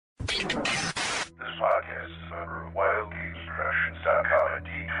member of WildGamesProductions.com and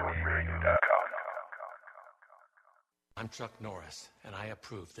D20Radio.com. I'm Chuck Norris, and I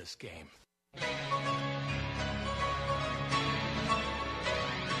approve this game.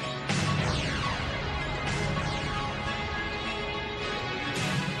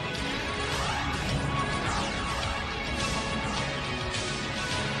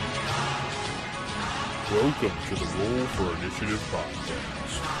 Welcome to the Roll for Initiative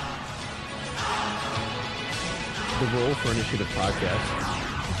podcast. The Roll for Initiative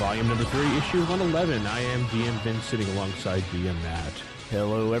podcast, volume number 3, issue 111. I am DM Vince, sitting alongside DM Matt.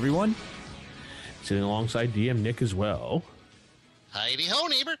 Hello, everyone. Sitting alongside DM Nick as well. Heidi ho,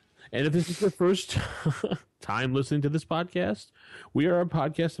 neighbor. And if this is your first time listening to this podcast, we are a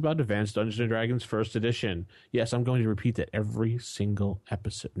podcast about Advanced Dungeons & Dragons First Edition. Yes, I'm going to repeat that every single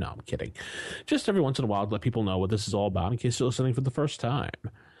episode. No, I'm kidding. Just every once in a while to let people know what this is all about in case you're listening for the first time.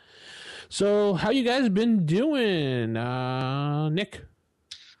 So, how you guys been doing? Nick?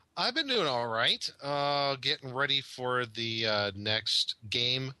 I've been doing all right. Getting ready for the next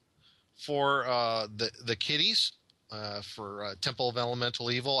game for the kiddies. For Temple of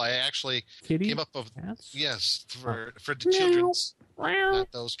Elemental Evil. I actually came up with for the children's,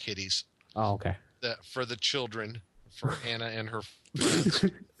 not those kitties. Oh, okay. For the children, for Anna and her friends.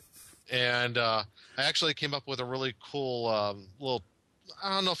 And I actually came up with a really cool little,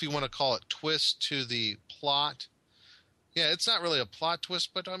 I don't know if you want to call it twist to the plot. Yeah, it's not really a plot twist,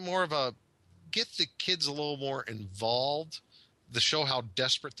 but I'm more of a get the kids a little more involved. To show how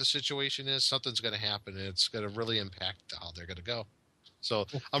desperate the situation is, something's going to happen, and it's going to really impact how they're going to go. So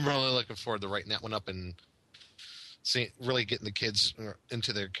I'm really looking forward to writing that one up and really getting the kids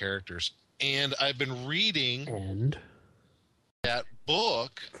into their characters. And I've been reading that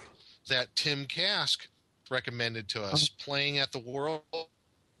book that Tim Kask recommended to us, Playing at the World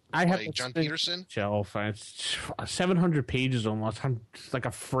by John Peterson. Shelf. It's 700 pages almost. I'm just like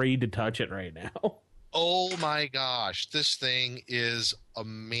afraid to touch it right now. Oh my gosh, this thing is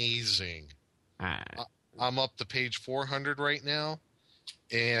amazing. I'm up to page 400 right now,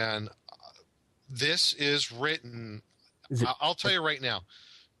 and this is written. I'll tell you right now,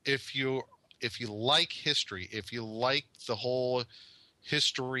 if you like history, if you like the whole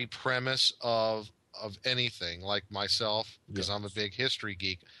history premise of anything, like myself, because I'm a big history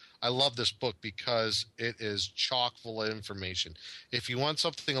geek, I love this book because it is chock full of information. If you want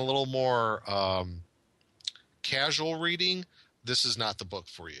something a little more casual reading, this is not the book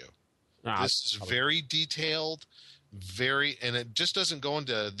for you. This is very detailed, and it just doesn't go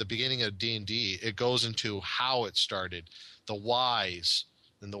into the beginning of D&D. It goes into how it started, the whys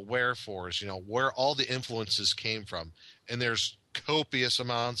and the wherefores, where all the influences came from. And there's copious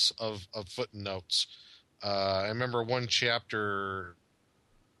amounts of footnotes. I remember one chapter,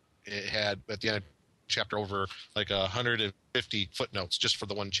 it had at the end of the chapter over like 150 footnotes just for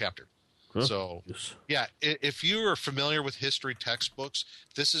the one chapter. Huh? So, yeah, if you are familiar with history textbooks,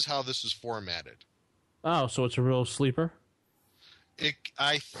 this is how this is formatted. Oh, so it's a real sleeper?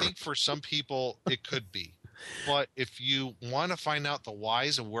 I think for some people it could be. But if you want to find out the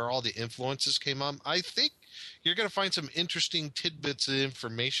whys of where all the influences came on, I think you're going to find some interesting tidbits of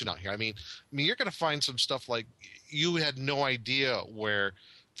information out here. I mean, you're going to find some stuff like you had no idea where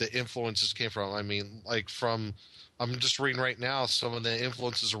the influences came from. I mean, like I'm just reading right now, some of the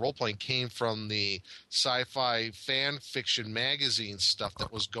influences of role-playing came from the sci-fi fan fiction magazine stuff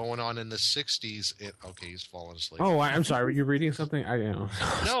that was going on in the 60s. Okay, he's falling asleep. Oh, I'm sorry. Were you reading something? I don't know.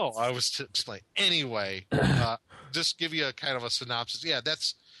 No, I was to explain. Anyway, just give you a kind of a synopsis. Yeah,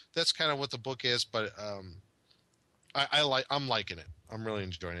 that's kind of what the book is, but I'm liking it. I'm really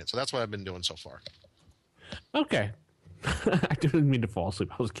enjoying it. So that's what I've been doing so far. Okay. I didn't mean to fall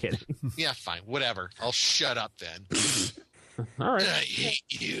asleep. I was kidding. Yeah, fine. Whatever. I'll shut up then. All right. I hate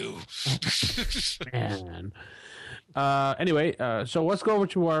you. Man. Anyway, so let's go over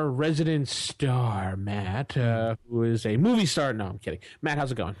to our resident star, Matt, who is a movie star. No, I'm kidding. Matt,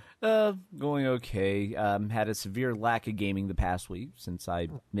 how's it going? Going okay. Had a severe lack of gaming the past week since I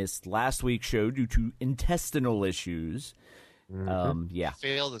missed last week's show due to intestinal issues. Yeah.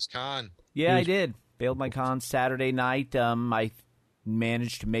 Failed his con. Yeah, I did. Failed my con Saturday night. I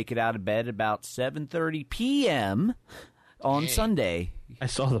managed to make it out of bed about 7:30 p.m. on Sunday. I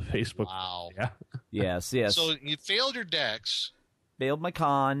saw the Facebook. Wow. Yeah. Yes. So you failed your dex. Failed my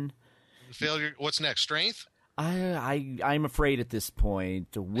con. What's next? Strength? I'm afraid at this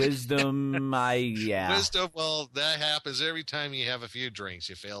point. Wisdom, Wisdom, well, that happens every time you have a few drinks.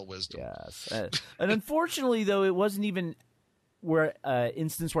 You fail wisdom. Yes. And unfortunately, though, it wasn't even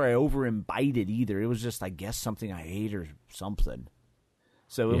instance where I over-imbibed either. It was just, I guess, something I ate or something.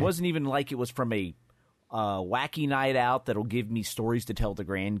 So it wasn't even like it was from a wacky night out that'll give me stories to tell the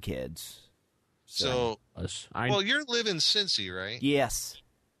grandkids. So, I well, you're living Cincy, right? Yes.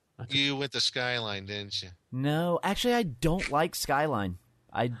 You went to Skyline, didn't you? No, actually, I don't like Skyline.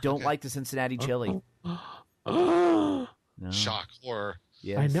 I don't Okay. like the Cincinnati chili. I No. Shock, horror.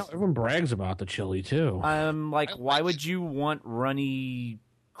 Yes. know everyone brags about the chili too. Like, I why like would you want runny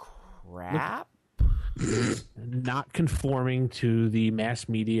crap? Not conforming to the mass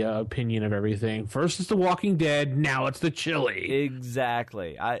media opinion of everything. First it's The Walking Dead, now it's the chili.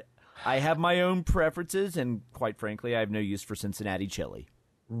 Exactly. I have my own preferences, and quite frankly, I have no use for Cincinnati chili.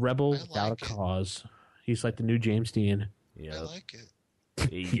 Rebel I like without a it. cause. He's like the new James Dean. I like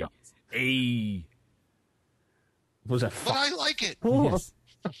it. Yeah. Hey. Was that But fuck? I like it. Yes.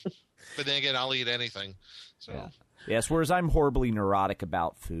 But then again, I'll eat anything. So Yeah. Yes, whereas I'm horribly neurotic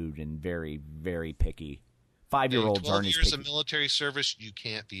about food and very, very picky. 5-year-olds 12 aren't as years picky. of military service, you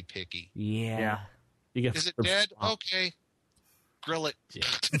can't be picky. Yeah. You get Is it dead? Okay. Grill it.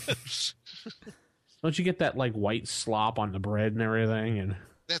 Don't you get that like white slop on the bread and everything? And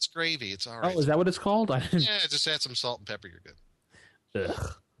That's gravy. It's all right. oh, is that what it's called? I didn't. Yeah, just add some salt and pepper. You're good.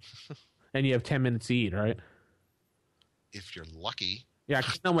 Ugh. And you have 10 minutes to eat, right? If you're lucky. Yeah,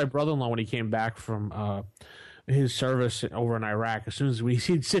 I know my brother-in-law when he came back from his service over in Iraq. As soon as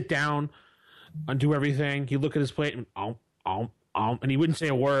he'd sit down and do everything, he'd look at his plate and and he wouldn't say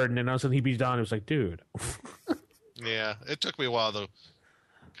a word. And then all of a sudden he'd be done. It was like, dude, Yeah, it took me a while to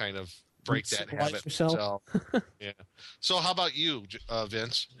kind of break that Civilize habit yourself. myself. Yeah. So how about you,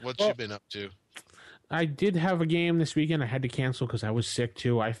 Vince? What you been up to? I did have a game this weekend. I had to cancel because I was sick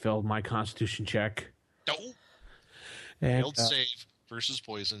too. I failed my Constitution check. Oh, And, failed save versus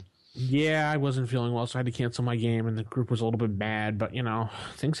poison. yeah, I wasn't feeling well, so I had to cancel my game. And the group was a little bit mad, but you know,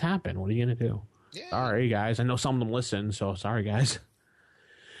 things happen. What are you gonna do? Yeah. Sorry, guys. I know some of them listen, so sorry, guys.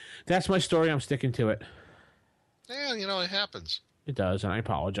 That's my story. I'm sticking to it. Yeah, you know, it happens. It does, and I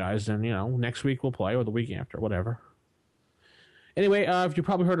apologize. And, you know, next week we'll play, or the week after, whatever. Anyway, you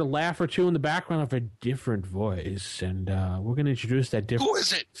probably heard a laugh or two in the background of a different voice, and we're going to introduce that different... Who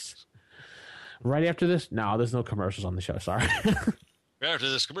is it? Right after this? No, there's no commercials on the show, sorry. After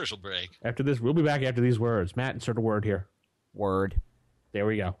this commercial break. After this, we'll be back after these words. Matt, insert a word here. Word. There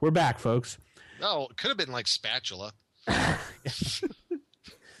we go. We're back, folks. No, it could have been like spatula.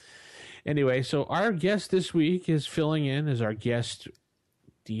 Anyway, so our guest this week is filling in as our guest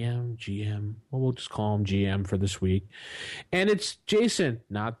DM, GM. Well, we'll just call him GM for this week. And it's Jason,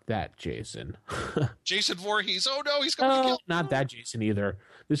 not that Jason. Jason Voorhees. Oh no, he's going to No, kill. not that Jason either.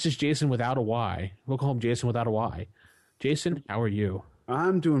 This is Jason without a Y. We'll call him Jason without a Y. Jason, how are you?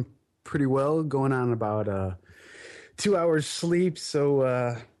 I'm doing pretty well, going on about 2 hours sleep,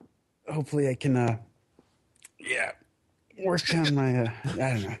 so hopefully I can work on my I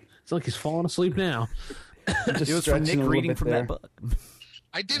don't know. It's like he's falling asleep now. Just It was from stretching a Nick little reading bit from there. that book.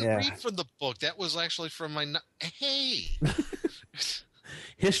 I didn't Yeah. read from the book. That was actually from my. Hey.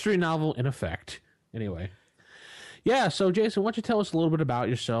 History novel in effect. Anyway. Yeah, so Jason, why don't you tell us a little bit about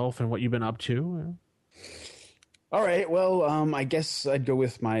yourself and what you've been up to? All right, well, I guess I'd go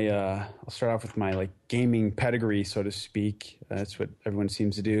with my I'll start off with my like gaming pedigree, so to speak. That's what everyone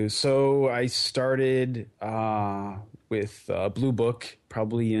seems to do. So I started with Blue Book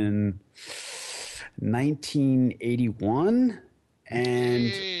probably in 1981, and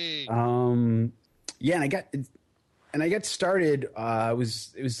Hey. yeah, and I got started. I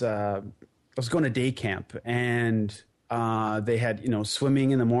was going to day camp, and they had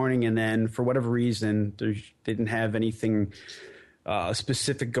swimming in the morning, and then for whatever reason they didn't have anything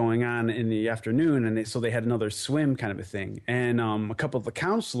specific going on in the afternoon, and so they had another swim kind of a thing. And a couple of the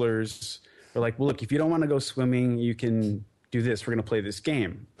counselors were like, "Well, look, if you don't want to go swimming, you can do this. We're going to play this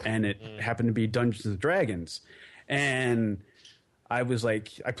game," and it happened to be Dungeons and Dragons, and I was like,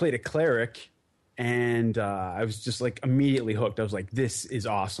 I played a cleric. And I was just like immediately hooked. I was like, this is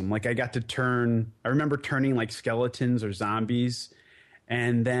awesome. Like I got to I remember turning like skeletons or zombies.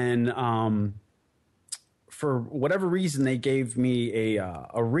 And then for whatever reason, they gave me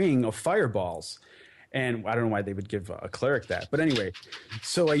a ring of fireballs. And I don't know why they would give a cleric that. But anyway,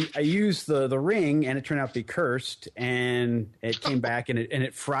 so I used the ring, and it turned out to be cursed. And it came back and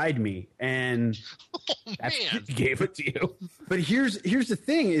it fried me. And Man. Gave it to you. but here's the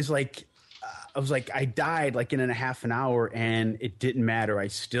thing is like, I was like, I died like in a half an hour, and it didn't matter. I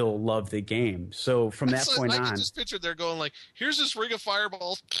still love the game. So from that So point I on, can just picture they're going like, "Here's this ring of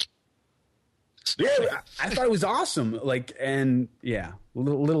fireballs." yeah, I thought it was awesome. Like, and yeah,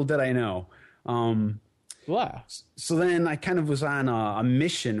 little did I know. Wow. So then I kind of was on a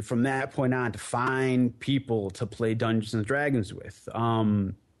mission from that point on to find people to play Dungeons and Dragons with.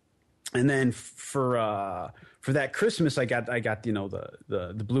 And then for that Christmas, I got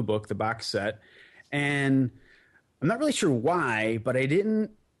the Blue Book, the box set, and I'm not really sure why, but I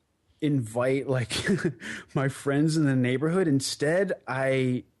didn't invite like my friends in the neighborhood. Instead,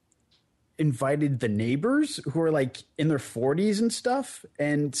 I invited the neighbors who are like in their 40s and stuff,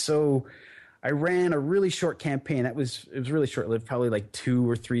 and so I ran a really short campaign. It was really short lived, probably like 2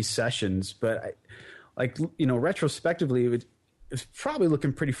 or 3 sessions, but retrospectively, it was probably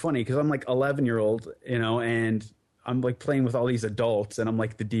looking pretty funny because I'm like 11-year-old, and I'm like playing with all these adults, and I'm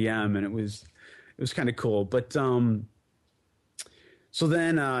like the DM, and it was kind of cool. But so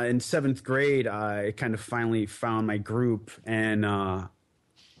then in 7th grade, I kind of finally found my group, and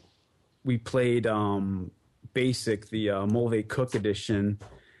we played Basic, the Mulvey Cook edition,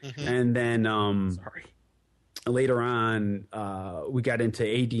 and then later on we got into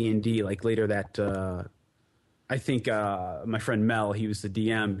AD&D. Like later that I think my friend Mel, he was the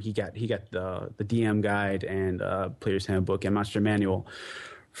DM. He got the DM guide and Player's Handbook and Monster Manual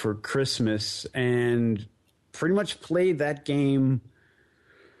for Christmas, and pretty much played that game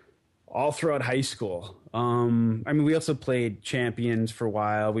all throughout high school. I mean, we also played Champions for a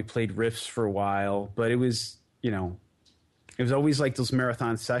while. We played Rifts for a while, but it was always like those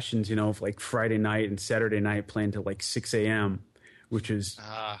marathon sessions, of like Friday night and Saturday night playing till like 6 a.m., which is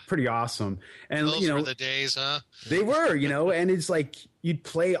pretty awesome. And those were the days, huh? They were, and it's like you'd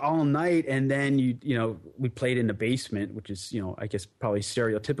play all night, and then we played in the basement, which is, I guess probably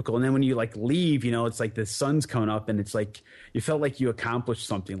stereotypical. And then when you like leave, it's like the sun's coming up, and it's like you felt like you accomplished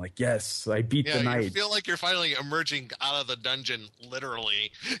something. Like, yes, I beat the night. You feel like you're finally emerging out of the dungeon,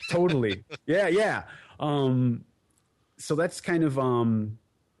 literally. Totally. Yeah. So that's kind of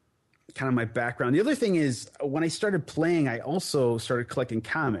my background. The other thing is, when I started playing, I also started collecting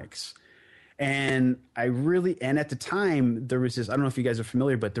comics, and at the time there was this, I don't know if you guys are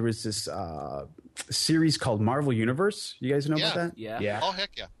familiar, but there was this series called Marvel Universe. You guys know about that? Yeah. Oh, heck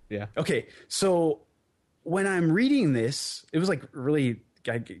yeah. Yeah. Okay. So when I'm reading this, it was like really,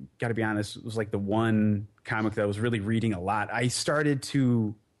 I got to be honest, it was like the one comic that I was really reading a lot. I started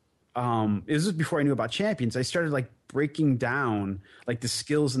to, this was before I knew about Champions. I started like breaking down like the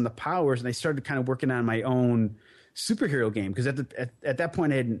skills and the powers, and I started kind of working on my own superhero game, because at that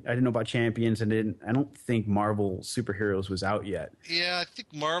point I didn't know about Champions, and I don't think Marvel Superheroes was out yet. Yeah, I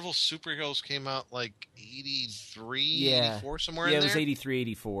think Marvel Superheroes came out like 83, 84, somewhere in there. Yeah, it was 83,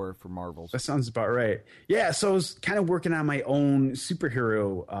 84 for Marvels. That sounds about right. Yeah, so I was kind of working on my own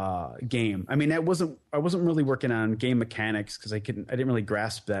superhero game. I mean, I wasn't really working on game mechanics because I didn't really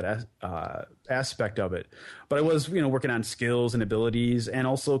grasp that aspect of it. But I was, working on skills and abilities, and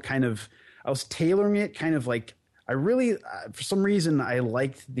also kind of I was tailoring it kind of like, I really, for some reason, I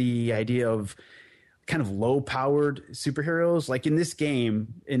liked the idea of kind of low-powered superheroes. Like in this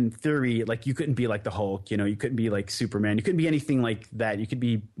game, in theory, like you couldn't be like the Hulk, you couldn't be like Superman. You couldn't be anything like that. You could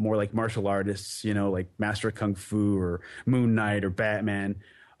be more like martial artists, like Master of Kung Fu or Moon Knight or Batman.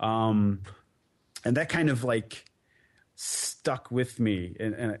 And that kind of like stuck with me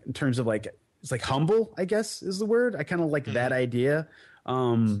in terms of like, it's like humble, I guess is the word. I kind of like that idea.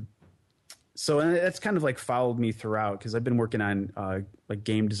 So and that's kind of like followed me throughout, because I've been working on like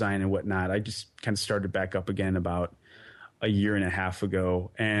game design and whatnot. I just kind of started back up again about a year and a half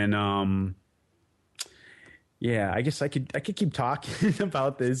ago, and I guess I could keep talking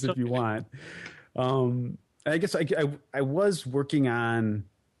about this if you want. I guess I was working on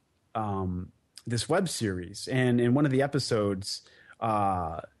this web series, and in one of the episodes,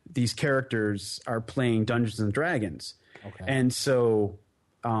 these characters are playing Dungeons and Dragons, and so.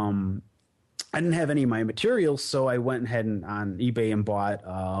 I didn't have any of my materials, so I went ahead and on eBay and bought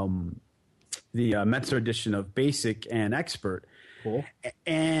the Metzer edition of Basic and Expert. Cool.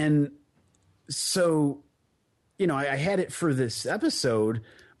 And so, I had it for this episode,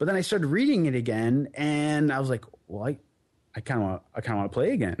 but then I started reading it again, and I was like, well, I kind of want to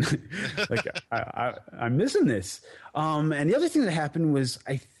play again. Like I'm missing this. And the other thing that happened was,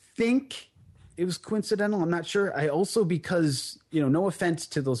 I think it was coincidental. I'm not sure. I also, because, no offense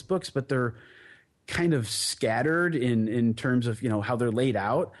to those books, but they're kind of scattered in terms of, how they're laid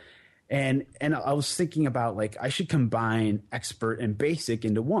out. And I was thinking about like, I should combine Expert and Basic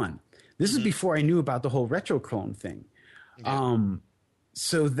into one. This is before I knew about the whole Retroclone thing. Yeah.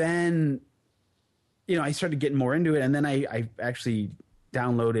 So then, I started getting more into it, and then I actually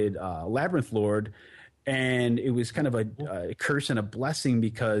downloaded Labyrinth Lord, and it was kind of a curse and a blessing,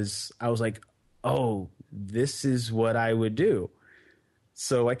 because I was like, oh, this is what I would do.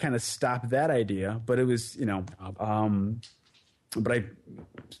 So I kind of stopped that idea, but it was, but I've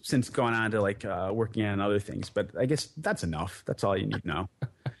since gone on to like working on other things, but I guess that's enough. That's all you need to know.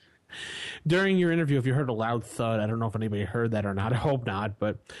 During your interview, if you heard a loud thud, I don't know if anybody heard that or not. I hope not,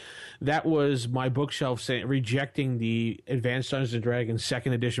 but that was my bookshelf rejecting the Advanced Dungeons and Dragons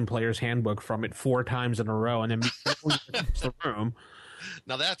 2nd Edition Player's Handbook from it 4 times in a row, and then across the room.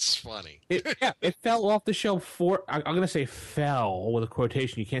 Now that's funny. It fell off the shelf I'm going to say fell with a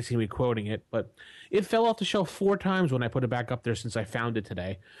quotation. You can't see me quoting it, but it fell off the shelf 4 times when I put it back up there since I found it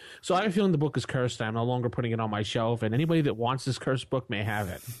today. So I have a feeling the book is cursed. I'm no longer putting it on my shelf, and anybody that wants this cursed book may have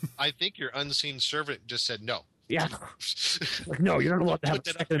it. I think your unseen servant just said no. Yeah. Like, no, you're not allowed to have a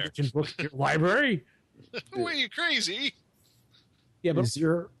Put that up 2nd edition book in your library. Are you crazy? Yeah, but Is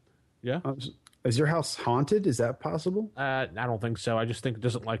your house haunted? Is that possible? I don't think so. I just think it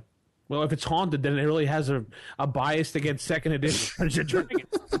doesn't like. Well, if it's haunted, then it really has a bias against 2nd edition Dungeons and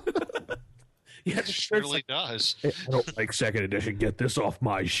Dragons. Yeah, It surely does. I don't like 2nd edition. Get this off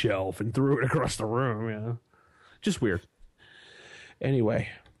my shelf, and threw it across the room. Yeah, just weird. Anyway,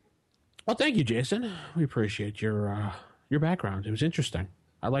 well, thank you, Jason. We appreciate your background. It was interesting.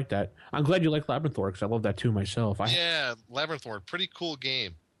 I like that. I'm glad you like Labyrinthor because I love that too myself. Yeah, Labyrinthor, pretty cool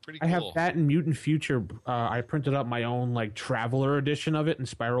game. Pretty cool. I have that in Mutant Future. I printed up my own like Traveler edition of it and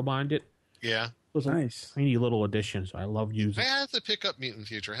spiral bind it. Yeah. It was a Nice. tiny little edition, so I love using I it. have to pick up Mutant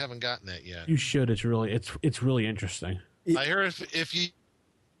Future. I haven't gotten that yet. You should. It's really interesting. I hear if you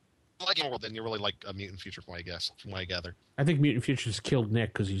like Game World, then you really like Mutant Future, from what I gather. I think Mutant Future just killed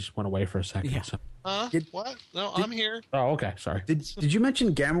Nick because he just went away for a second. Yeah. So. What? No, I'm here. Oh, okay. Sorry. Did you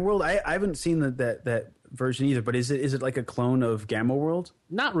mention Gamma World? I haven't seen that version either, but is it like a clone of Gamma World?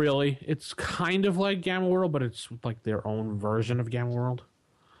 Not really. It's kind of like Gamma World, but it's like their own version of Gamma World.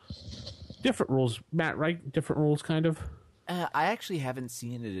 Different rules, Matt, right? Different rules, kind of. I actually haven't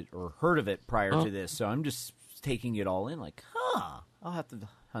seen it or heard of it prior to this, so I'm just taking it all in. Like, I'll have to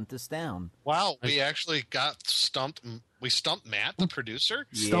hunt this down. Wow, we actually got stumped. We stumped Matt, the producer.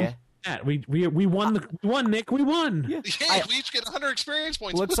 Yeah. Matt, we won. We won, Nick. We won. Yeah. Yeah, we each get 100 experience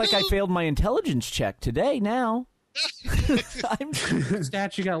points. Looks like I failed my intelligence check today. Now,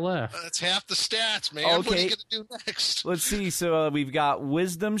 Stats you got left. That's half the stats, man. What are Okay. you going to do next? let's see. So we've got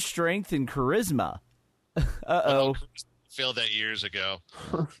wisdom, strength, and charisma. Uh-oh. Failed that years ago.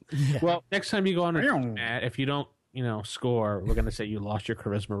 Well, next time you go on a Matt, if you don't, score, we're gonna say you lost your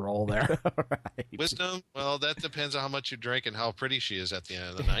charisma roll there. Right. Wisdom, well, that depends on how much you drink and how pretty she is at the end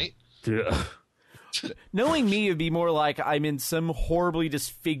of the night. Knowing me, it'd be more like I'm in some horribly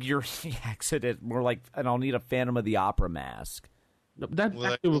disfiguring accident. More like, and I'll need a Phantom of the Opera mask. That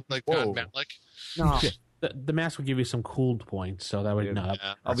Well, actually like whoa. John Matlick. No, the mask will give you some cooled points, so that would not.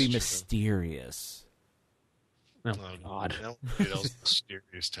 Yeah, I'll be that's true. mysterious. Oh, Oh, God. Don't do those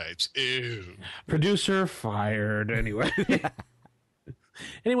mysterious types. Ew. Producer fired. Anyway.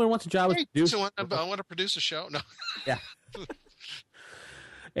 Anyone wants a job as Hey, producer? so I want to produce a show. No.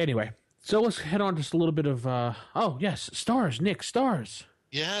 Anyway, so let's head on just a little bit of. Oh yes, stars, Nick, stars.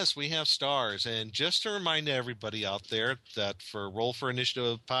 Yes, we have stars. And just to remind everybody out there that for Roll for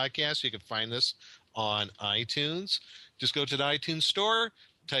Initiative podcast, you can find this on iTunes. Just go to the iTunes store,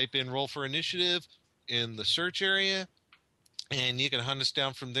 type in Roll for Initiative in the search area, and you can hunt us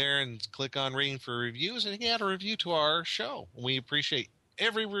down from there and click on rating for reviews and add a review to our show. We appreciate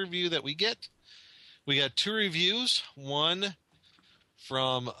every review that we get. We got 2 reviews. One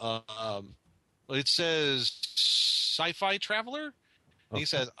from, it says Sci-Fi Traveler. And he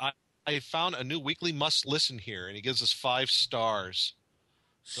says, I found a new weekly must listen here, and he gives us 5 stars.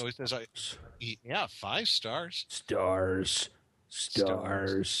 So he says, 5 stars. Stars.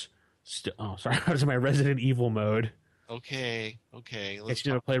 Oh, sorry, I was in my Resident Evil mode. Okay. Guess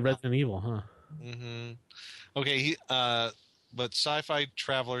you never played Resident Evil, huh? Mm-hmm. Okay, but Sci-Fi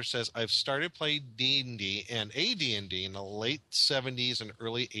Traveler says, I've started playing D&D and AD&D in the late 70s and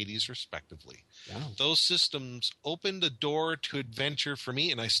early 80s, respectively. Wow. Those systems opened the door to adventure for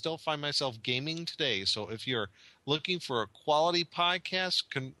me, and I still find myself gaming today. So if you're looking for a quality podcast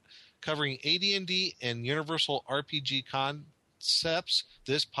covering AD&D and universal RPG concepts,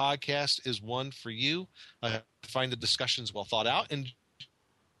 this podcast is one for you. I find the discussions well thought out, and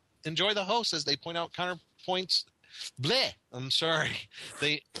enjoy the hosts as they point out counterpoints. Bleh, I'm sorry.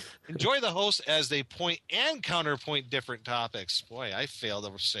 They enjoy the hosts as they point and counterpoint different topics. Boy, I failed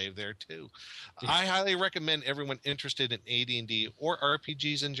to save there too. I highly recommend everyone interested in AD&D or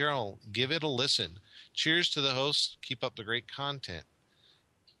RPGs in general, give it a listen. Cheers to the hosts. Keep up the great content.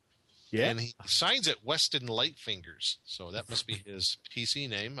 Yeah. And he signs it Weston Lightfingers. So that must be his PC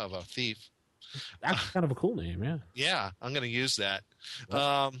name of a thief. That's kind of a cool name, yeah. Yeah, I'm going to use that.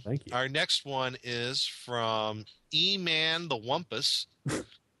 Thank you. Our next one is from E-Man the Wumpus.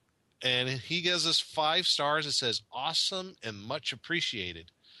 And he gives us 5 stars. It says, awesome and much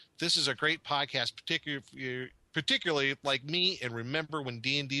appreciated. This is a great podcast, particularly like me and remember when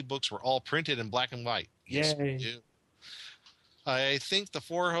D&D books were all printed in black and white. Yes, Yay. we do. I think the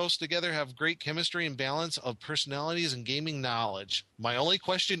four hosts together have great chemistry and balance of personalities and gaming knowledge. My only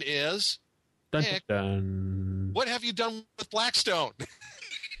question is, Dun, Nick, dun. what have you done with Blackstone?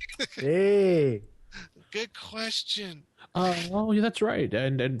 Hey. Good question. Oh, yeah, that's right.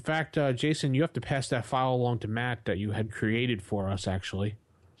 And in fact, Jason, you have to pass that file along to Matt that you had created for us, actually,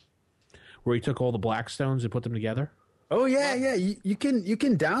 where he took all the Blackstones and put them together. Oh yeah, yeah. You can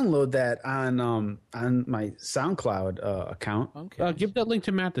download that on my SoundCloud account. Okay. Give that link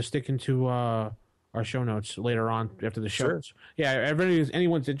to Matt to stick into our show notes later on after the show. Sure. Yeah, if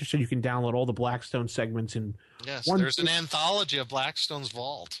anyone's interested, you can download all the Blackstone segments in Yes, One there's an thing- anthology of Blackstone's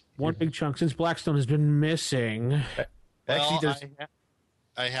Vault. one big chunk. Since Blackstone has been missing, Actually, Well, there's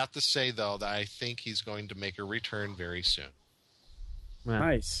I have to say, though, that I think he's going to make a return very soon.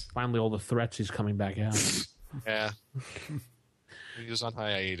 nice. finally all the threats he's coming back out. Yeah. He was on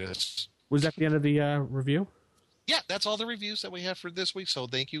hiatus. Was that the end of the review? Yeah, that's all the reviews that we have for this week, so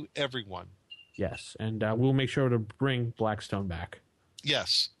thank you, everyone. Yes, and we'll make sure to bring Blackstone back.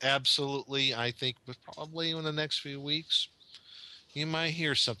 Yes, absolutely. I think probably in the next few weeks, you might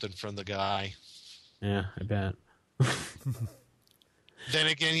hear something from the guy. Yeah, I bet. Then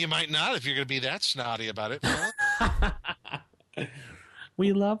again, you might not if you're going to be that snotty about it.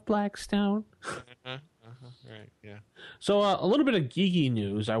 We love Blackstone. Right, yeah. So a little bit of geeky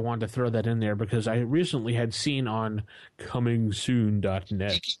news. I wanted to throw that in there because I recently had seen on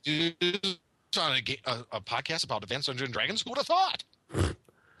comingsoon.net. Geeky News on a podcast about Advanced Dungeons and Dragons. Who would have thought?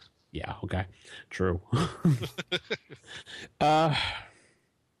 Yeah, okay. True. I'm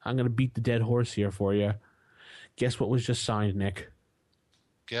going to beat the dead horse here for you. Guess what was just signed, Nick?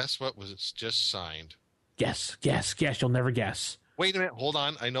 Guess what was just signed? Guess. You'll never guess. Wait a minute. Hold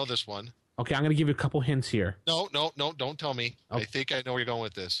on. I know this one. Okay, I'm going to give you a couple hints here. No, don't tell me. Okay. I think I know where you're going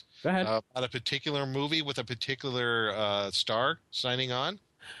with this. Go ahead. About a particular movie with a particular star signing on?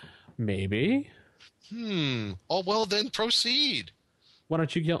 Maybe. Oh, well, then proceed. Why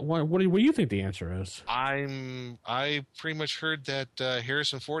don't you get what do you think the answer is? I pretty much heard that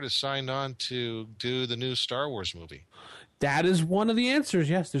Harrison Ford has signed on to do the new Star Wars movie. That is one of the answers.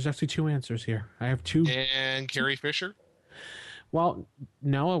 Yes, there's actually two answers here. I have two. And Carrie Fisher? Well,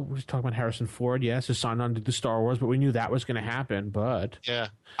 no, I was talking about Harrison Ford. Yes, has signed on to the Star Wars, but we knew that was going to happen. But Yeah.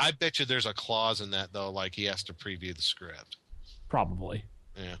 I bet you there's a clause in that, though, like he has to preview the script. probably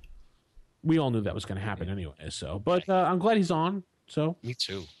Yeah, we all knew that was going to happen anyway. So, but I'm glad he's on. So, me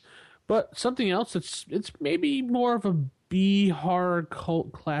too. but something else it's maybe more of a B horror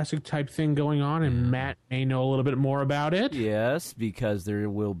cult classic type thing going on, and Matt may know a little bit more about it. Yes, because there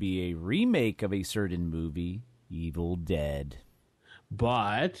will be a remake of a certain movie, Evil Dead.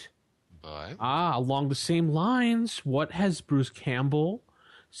 But But along the same lines, what has Bruce Campbell,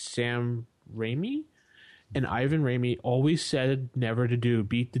 Sam Raimi, and Ivan Raimi always said never to do?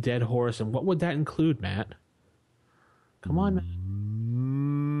 Beat the dead horse. And what would that include, Matt? Come on, Matt.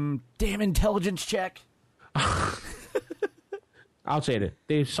 Damn intelligence check. I'll say it.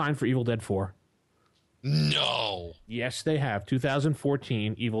 They've signed for Evil Dead 4. no. Yes, they have.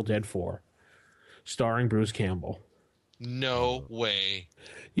 2014 Evil Dead 4. Starring Bruce Campbell. No way.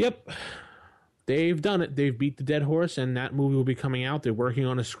 Yep. They've done it. They've beat the dead horse, and that movie will be coming out. They're working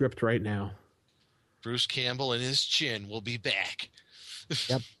on a script right now. Bruce Campbell and his chin will be back.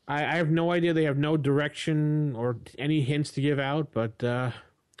 Yep. I have no idea. They have no direction or any hints to give out, but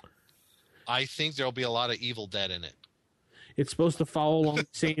I think there'll be a lot of Evil Dead in it. it's supposed to follow along the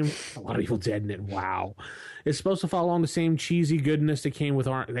same. A lot of Evil Dead in it. Wow. It's supposed to follow along the same cheesy goodness that came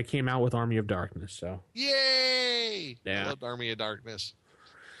out with Army of Darkness. So Yay! Yeah. I loved Army of Darkness.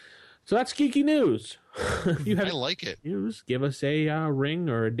 that's geeky news. If you I have like it. news, give us a ring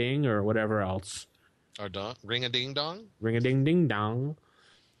or a ding or whatever else. Or ring a ding dong. Ring a ding ding dong.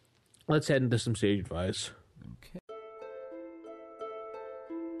 Let's head into some sage advice.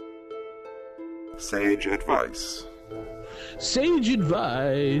 Sage advice. Sage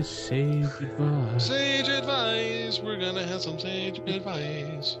advice. Sage advice. Sage advice. We're gonna have some sage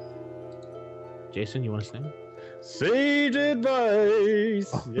advice. Jason, you want to sing? Sage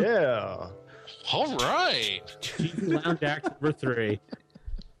advice. Yeah. All right. GG Lounge Act number 3.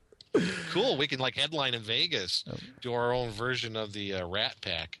 Cool. We can like headline in Vegas. Do our own version of the Rat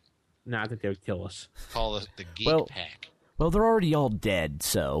Pack. No, I think they would kill us. Call it the Geek Well- Pack. Well, they're already all dead,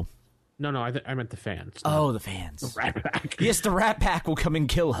 so. No, I meant the fans. Oh, the fans. Rat Pack. Yes, the Rat Pack will come and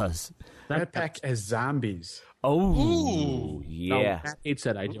kill us. Rat Pack as zombies. Oh, Ooh. yeah. No, Matt hates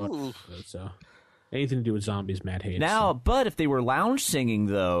that idea. Ooh. So Anything to do with zombies, Matt hates. Now, so. but if they were lounge singing,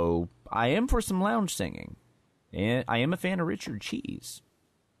 though, I am for some lounge singing. And I am a fan of Richard Cheese.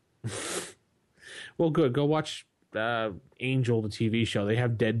 Well, good. Go watch Angel, the TV show. They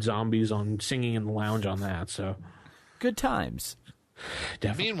have dead zombies on singing in the lounge on that. So good times.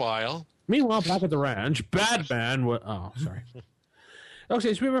 Definitely. Meanwhile, back at the ranch, Batman. Oh, sorry.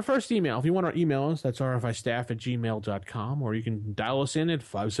 Okay, so we have our first email. If you want to email us, that's rfistaff@gmail.com, or you can dial us in at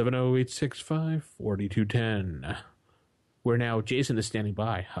 570-865-4210. Where now Jason is standing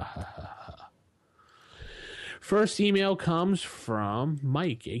by. First email comes from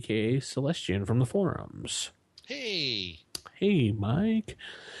Mike, a.k.a. Celestian, from the forums. hey, Mike.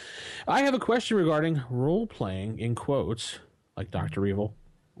 I have a question regarding role-playing, in quotes, like Dr. Evil.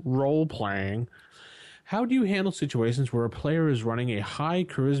 Role-playing. How do you handle situations where a player is running a high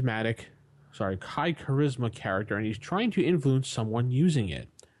charisma character and he's trying to influence someone using it?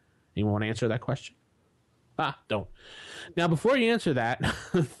 Anyone want to answer that question? Don't. Now, before you answer that,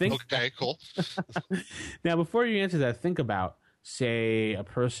 okay, cool. Now, before you answer that, think about, say, a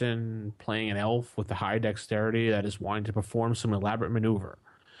person playing an elf with a high dexterity that is wanting to perform some elaborate maneuver.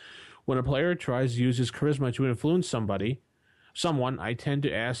 When a player tries to use his charisma to influence someone, I tend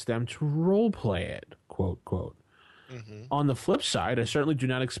to ask them to role-play it, quote, quote. Mm-hmm. On the flip side, I certainly do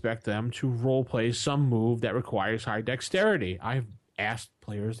not expect them to role-play some move that requires high dexterity. I've asked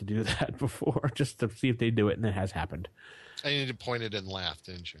players to do that before just to see if they do it, and it has happened. And you pointed and laughed,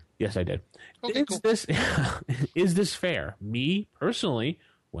 didn't you? Yes, I did. Okay, cool. Is this fair? Me, personally,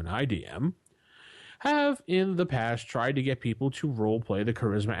 when I DM, have in the past tried to get people to role-play the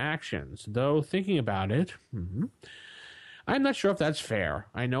charisma actions, though thinking about it, I'm not sure if that's fair.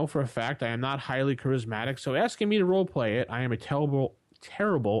 I know for a fact I am not highly charismatic, so asking me to role-play it, I am a terrible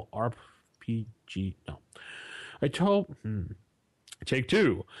RPG. No. Take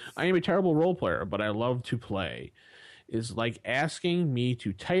two. I am a terrible role player, but I love to play. Is like asking me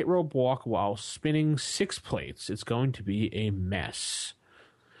to tightrope walk while spinning 6 plates. It's going to be a mess.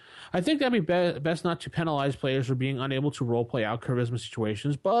 I think that'd be best not to penalize players for being unable to role-play out charisma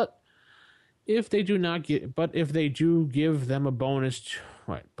situations, but if they do give them a bonus to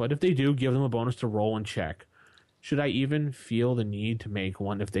roll and check, should I even feel the need to make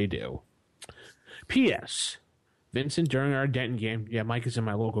one if they do? P.S. Vincent, during our Denton game, Mike is in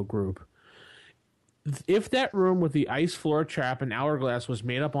my local group. If that room with the ice floor trap and hourglass was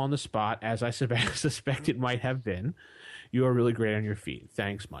made up on the spot, as I suspect it might have been, you are really great on your feet.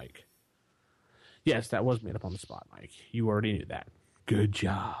 Thanks, Mike. Yes, that was made up on the spot, Mike. You already knew that. Good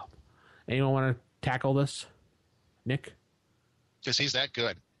job. Anyone want to tackle this? Nick? Because he's that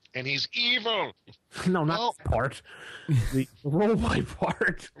good. And he's evil. No, not that part. The roleplay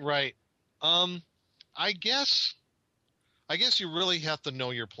part. Right. I guess you really have to know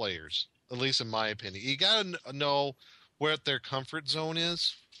your players, at least in my opinion. You got to know where their comfort zone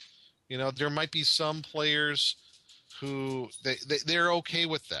is. You know, there might be some players who they're okay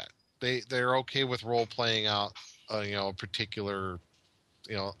with that. They're okay with role playing out, a particular,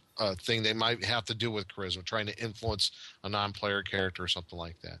 thing they might have to do with charisma, trying to influence a non-player character or something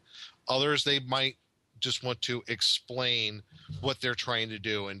like that. Others, they might just want to explain what they're trying to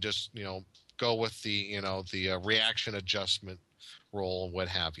do and just, go with the reaction adjustment role and what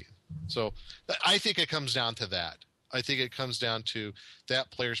have you. So I think it comes down to that. I think it comes down to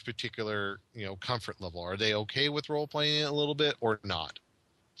that player's particular, comfort level. Are they okay with role playing it a little bit or not?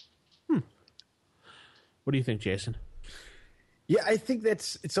 What do you think, Jason? Yeah, I think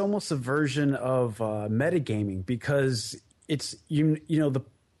it's almost a version of metagaming, because it's the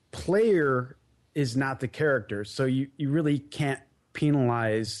player is not the character, so you really can't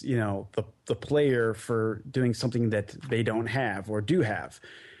penalize the player for doing something that they don't have or do have.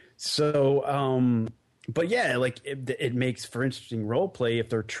 So but yeah, like it makes for interesting role play if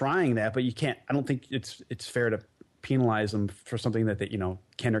they're trying that, but you can't. I don't think it's fair to penalize them for something that they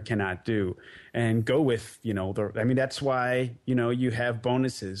can or cannot do, and go with that's why you have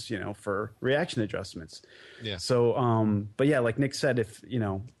bonuses for reaction adjustments. Yeah. So but yeah, like Nick said, if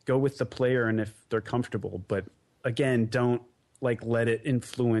go with the player and if they're comfortable, but again, don't let it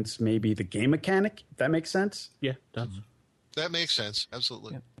influence maybe the game mechanic, if that makes sense. Yeah, it does. That makes sense.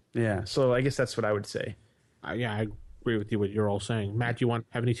 Absolutely. Yeah. So I guess that's what I would say. I agree with you what you're all saying. Matt, do you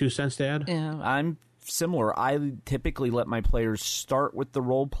have any 2 cents to add? Yeah, I'm similar. I typically let my players start with the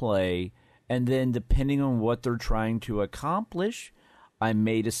role play, and then depending on what they're trying to accomplish, I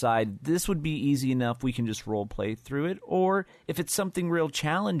may decide this would be easy enough, we can just role play through it, or if it's something real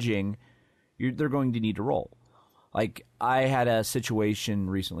challenging, they're going to need to roll. Like, I had a situation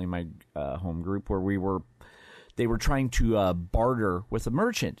recently in my home group where they were trying to barter with a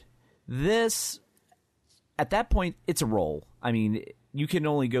merchant. This at that point, it's a roll. I mean, you can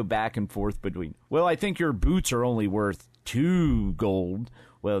only go back and forth between, well, I think your boots are only worth 2 gold.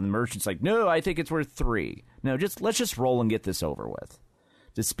 Well, the merchant's like, no, I think it's worth 3. No, let's just roll and get this over with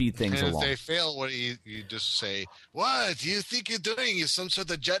to speed things And along. if they fail, what do you just say, what do you think you're doing? You some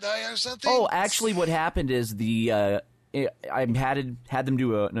sort of Jedi or something? Oh, actually, what happened is I had them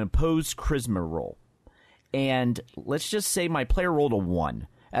do an opposed charisma roll. And let's just say my player rolled a 1.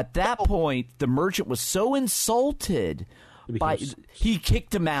 At that point, the merchant was so insulted he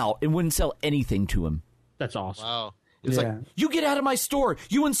kicked him out and wouldn't sell anything to him. That's awesome. Wow. It was like, you get out of my store.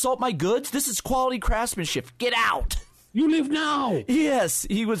 You insult my goods. This is quality craftsmanship. Get out. You leave now. Yes,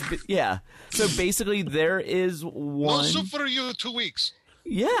 he was. Yeah. So basically, there is No one. soup for you 2 weeks.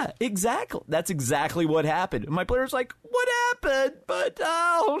 Yeah, exactly. That's exactly what happened. And my player's like, what happened? But,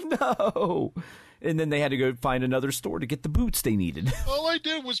 oh, no. And then they had to go find another store to get the boots they needed. All I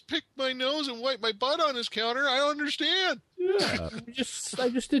did was pick my nose and wipe my butt on his counter. I don't understand. Yeah. I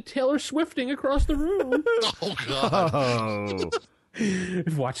just did Taylor Swifting across the room. Oh, God.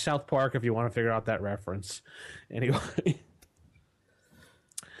 Watch South Park if you want to figure out that reference. Anyway.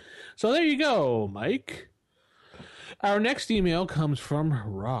 So there you go, Mike. Our next email comes from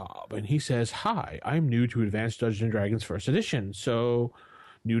Rob, and he says, hi, I'm new to Advanced Dungeons & Dragons 1st Edition, so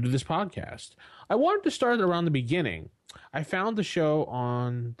new to this podcast. I wanted to start around the beginning. I found the show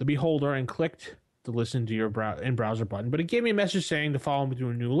on the Beholder and clicked the listen to your browser button, but it gave me a message saying to follow me to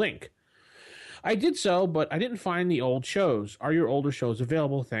a new link. I did so, but I didn't find the old shows. Are your older shows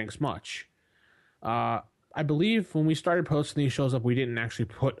available? Thanks much. I believe when we started posting these shows up, we didn't actually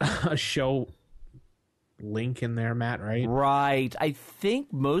put a show link in there, Matt, right? Right. I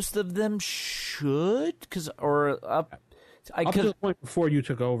think most of them should, Up to the point before you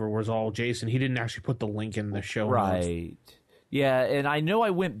took over was all Jason. He didn't actually put the link in the show notes. Right. Yeah, and I know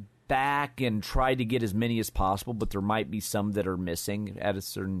I went back and tried to get as many as possible, but there might be some that are missing at a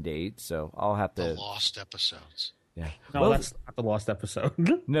certain date, so I'll have to... The lost episodes. Yeah. No, that's not the lost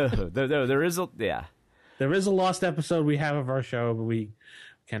episode. No, there is a... Yeah. There is a lost episode we have of our show, but we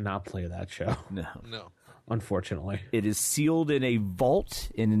cannot play that show, No. unfortunately. It is sealed in a vault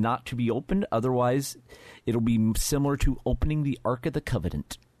and not to be opened. Otherwise, it'll be similar to opening the Ark of the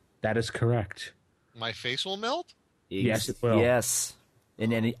Covenant. That is correct. My face will melt? Yes, it will. Yes.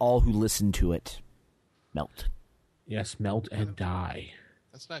 And all who listen to it melt. Yes, melt and die.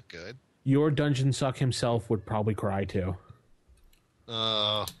 That's not good. Your Dungeon Suck himself would probably cry too.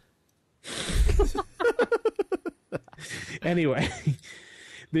 Anyway,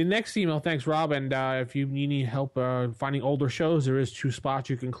 the next email, thanks, Rob. And if you need help finding older shows, there is 2 spots.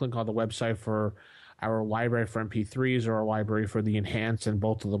 You can click on the website for our library for MP3s or our library for the enhanced, and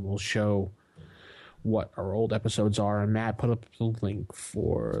both of them will show what our old episodes are. And Matt, put up the link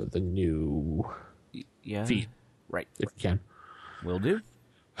for the new feed, Right. if you can. Will do.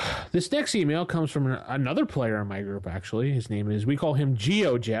 This next email comes from another player in my group, actually. His name is, we call him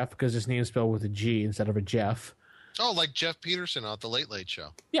Geo Jeff because his name is spelled with a G instead of a Jeff. Oh, like Jeff Peterson on The Late Late Show.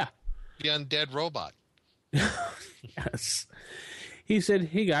 Yeah. The undead robot. Yes. He said,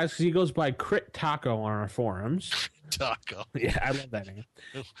 hey guys, because he goes by Crit Taco on our forums. Taco. Yeah, I love that name.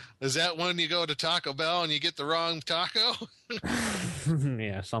 Is that when you go to Taco Bell and you get the wrong taco?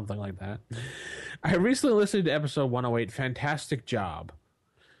 Yeah, something like that. I recently listened to episode 108. Fantastic job.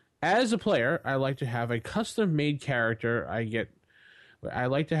 As a player, I like to have a custom-made character. I get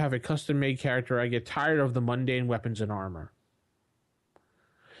tired of the mundane weapons and armor.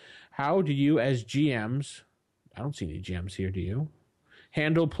 How do you, as GMs, I don't see any GMs here, do you?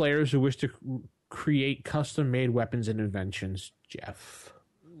 Handle players who wish to create custom-made weapons and inventions, Jeff?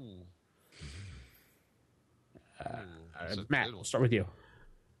 Matt, we'll start with you.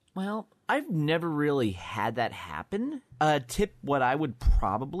 Well, I've never really had that happen. What I would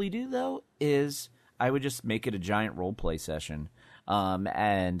probably do, though, is I would just make it a giant role-play session.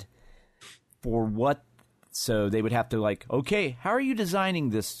 And so they would have to okay, how are you designing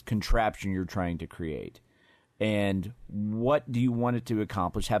this contraption you're trying to create? And what do you want it to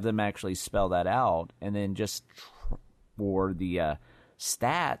accomplish? Have them actually spell that out. And then just for the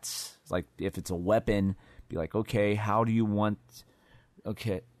stats, like if it's a weapon, be like, okay, how do you want...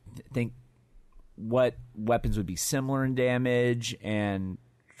 Okay, think what weapons would be similar in damage and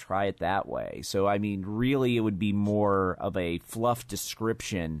try it that way. So, I mean, really it would be more of a fluff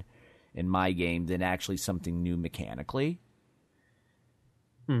description in my game than actually something new mechanically.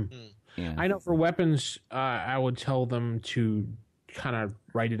 Yeah. I know for weapons, I would tell them to kind of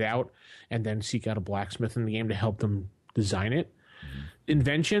write it out and then seek out a blacksmith in the game to help them design it.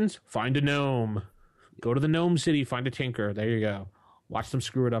 Inventions, find a gnome. Go to the gnome city, find a tinker. There you go. Watch them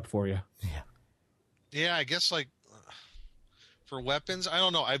screw it up for you. Yeah. Yeah, I guess like for weapons, I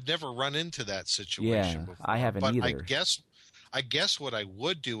don't know. I've never run into that situation Yeah, before. I haven't but either. I guess what I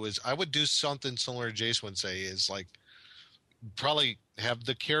would do is I would do something similar to Jason would say is like probably have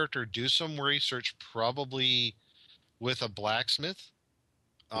the character do some research, probably with a blacksmith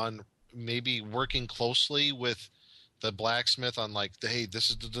on maybe working closely with the blacksmith on like, hey, this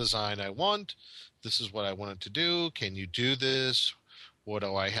is the design I want. This is what I want it to do. Can you do this? What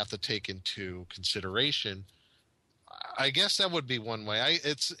do I have to take into consideration? I guess that would be one way.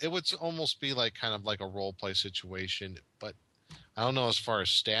 It would almost be like kind of like a role play situation, but I don't know as far as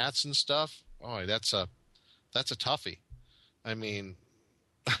stats and stuff. Oh, that's a toughie. I mean,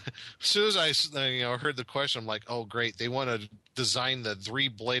 as soon as I heard the question, I'm like, oh great, they want to design the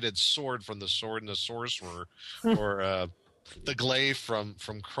 3-bladed sword from the Sword and the Sorcerer, or the glaive from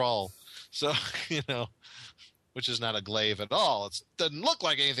Krull. So which is not a glaive at all. It doesn't look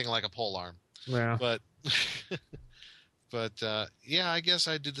like anything like a polearm. Yeah. But yeah, I guess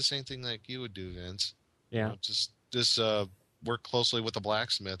I'd do the same thing like you would do, Vince. Yeah. Just work closely with the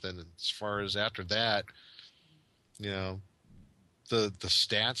blacksmith, and as far as after that, the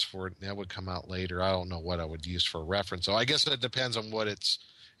stats for it that would come out later. I don't know what I would use for a reference. So I guess it depends on what it's.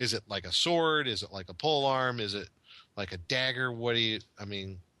 Is it like a sword? Is it like a polearm? Is it like a dagger?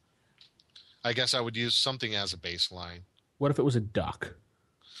 I guess I would use something as a baseline. What if it was a duck?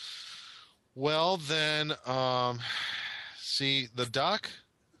 Well, then, see, the duck,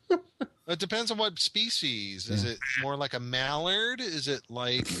 it depends on what species. Is it more like a mallard? Is it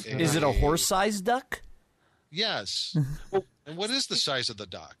like Is it a horse-sized duck? Yes. And what is the size of the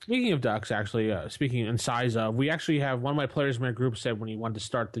duck? Speaking of ducks, actually, speaking in size of, we actually have one of my players in my group said when he wanted to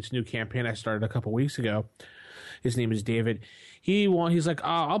start this new campaign I started a couple weeks ago, his name is David. He's like,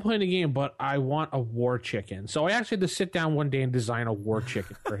 I'll play in the game, but I want a war chicken. So I actually had to sit down one day and design a war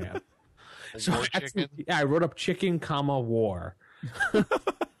chicken for him. War chicken? I wrote up chicken, war.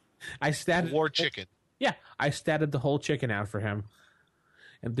 I statted War chicken. Yeah, I statted the whole chicken out for him.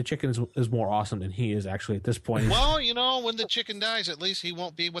 And the chicken is more awesome than he is actually at this point. Well, when the chicken dies, at least he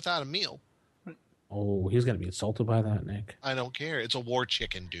won't be without a meal. Oh, he's going to be insulted by that, Nick. I don't care. It's a war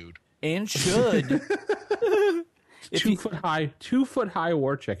chicken, dude. And should. 2 foot high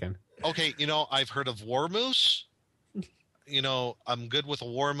war chicken. Okay, I've heard of war moose. I'm good with a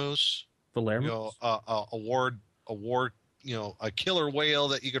war moose. Valermo? A killer whale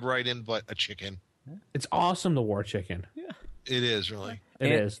that you could ride in, but a chicken. It's awesome, the war chicken. It is really.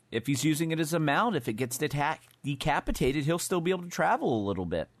 It is. If he's using it as a mount, if it gets decapitated, he'll still be able to travel a little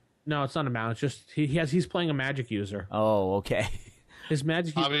bit. No, it's not a mount. It's just he's playing a magic user. Oh, okay. His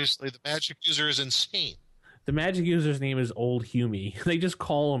magic. Obviously, the magic user is insane. The magic user's name is Old Humie. They just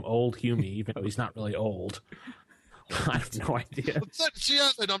call him Old Humie, even though he's not really old. I have no idea. See,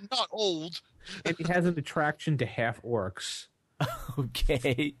 I'm not old. And he has an attraction to half orcs.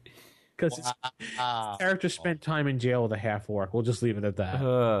 Okay. Because his character spent time in jail with a half orc. We'll just leave it at that.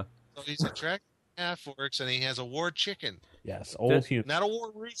 So he's attracted to half orcs, and he has a war chicken. Yes, Old Humie. Not a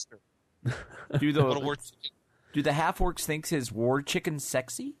war rooster. Do But a war chicken. Do the half orcs think his war chicken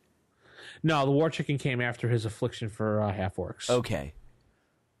sexy? No, the war chicken came after his affliction for half orcs. Okay.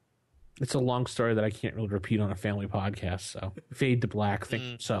 It's a long story that I can't really repeat on a family podcast, so fade to black, think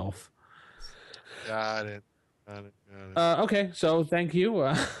himself. Got it. Okay, so thank you.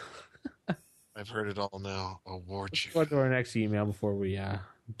 I've heard it all now. A war Let's chicken. go to our next email before we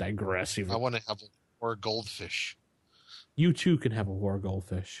digress even. I want to have a war goldfish. You too can have a war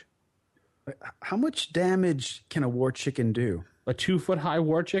goldfish. How much damage can a war chicken do? A 2 foot high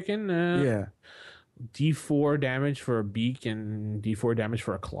war chicken? Yeah. D4 damage for a beak and D4 damage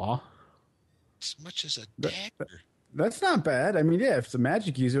for a claw. As much as a dagger. That's not bad. I mean, yeah, if it's a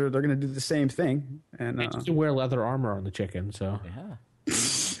magic user, they're going to do the same thing. And They just wear leather armor on the chicken, so. Yeah.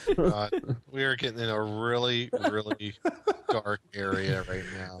 We are getting in a really, really dark area right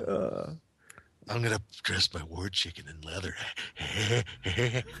now. I'm going to dress my war chicken in leather.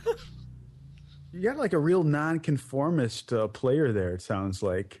 you got like a real nonconformist player there, it sounds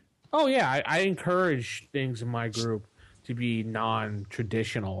like. Oh, yeah. I encourage things in my group to be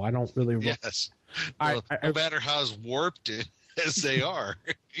non-traditional. I don't really... Yes. No matter how warped as they are,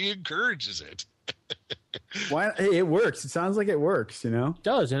 he encourages it. Why? Hey, it works. It sounds like it works, It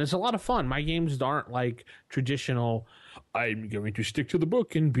does, and it's a lot of fun. My games aren't like traditional, I'm going to stick to the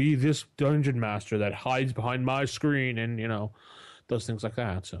book and be this dungeon master that hides behind my screen and, does things like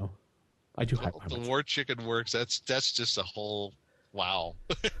that. So I do hide behind The my war chicken works. That's just a whole... Wow.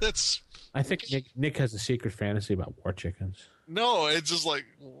 That's... I think Nick has a secret fantasy about war chickens. No, it's just like,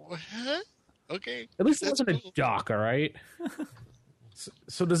 what? Okay. At least it that's wasn't cool. a duck, all right?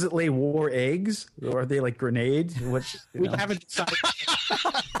 So does it lay war eggs, or are they like grenades? We haven't decided.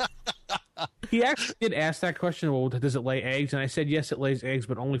 He actually did ask that question. Well, does it lay eggs? And I said yes, it lays eggs,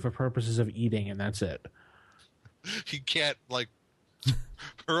 but only for purposes of eating, and that's it. You can't like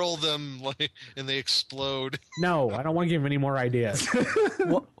hurl them and they explode. No, I don't want to give him any more ideas.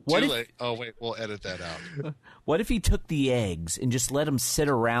 What Too if, late. Oh wait, we'll edit that out. what if he took the eggs and just let them sit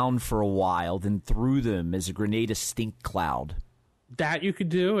around for a while, then threw them as a grenade of stink cloud? That you could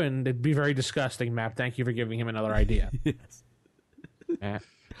do, and it'd be very disgusting, Matt. Thank you for giving him another idea. Yes. Matt.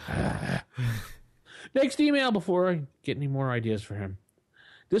 Next email before I get any more ideas for him.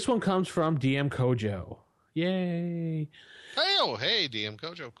 This one comes from DM Kojo. Yay. Hey, DM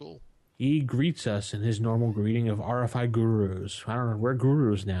Kojo, cool. He greets us in his normal greeting of RFI gurus. I don't know, we're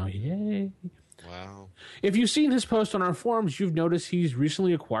gurus now. Yay. Wow. If you've seen his post on our forums, you've noticed he's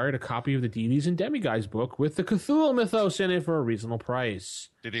recently acquired a copy of the Deities and Demigods book with the Cthulhu mythos in it for a reasonable price.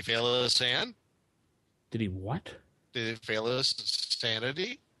 Did he fail his sand? Did he what? Did it fail his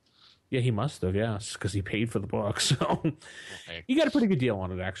sanity? Yeah, he must have, yes, because he paid for the book. So Okay. he got a pretty good deal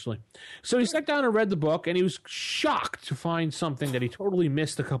on it, actually. So he sat down and read the book, and he was shocked to find something that he totally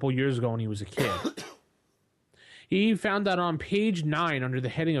missed a couple years ago when he was a kid. He found that on page 9, under the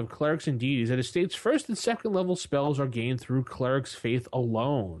heading of Clerics and Deities, that it states first and second level spells are gained through Cleric's faith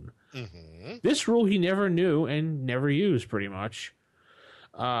alone. Mm-hmm. This rule he never knew and never used, pretty much.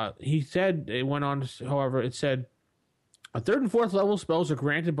 He said, it went on, however, it said, a third and fourth level spells are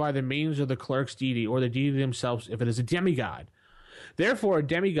granted by the means of the cleric's deity or the deity themselves if it is a demigod. Therefore, a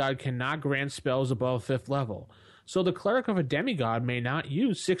demigod cannot grant spells above 5th level. So the cleric of a demigod may not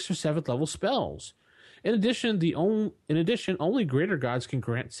use 6th or 7th level spells. In addition, only greater gods can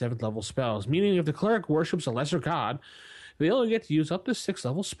grant 7th level spells, meaning if the cleric worships a lesser god, they only get to use up to 6th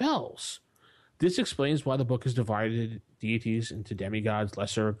level spells. This explains why the book has divided deities into demigods,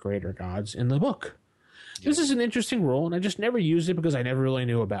 lesser, greater gods in the book. This is an interesting rule, and I just never used it because I never really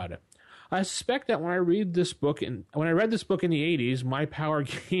knew about it. I suspect that when I read this book in the 80s, my power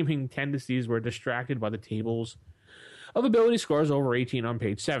gaming tendencies were distracted by the tables of ability scores over 18 on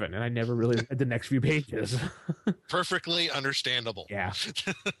page 7, and I never really read the next few pages. Perfectly understandable. Yeah.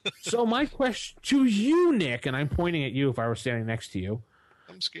 So my question to you, Nick, and I'm pointing at you if I were standing next to you.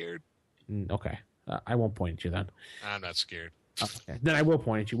 I'm scared. Okay. I won't point at you then. I'm not scared. Okay. Then I will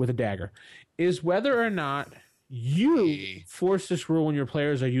point at you with a dagger. Is whether or not you force this rule when your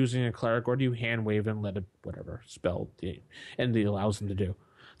players are using a cleric, or do you hand wave and let it whatever spell and it allows them to do?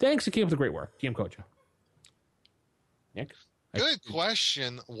 Thanks. It came with the great work, DM Kojo. Nick, Good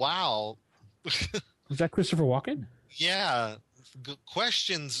question. Wow. Was that Christopher Walken? Yeah.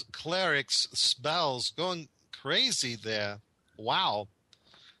 Questions, clerics, spells, going crazy there. Wow.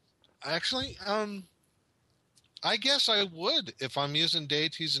 Actually, I guess I would. If I'm using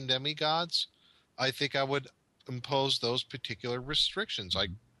deities and demigods, I think I would impose those particular restrictions. I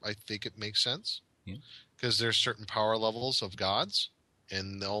think it makes sense. Because there's certain power levels of gods,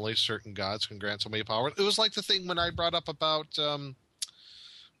 and only certain gods can grant so many power. It was like the thing when I brought up about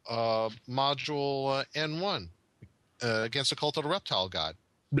module N1 against the cult of the reptile god.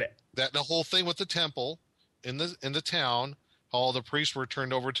 Blech. That the whole thing with the temple in the town, how all the priests were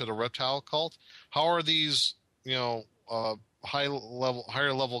turned over to the reptile cult. How are these, higher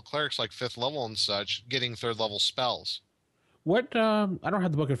level clerics like 5th level and such getting 3rd level spells? What? I don't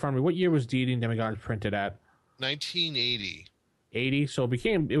have the book in front of me. What year was Deity and Demigods printed at? 1980. 80. So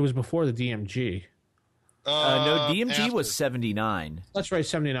it was before the DMG. No, DMG after. was 79. That's right,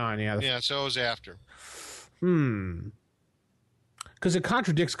 79. Yeah. Yeah, so it was after. Because it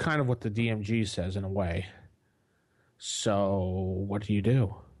contradicts kind of what the DMG says in a way. So what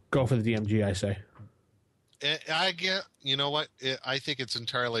do? Go for the DMG, I say. I get, you know what? I think it's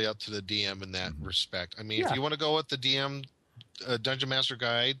entirely up to the DM in that respect. I mean, Yeah. if you want to go with the DM Dungeon Master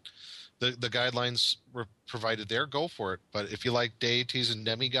Guide, the guidelines were provided there, go for it. But if you like deities and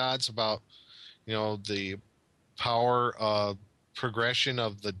demigods about, the power progression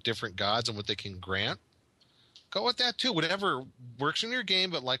of the different gods and what they can grant, go with that too. Whatever works in your game,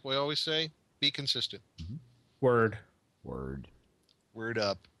 but like we always say, be consistent. Word. Word. Word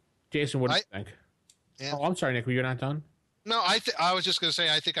up. Jason, what do you think? Yeah. Oh, I'm sorry, Nick. Were you not done? No, I was just going to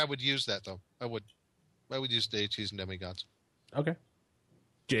say, I think I would use that, though. I would use deities and demigods. Okay.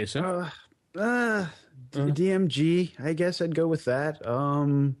 Jason? DMG, I guess I'd go with that.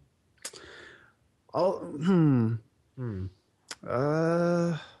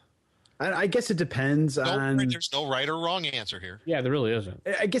 I guess it depends on. There's no right or wrong answer here. Yeah, there really isn't.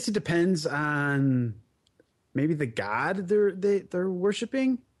 I guess it depends on maybe the god they're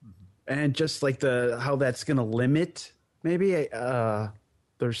worshiping, and just like how that's going to limit maybe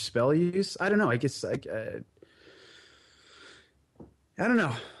their spell use. I don't know. I guess I don't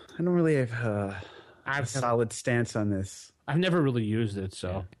know. I don't really have a solid stance on this. I've never really used it,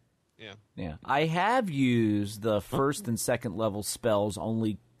 so Yeah, I have used the first and second level spells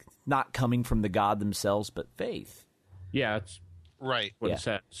only not coming from the god themselves, but faith. yeah, it's Right. what Yeah. it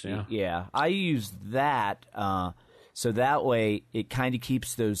says. Yeah. Yeah, I use that so that way it kind of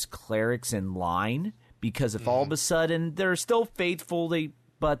keeps those clerics in line, because if all of a sudden they're still faithful,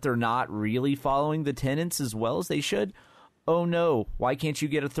 but they're not really following the tenets as well as they should, oh no, why can't you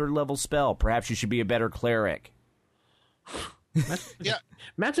get a third level spell? Perhaps you should be a better cleric. Yeah.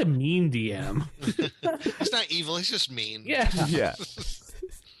 Matt's a mean DM. He's not evil. He's just mean. Yeah. Yeah.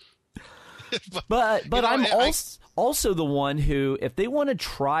 But You know, I'm I- also the one who, if they want to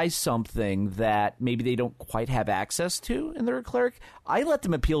try something that maybe they don't quite have access to and they're a cleric, I let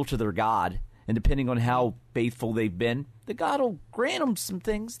them appeal to their god. And depending on how faithful they've been, the god will grant them some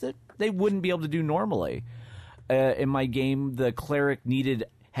things that they wouldn't be able to do normally. In my game, the cleric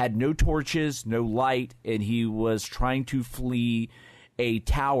had no torches, no light, and he was trying to flee a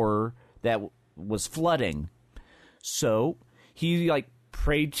tower that was flooding. So he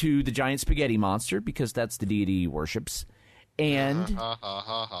prayed to the giant spaghetti monster, because that's the deity he worships, and Ha ha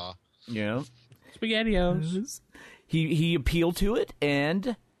ha ha. you know SpaghettiOs. he appealed to it,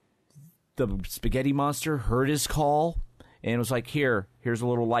 and the spaghetti monster heard his call and was like, here's a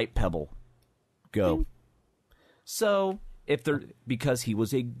little light pebble, go. So because he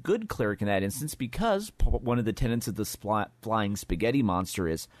was a good cleric in that instance, because one of the tenets of the flying spaghetti monster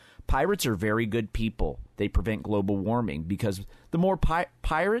is pirates are very good people. They prevent global warming, because the more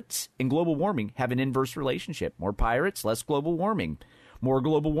pirates and global warming have an inverse relationship. More pirates, less global warming. More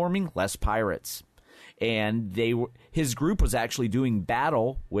global warming, less pirates. And his group was actually doing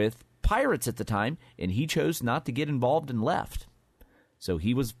battle with pirates at the time, and he chose not to get involved and left. So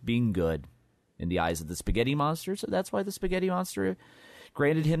he was being good in the eyes of the spaghetti monster, so that's why the spaghetti monster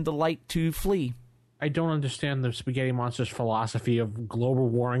granted him the light to flee. I don't understand the spaghetti monster's philosophy of global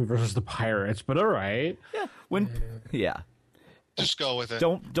warming versus the pirates, but all right. Yeah. Just go with it.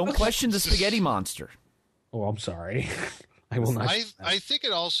 Don't question the spaghetti monster. Oh, I'm sorry. I will not. I think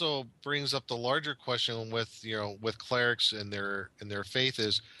it also brings up the larger question with clerics and their faith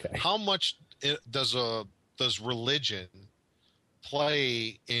is Okay. how much does religion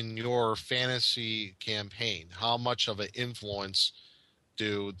play in your fantasy campaign? How much of an influence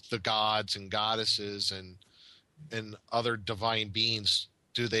do the gods and goddesses and other divine beings,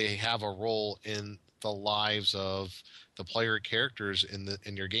 do they have a role in the lives of the player characters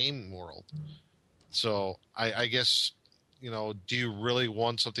in your game world? So I guess, do you really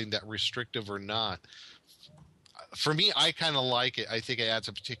want something that restrictive or not? For me, I kind of like it. I think it adds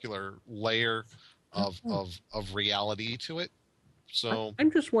a particular layer of reality to it. So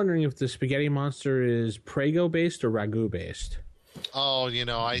I'm just wondering if the spaghetti monster is Prego based or Ragu based.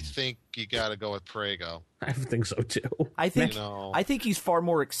 I think you got to go with Prego. I think so too. I think No. I think he's far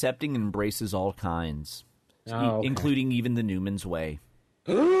more accepting and embraces all kinds, Oh, okay. including even the Newman's way.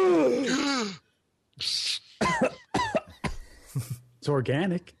 It's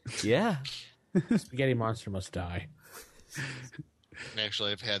organic. Yeah. Spaghetti monster must die.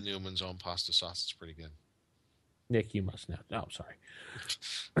 Actually, I've had Newman's own pasta sauce. It's pretty good. Nick, you must know. Oh, sorry.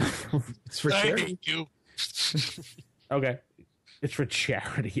 It's for charity. Thank you. Okay. It's for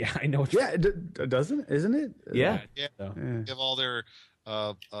charity. Yeah, I know. It's Yeah, doesn't? Isn't it? Yeah. Yeah, So. give all their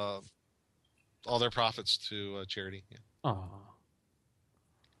profits to charity. Yeah. Aw.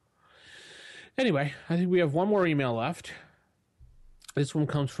 Anyway, I think we have one more email left. This one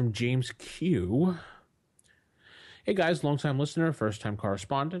comes from James Q. Hey guys, long-time listener, first-time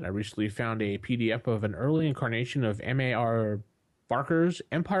correspondent. I recently found a PDF of an early incarnation of M.A.R. Barker's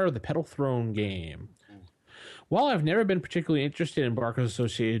Empire of the Petal Throne game. While I've never been particularly interested in Barker's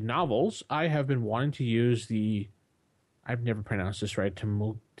associated novels, I have been wanting to use the... I've never pronounced this right.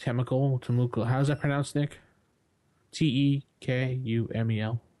 Temuco. How's that pronounced, Nick?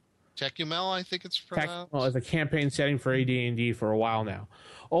 Tekumel? Techumel, I think it's pronounced. As a campaign setting for AD&D for a while now.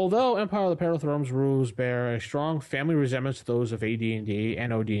 Although Empire of the Petal Throne's rules bear a strong family resemblance to those of AD&D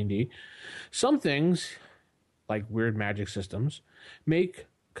and OD&D, some things, like weird magic systems, make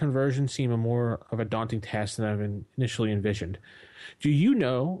conversion seem more of a daunting task than I've initially envisioned. Do you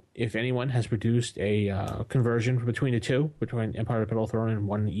know if anyone has produced a conversion between the two, between Empire of the Petal Throne and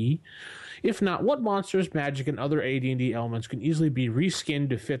 1E? If not, what monsters, magic, and other AD&D elements can easily be reskinned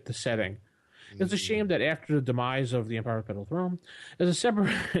to fit the setting? It's a shame that after the demise of the Empire of the Petal Throne, as a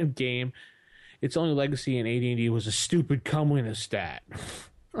separate game, its only legacy in AD&D was a stupid comeliness stat.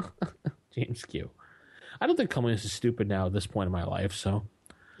 James Q. I don't think comeliness is stupid now at this point in my life. So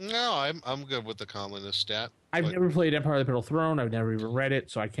No, I'm good with the comeliness stat. I've but never played Empire of the Petal Throne. I've never even read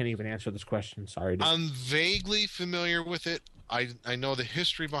it, so I can't even answer this question. Sorry. I'm vaguely familiar with it. I know the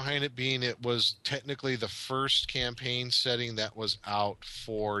history behind it being it was technically the first campaign setting that was out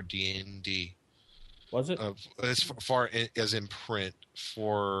for D&D. Was it? As far as in print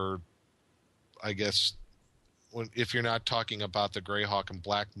for, I guess, if you're not talking about the Greyhawk and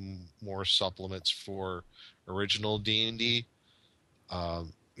Blackmoor supplements for original D&D.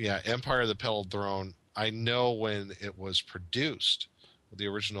 Yeah, Empire of the Petal Throne, I know when it was produced, the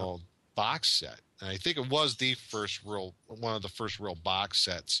original box set, and I think it was one of the first real box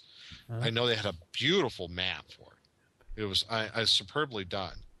sets. I know they had a beautiful map for it. It was superbly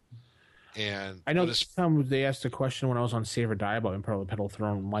done. And I know this time they asked a question when I was on Save or Die about Empire of the Petal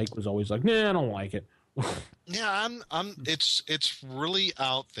Throne. Mike was always like, "Nah, I don't like it." Yeah, it's really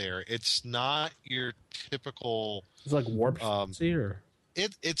out there. It's not your typical. It's like warp fantasy, or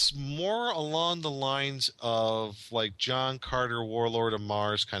It's more along the lines of like John Carter, Warlord of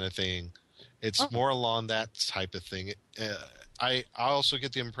Mars kind of thing. It's more along that type of thing. I also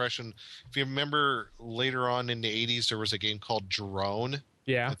get the impression, if you remember later on in the 80s, there was a game called Drone.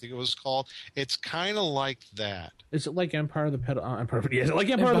 yeah. I think it was called. It's kind of like that. Is it like Empire of the Petal? Is it like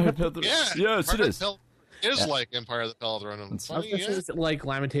Empire of the Petal? Yeah, Yes, it is. It is like Empire of the Petal Throne. I was gonna say, is it like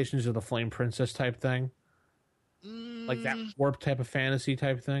Lamentations of the Flame Princess type thing? Like that warp type of fantasy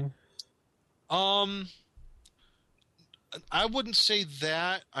type thing? I wouldn't say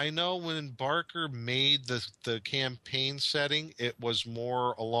that. I know when Barker made the campaign setting, it was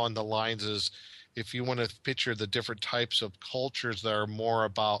more along the lines as if you want to picture the different types of cultures that are more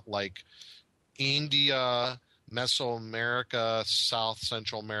about like India, Mesoamerica, South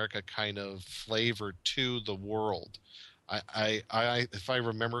Central America kind of flavor to the world. I if I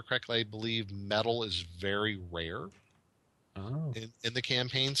remember correctly, I believe metal is very rare in the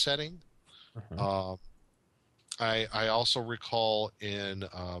campaign setting. I also recall in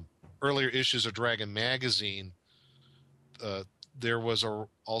earlier issues of Dragon Magazine, there was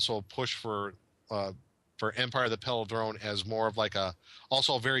also a push for Empire of the Petal Throne as more of like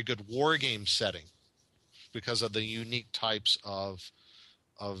also a very good war game setting because of the unique types of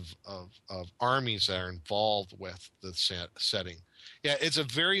armies that are involved with the setting. Yeah, it's a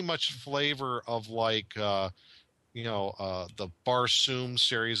very much flavor of like the Barsoom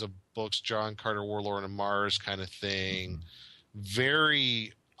series of books, John Carter, Warlord of Mars kind of thing.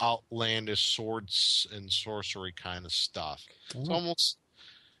 Very outlandish swords and sorcery kind of stuff. It's almost,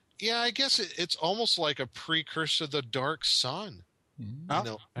 I guess it's almost like a precursor to the Dark Sun, in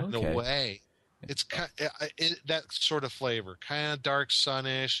a way. It's kind that sort of flavor, kind of Dark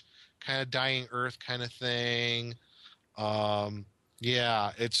Sun-ish, kind of Dying Earth kind of thing.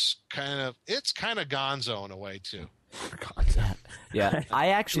 It's kind of Gonzo in a way too. Yeah, I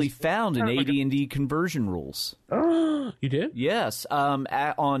actually found an AD&D conversion rules. Oh, you did? Yes,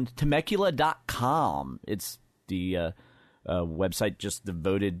 on Temecula.com. It's the website just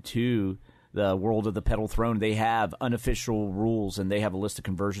devoted to the World of the Petal Throne. They have unofficial rules, and they have a list of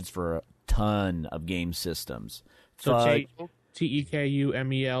conversions for a ton of game systems. So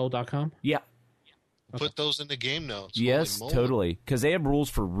TEKUMEL.com? Yeah. Put those in the game notes. Yes, totally. Because they have rules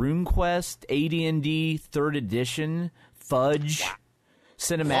for RuneQuest, AD&D, 3rd Edition, Fudge,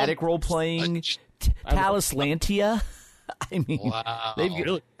 cinematic role-playing, Talislantia. I mean, wow. they've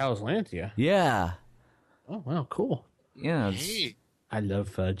Really? Talislantia? Yeah. Oh, wow, cool. Yeah. Hey, I love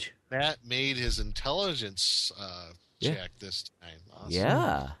Fudge. Matt made his intelligence check this time. Awesome.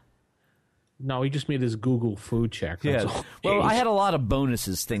 Yeah. No, he just made his Google food check. That's all. Well, I had a lot of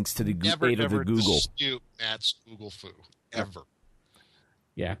bonuses thanks to the aid of the Google. Dispute Matt's Google food ever.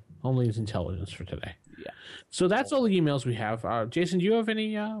 Yeah, only his intelligence for today. Yeah. So that's all the emails we have. Jason, do you have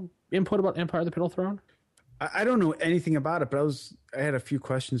any input about Empire of the Petal Throne? I don't know anything about it, but I had a few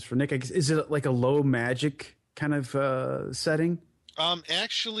questions for Nick. I guess, is it like a low magic kind of setting?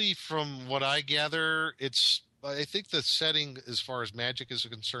 Actually, from what I gather, I think the setting, as far as magic is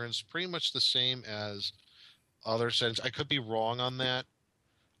concerned, is pretty much the same as other settings. I could be wrong on that.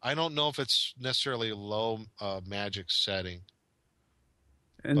 I don't know if it's necessarily a low magic setting.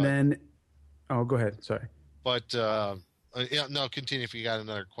 Go ahead. Sorry. But continue if you got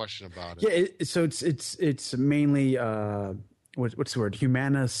another question about it. Yeah. So it's mainly what's the word?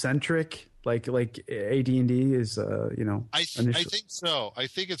 Humana-centric. Like AD&D is I think so. I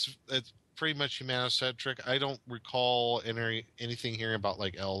think it's pretty much humanocentric. I don't recall anything here about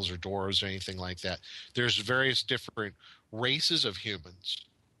like elves or dwarves or anything like that. There's various different races of humans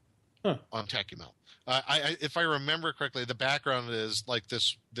on Tekimel. If I remember correctly, the background is like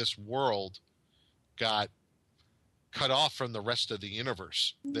this world got cut off from the rest of the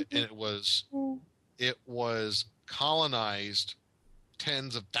universe, and it was colonized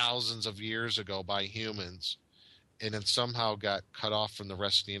tens of thousands of years ago by humans, and then somehow got cut off from the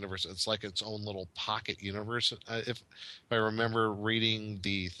rest of the universe. It's like its own little pocket universe. If I remember reading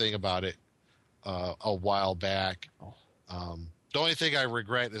the thing about it a while back. The only thing I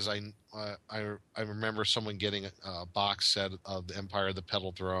regret is I remember someone getting a box set of the Empire of the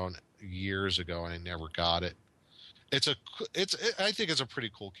Petal Throne years ago, and I never got it. I think it's a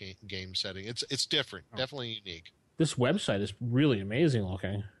pretty cool game setting. It's different, definitely unique. This website is really amazing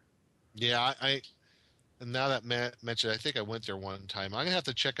looking. Yeah, and now that Matt mentioned, I think I went there one time. I'm gonna have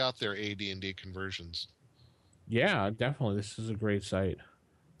to check out their AD&D conversions. Yeah, definitely. This is a great site.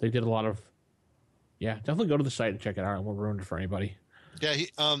 They did a lot of. Yeah, definitely go to the site and check it out. I won't ruin it for anybody. Yeah,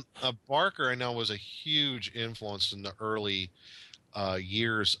 Barker, I know, was a huge influence in the early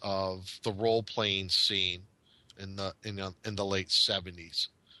years of the role playing scene in the late 70s,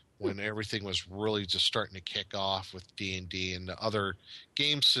 when everything was really just starting to kick off with D&D, and the other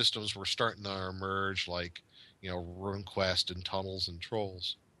game systems were starting to emerge, like RuneQuest and Tunnels and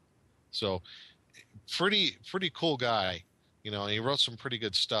Trolls. So, pretty cool guy. And he wrote some pretty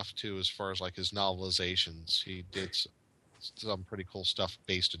good stuff too, as far as like his novelizations. He did some pretty cool stuff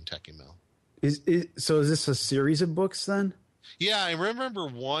based in Techiemel. So is this a series of books then? Yeah, I remember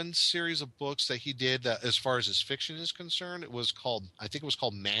one series of books that he did that, as far as his fiction is concerned, I think it was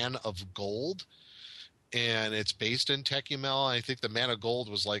called Man of Gold, and it's based in Techiemel. I think the Man of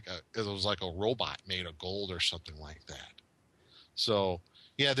Gold was like a robot made of gold or something like that. So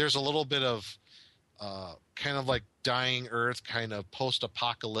yeah, there's a little bit of kind of like Dying Earth, kind of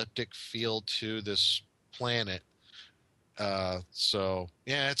post-apocalyptic feel to this planet. So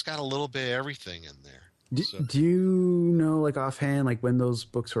yeah, it's got a little bit of everything in there. Do you know, like offhand, like when those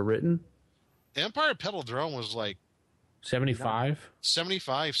books were written? Empire of Petal Throne was like 75,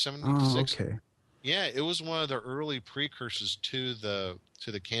 76. Oh, okay. Yeah, it was one of the early precursors to the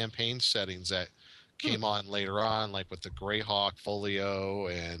campaign settings that came on later on, like with the Greyhawk Folio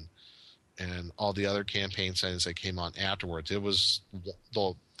and all the other campaign settings that came on afterwards. It was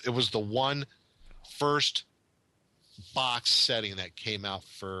the one first box setting that came out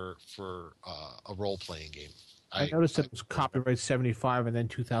for a role playing game. I noticed it was copyright 75 and then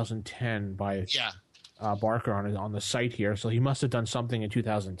 2010 by Barker on the site here, so he must have done something in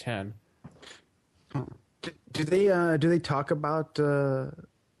 2010. Do they talk about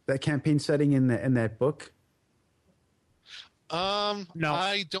that campaign setting in that book? No,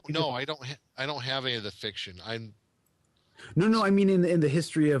 I don't know. I don't have any of the fiction. No. I mean, in the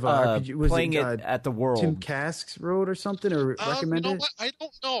history of RPG, was playing it at the World. Tim Casks wrote or something, or recommended. You know what? I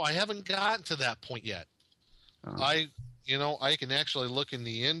don't know. I haven't gotten to that point yet. I can actually look in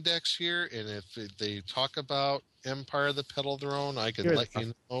the index here, and if they talk about Empire of the Petal Throne, I can let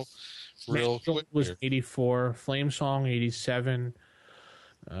you know real quick. Was 84, Flamesong 87,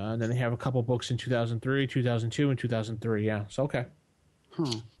 and then they have a couple books in 2003, 2002, and 2003. Yeah, so okay.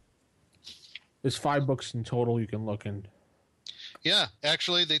 There's 5 books in total you can look in. Yeah,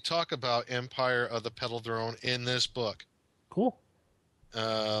 actually, they talk about Empire of the Petal Throne in this book. Cool.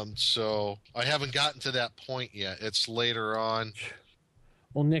 So I haven't gotten to that point yet. It's later on.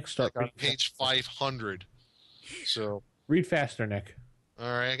 Well, Nick, start on page 500. So read faster, Nick. All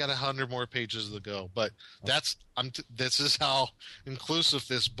right, I got 100 more pages to go, but this is how inclusive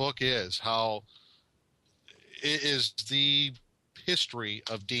this book is. How it is the history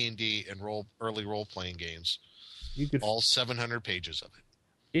of D&D and early role-playing games. All 700 pages of it.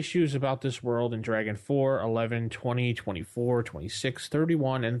 Issues about this world in Dragon 4, 11, 20, 24, 26,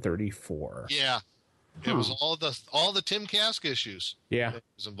 31, and 34. Yeah. It was all the Tim Kask issues. Yeah. It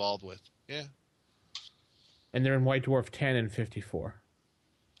was involved with. Yeah. And they're in White Dwarf 10 and 54.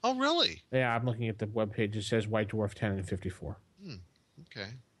 Oh, really? Yeah, I'm looking at the webpage. It says White Dwarf 10 and 54. Okay.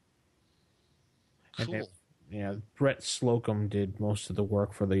 Cool. Brett Slocum did most of the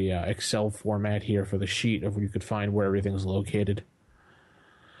work for the Excel format here for the sheet of where you could find where everything's located.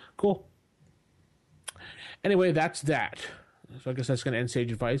 Cool. Anyway, that's that. So I guess that's going to end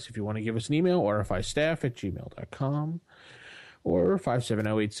Sage Advice. If you want to give us an email, rfistaff@gmail.com or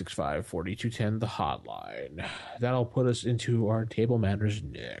 570-865-4210, the hotline. That'll put us into our table manners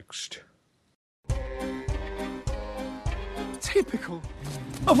next. Typical.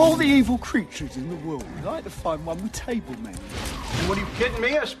 Of all the evil creatures in the world, I'd like to find one with table manners. What are you kidding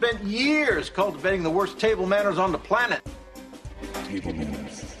me? I spent years cultivating the worst table manners on the planet. Table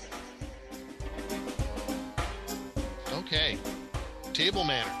manners. Okay. Table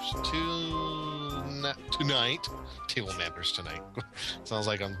manners. tonight. Table Manners tonight. Sounds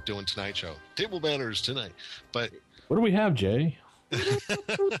like I'm doing Tonight Show. Table Manners tonight. But What do we have, Jay?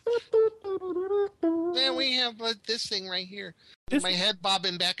 man, we have this thing right here. My head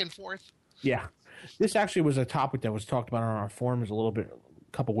bobbing back and forth. Yeah. This actually was a topic that was talked about on our forums a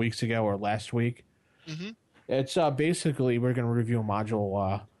couple weeks ago or last week. Mm-hmm. It's basically we're going to review a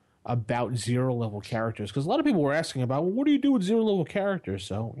module about zero level characters because a lot of people were asking about, well, what do you do with zero level characters?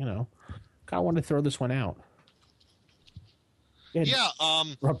 So, kind of wanted to throw this one out. Yeah.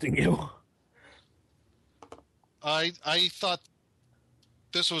 Interrupting you. I thought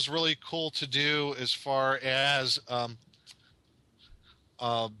this was really cool to do as far as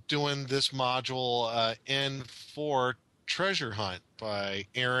doing this module N4 Treasure Hunt by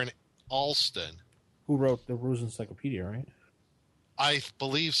Aaron Alston. Who wrote the Rules Encyclopedia, right? I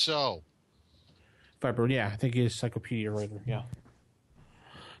believe so. I think he's encyclopedia writer. Yeah.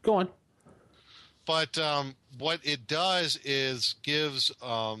 Go on. But what it does is gives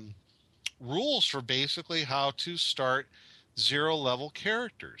rules for basically how to start zero level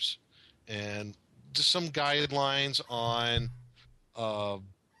characters and just some guidelines on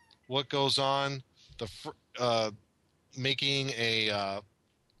what goes on making a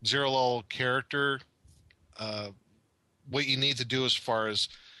zero level character, what you need to do as far as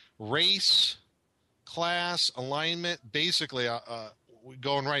race, class, alignment. Basically,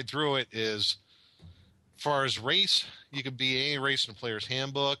 going right through it is, as far as race, you could be any race in the player's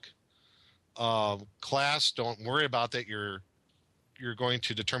handbook. Class, don't worry about that. You're going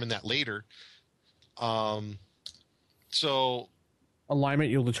to determine that later. So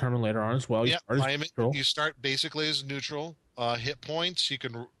alignment you'll determine later on as well. Alignment. You start basically as neutral. Hit points,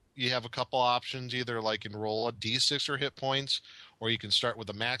 you have a couple options, either like enroll a D6 or hit points, or you can start with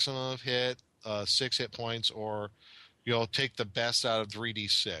a maximum of 6 hit points, or you'll take the best out of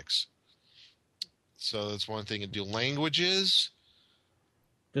 3D6. So that's one thing. And do languages.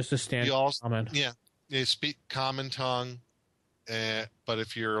 Just a standard common. Yeah, you speak common tongue. But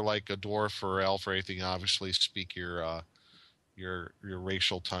if you're like a dwarf or elf or anything, obviously speak your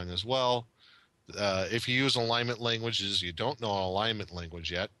racial tongue as well. If you use alignment languages, you don't know an alignment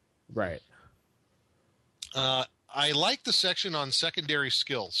language yet. Right. I like the section on secondary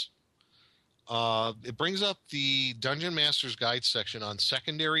skills. It brings up the Dungeon Master's Guide section on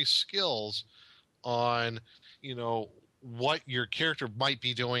secondary skills on, what your character might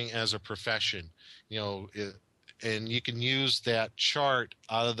be doing as a profession. And you can use that chart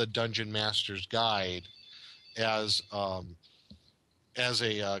out of the Dungeon Master's Guide as a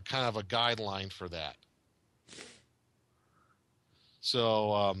kind of a guideline for that.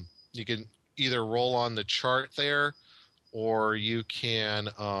 So you can either roll on the chart there, or you can,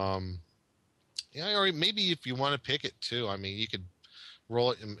 or maybe if you want to pick it too. I mean, you could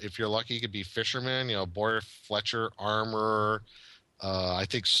roll it. If you're lucky, you could be fisherman, Boyer, Fletcher, armor. I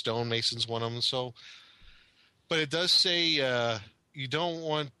think stonemason's one of them. So, but it does say you don't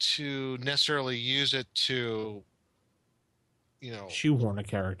want to necessarily use it to, shoehorn a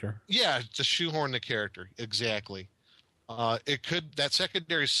character. Yeah, to shoehorn the character. Exactly. That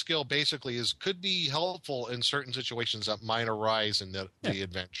secondary skill basically could be helpful in certain situations that might arise in the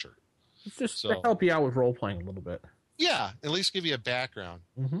adventure. It's just to help you out with role playing a little bit. Yeah, at least give you a background.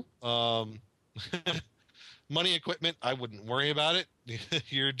 Mm-hmm. Money, equipment, I wouldn't worry about it.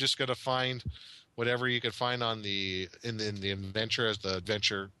 You're just going to find whatever you could find in the adventure as the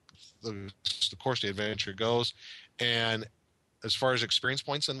course of the adventure goes. And as far as experience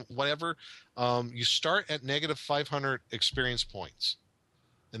points and whatever, you start at negative 500 experience points,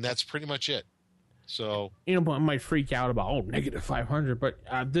 and that's pretty much it. So I might freak out about negative 500, but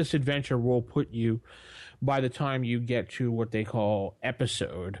this adventure will put you, by the time you get to what they call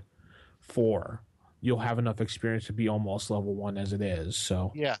episode 4, you'll have enough experience to be almost level 1 as it is.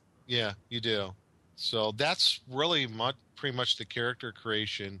 So yeah, you do. So that's really pretty much the character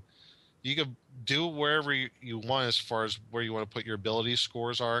creation. You can do wherever you want as far as where you want to put your ability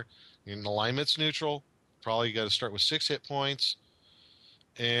scores are. In alignment's neutral. Probably you got to start with 6 hit points.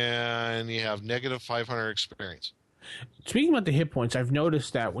 And you have negative 500 experience. Speaking about the hit points, I've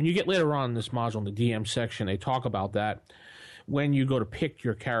noticed that when you get later on in this module in the DM section, they talk about that when you go to pick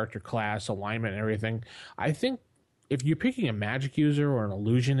your character class, alignment, and everything. I think if you're picking a magic user or an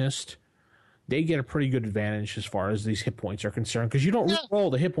illusionist, they get a pretty good advantage as far as these hit points are concerned, because you don't re-roll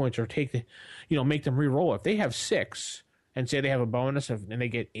the hit points or make them re-roll. If they have 6 and say they have a bonus and they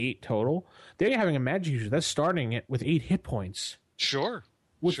get 8 total, they're having a magic user that's starting it with 8 hit points. Sure.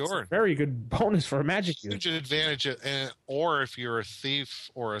 Which is a very good bonus for a magic user. Huge advantage, or if you're a thief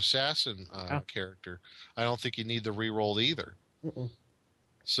or assassin character, I don't think you need the re-roll either. Mm-mm.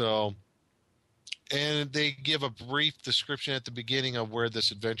 So, And they give a brief description at the beginning of where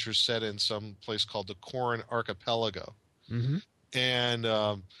this adventure is set in some place called the Corin Archipelago. Mm-hmm. And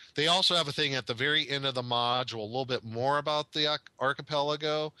they also have a thing at the very end of the module, a little bit more about the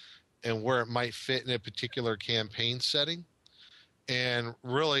archipelago and where it might fit in a particular campaign setting. And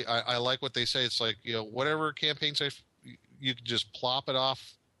really, I like what they say. It's like, whatever campaign setting, you can just plop it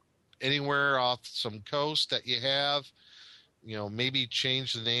off anywhere off some coast that you have. Maybe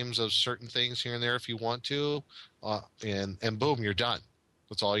change the names of certain things here and there if you want to, and boom, you're done.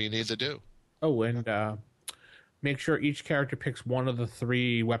 That's all you need to do. Oh, and make sure each character picks one of the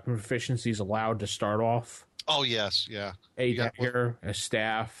 3 weapon proficiencies allowed to start off. Oh, yes, yeah. A dagger, a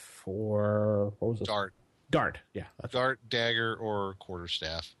staff, or what was it? Dart. Dart, yeah. Dart, dagger, or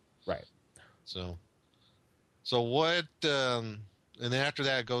quarterstaff. Right. So what... and then after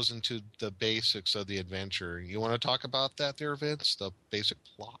that, it goes into the basics of the adventure. You want to talk about that there, Vince? The basic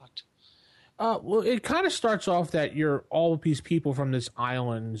plot? Well, it kind of starts off that you're all of these people from this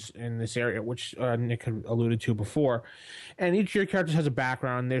islands in this area, which Nick had alluded to before. And each of your characters has a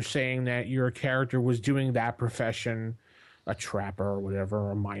background. They're saying that your character was doing that profession, a trapper or whatever,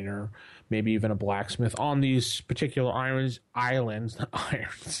 a miner, maybe even a blacksmith on these particular islands, not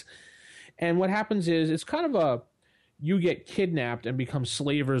irons. And what happens is it's kind of you get kidnapped and become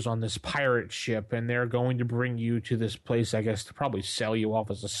slavers on this pirate ship, and they're going to bring you to this place, I guess, to probably sell you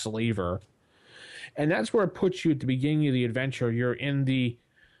off as a slaver. And that's where it puts you at the beginning of the adventure. You're in the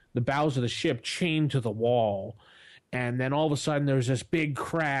bows of the ship, chained to the wall. And then all of a sudden there's this big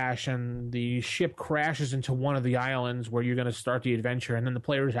crash, and the ship crashes into one of the islands where you're going to start the adventure, and then the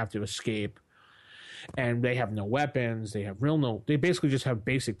players have to escape. And they have no weapons. They basically just have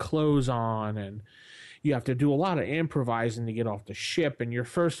basic clothes on, and you have to do a lot of improvising to get off the ship. And your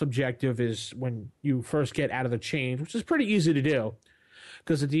first objective is when you first get out of the chains, which is pretty easy to do,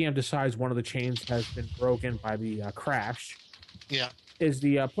 because the DM decides one of the chains has been broken by the crash. Yeah. Is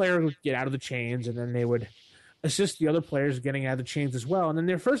the player would get out of the chains, and then they would assist the other players getting out of the chains as well. And then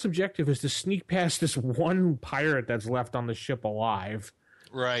their first objective is to sneak past this one pirate that's left on the ship alive.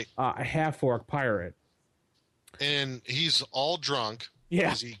 Right. A half-orc pirate. And he's all drunk. Yeah.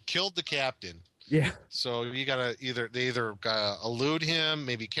 Because he killed the captain. Yeah. So you gotta either elude him,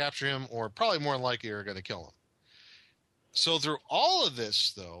 maybe capture him, or probably more than likely you're gonna kill him. So through all of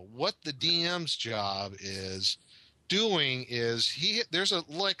this, though, what the DM's job is doing is there's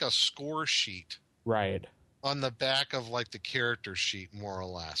a score sheet, right, on the back of the character sheet, more or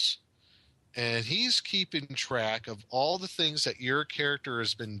less, and he's keeping track of all the things that your character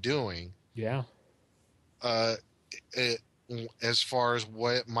has been doing. Yeah. As far as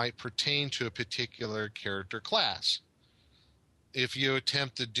what it might pertain to a particular character class. If you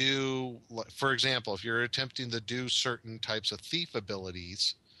attempt to do, for example, if you're attempting to do certain types of thief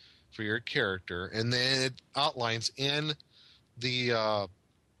abilities for your character, and then it outlines in the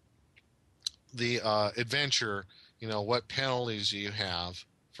adventure, what penalties you have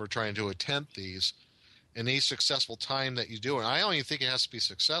for trying to attempt these, and each successful time that you do it. I don't even think it has to be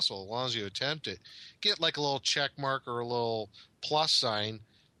successful as long as you attempt it. Get a little check mark or a little plus sign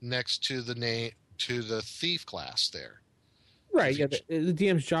next to the name to the thief class there. Right, yeah. The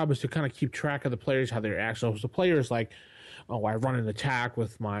DM's job is to kind of keep track of the players, how they act. So if the player's like, oh, I run an attack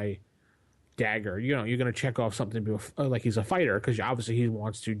with my dagger, you're going to check off something like he's a fighter, because obviously he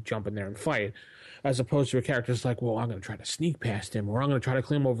wants to jump in there and fight, as opposed to a character that's like, well, I'm going to try to sneak past him, or I'm going to try to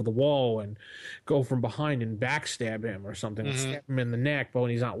climb over the wall and go from behind and backstab him or something, and stab him in the neck, but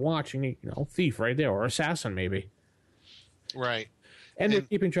when he's not watching, thief right there, or assassin maybe. Right. And they're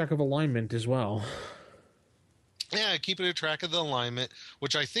keeping track of alignment as well. Yeah, keeping a track of the alignment,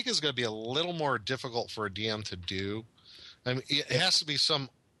 which I think is going to be a little more difficult for a DM to do. I mean, it has to be some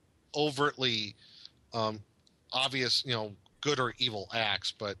overtly obvious, good or evil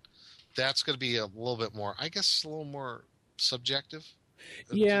acts, but that's going to be a little bit more, I guess, a little more subjective.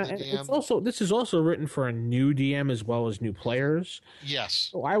 Yeah, and this is also written for a new DM as well as new players. Yes.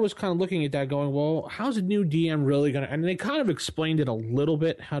 So I was kind of looking at that going, well, how's a new DM really going to... And they kind of explained it a little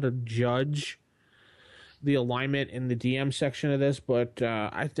bit, how to judge the alignment in the DM section of this, but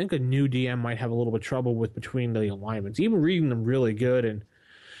I think a new DM might have a little bit of trouble with between the alignments. Even reading them really good and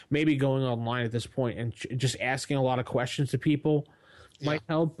maybe going online at this point and just asking a lot of questions to people might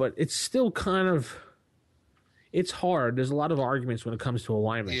help, but it's still kind of... It's hard. There's a lot of arguments when it comes to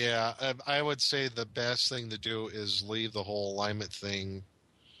alignment. Yeah, I would say the best thing to do is leave the whole alignment thing.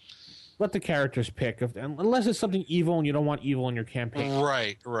 Let the characters pick, unless it's something evil and you don't want evil in your campaign.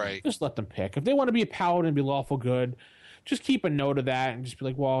 Right. Just let them pick. If they want to be a paladin and be lawful good, just keep a note of that and just be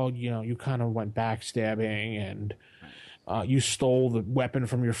like, well, you kind of went backstabbing and you stole the weapon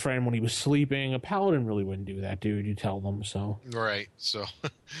from your friend when he was sleeping. A paladin really wouldn't do that, dude. You tell them so. Right. So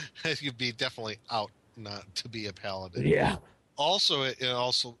you'd be definitely out not to be a paladin. Yeah. Also,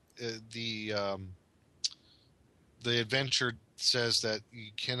 the adventure says that you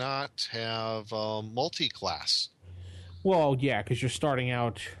cannot have multi-class. Well, yeah, because you're starting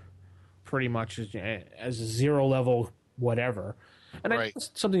out pretty much as a 0 level whatever. And Right.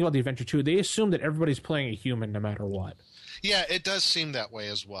 something about the adventure too. They assume that everybody's playing a human no matter what. Yeah, it does seem that way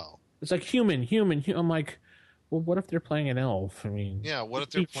as well. It's like human. I'm like, well, what if they're playing an elf? I mean, Yeah, what if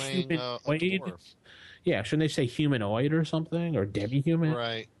they're playing a dwarf? Yeah, shouldn't they say humanoid or something, or demi-human?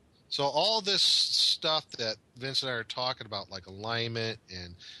 Right. So all this stuff that Vince and I are talking about, like alignment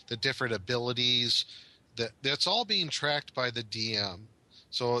and the different abilities, that's all being tracked by the DM.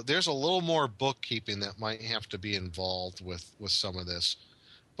 So there's a little more bookkeeping that might have to be involved with some of this,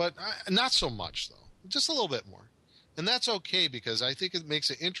 but not so much though. Just a little bit more, and that's okay because I think it makes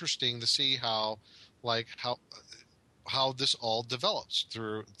it interesting to see how this all develops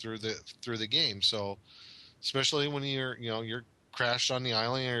through the game. So especially when you're crashed on the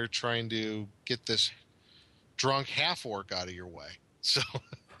island and you're trying to get this drunk half orc out of your way. So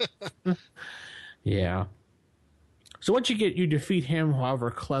Yeah. So once you defeat him, however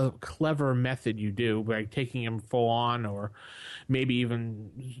clever method you do, by taking him full on, or maybe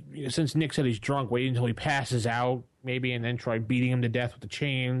even, since Nick said he's drunk, wait until he passes out, maybe, and then try beating him to death with the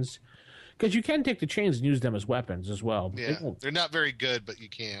chains. Because you can take the chains and use them as weapons as well. yeah, they're not very good, but you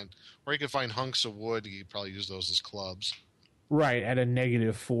can. Or you can find hunks of wood. You could probably use those as clubs. Right, at a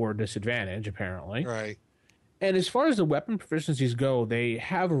 -4 disadvantage, apparently. Right. And as far as the weapon proficiencies go, they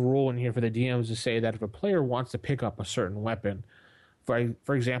have a rule in here for the DMs to say that if a player wants to pick up a certain weapon,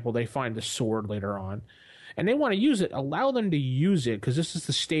 for example, they find the sword later on, and they want to use it, allow them to use it, because this is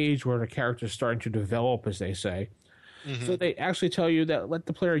the stage where the character is starting to develop, as they say. Mm-hmm. So they actually tell you that let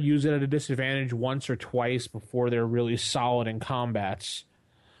the player use it at a disadvantage once or twice before they're really solid in combats.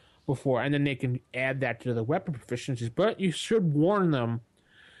 And then they can add that to the weapon proficiencies. But you should warn them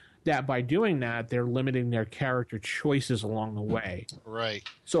that by doing that, they're limiting their character choices along the way. Right.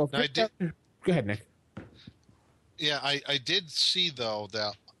 So if Now, go ahead, Nick. Yeah, I did see though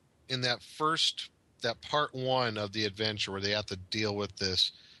that in that part 1 of the adventure where they have to deal with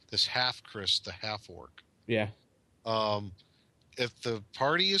this half-Chris, the half-orc. Yeah. If the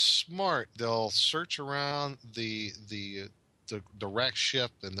party is smart, they'll search around the wrecked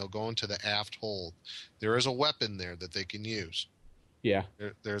ship and they'll go into the aft hold. There is a weapon there that they can use. Yeah.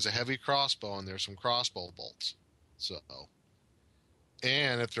 There's a heavy crossbow and there's some crossbow bolts. So,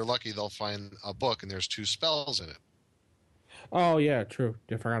 and if they're lucky, they'll find a book and there's 2 spells in it. Oh yeah, true.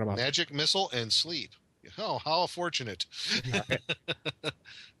 I forgot about Magic missile and sleep. Oh, how fortunate!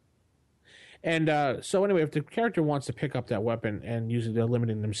 And so anyway, if the character wants to pick up that weapon and use it, they're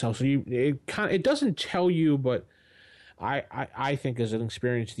limiting themselves. So it doesn't tell you, but I think as an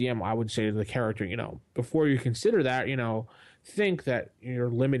experienced DM, I would say to the character, before you consider that, think that you're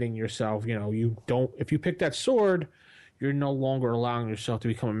limiting yourself. If you pick that sword, you're no longer allowing yourself to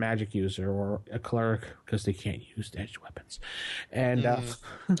become a magic user or a cleric because they can't use edged weapons. And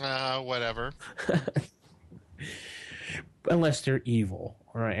whatever. Unless they're evil.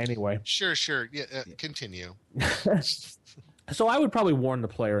 All right, anyway. Sure. Yeah, continue. So I would probably warn the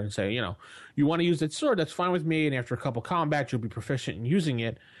player and say, you want to use that sword, that's fine with me, and after a couple combats, you'll be proficient in using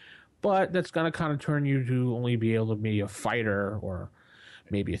it. But that's going to kind of turn you to only be able to be a fighter or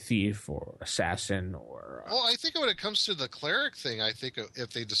maybe a thief or assassin or... Well, I think when it comes to the cleric thing, I think if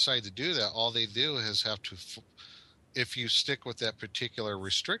they decide to do that, all they do is have to... If you stick with that particular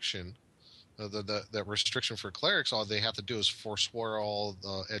restriction, that restriction for clerics, all they have to do is forswear all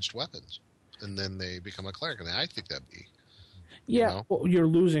edged weapons. And then they become a cleric. And I think that'd be... Yeah, well, you're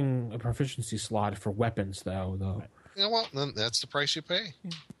losing a proficiency slot for weapons, though. Yeah, well, then that's the price you pay.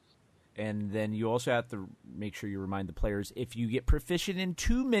 And then you also have to make sure you remind the players, if you get proficient in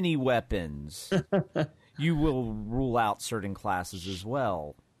too many weapons, you will rule out certain classes as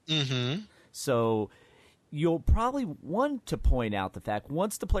well. Mm-hmm. So you'll probably want to point out the fact,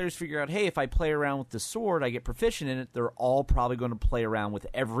 once the players figure out, hey, if I play around with the sword, I get proficient in it, they're all probably going to play around with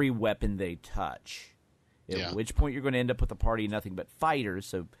every weapon they touch. At which point you're going to end up with a party of nothing but fighters.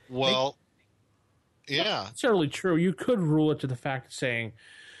 So, well, yeah. That's necessarily true. You could rule it to the fact of saying,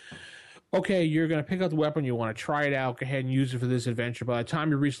 okay, you're going to pick up the weapon, you want to try it out, go ahead and use it for this adventure. By the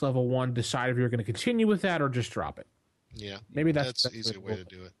time you reach level 1, decide if you're going to continue with that or just drop it. Yeah. Maybe that's an easy way to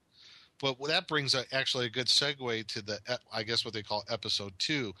do it. But that brings actually a good segue to I guess what they call episode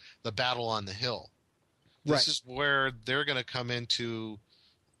 2, the Battle on the Hill. This is where they're going to come into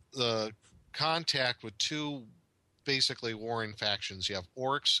the contact with 2 basically warring factions. You have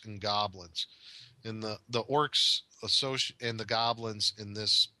orcs and goblins, and the orcs and the goblins in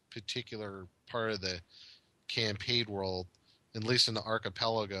this particular part of the campaign world, at least in the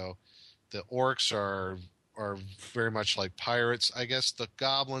archipelago, the orcs are very much like pirates. I guess the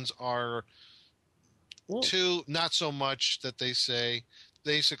goblins are not so much that they say.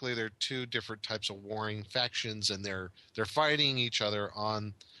 Basically, they're two different types of warring factions, and they're fighting each other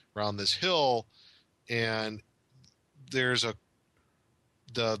around this hill. And there's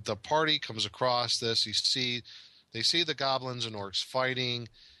the party comes across this. They see the goblins and orcs fighting,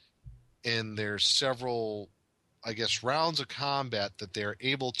 and there's several, I guess, rounds of combat that they're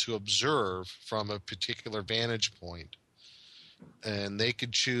able to observe from a particular vantage point. And they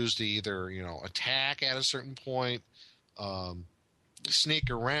could choose to either, attack at a certain point, sneak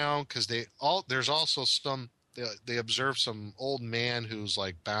around, because there's also they observe some old man who's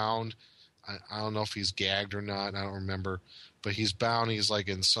like bound. I don't know if he's gagged or not. I don't remember, but he's bound. He's like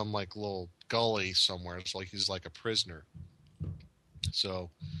in some like little gully somewhere. It's like he's like a prisoner. So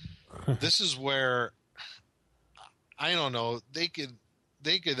this is where, I don't know, they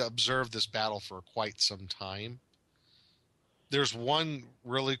could observe this battle for quite some time. There's one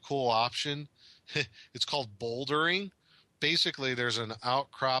really cool option. It's called bouldering. Basically, there's an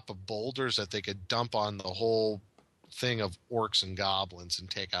outcrop of boulders that they could dump on the whole thing of orcs and goblins and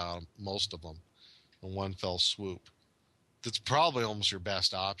take out most of them in one fell swoop. That's probably almost your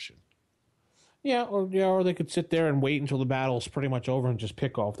best option. Yeah, or they could sit there and wait until the battle's pretty much over and just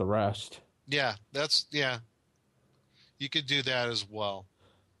pick off the rest. Yeah, you could do that as well.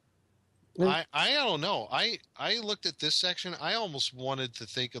 I don't know. I looked at this section. I almost wanted to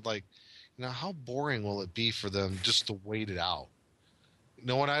think of like, how boring will it be for them just to wait it out? You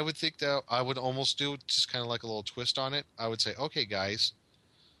know what I would think that I would almost do, just kind of like a little twist on it? I would say, okay, guys,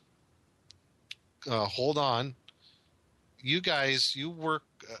 hold on. You guys,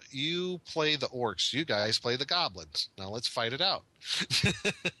 you play the orcs. You guys play the goblins. Now let's fight it out.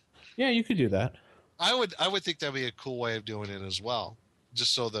 Yeah, you could do that. I would think that'd be a cool way of doing it as well,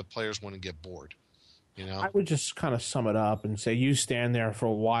 just so the players wouldn't get bored. I would just kind of sum it up and say you stand there for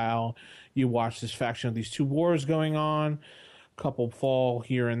a while, you watch this faction of these two wars going on, a couple fall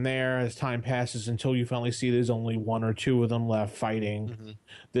here and there as time passes until you finally see there's only one or two of them left fighting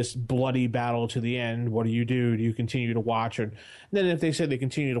this bloody battle to the end. What do? Do you continue to watch? And then if they said they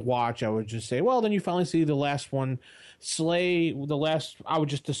continue to watch, I would just say, well, then you finally see the last one slay the last. I would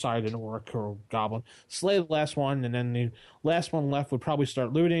just decide an orc or goblin, slay the last one, and then the last one left would probably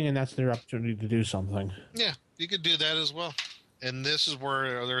start looting, and that's their opportunity to do something. Yeah, you could do that as well. And this is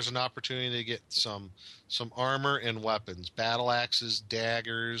where there's an opportunity to get some armor and weapons, battle axes,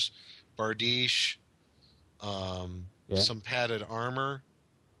 daggers, bardiche, some padded armor,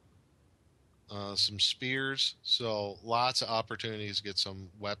 some spears. So lots of opportunities to get some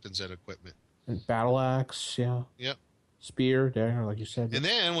weapons and equipment. And battle axe, yeah. Yep. Spear, dagger, like you said. And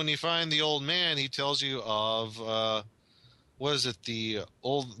then when you find the old man, he tells you of, the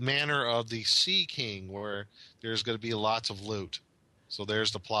old manor of the Sea King, where there's going to be lots of loot. So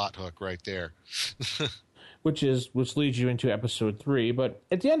there's the plot hook right there. which leads you into episode 3. But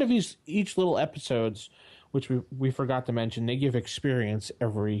at the end of each little episodes, which we forgot to mention, they give experience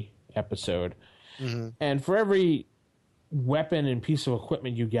every episode. Mm-hmm. And for every weapon and piece of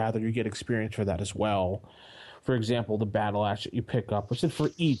equipment you gather, you get experience for that as well. For example, the battle axe that you pick up, which is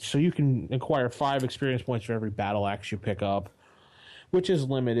for each. So you can acquire 5 experience points for every battle axe you pick up, which is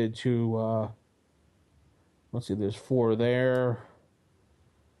limited to, let's see, there's 4 there.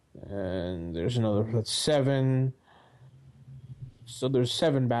 And there's another, that's 7. So there's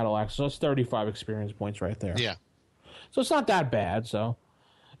 7 battle axes. So that's 35 experience points right there. Yeah. So it's not that bad. So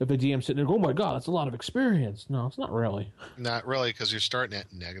if the DM's sitting there going, oh my God, that's a lot of experience. No, it's not really. Not really, because you're starting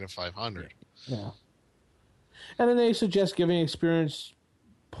at negative 500. Yeah. And then they suggest giving experience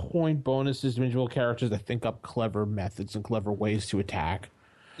point bonuses to individual characters that think up clever methods and clever ways to attack.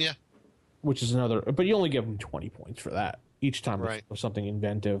 Yeah. Which is another, but you only give them 20 points for that each time right. for something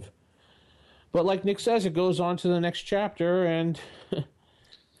inventive. But like Nick says, it goes on to the next chapter, and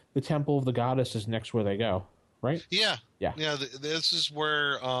the Temple of the Goddess is next where they go, right? Yeah. Yeah. Yeah, this is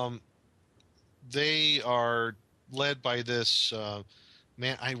where they are led by this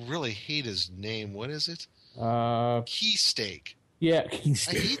man. I really hate his name. What is it? Key Steak. Yeah, Key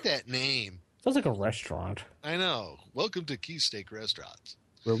Steak. I hate that name. Sounds like a restaurant. I know. Welcome to Key Steak Restaurants.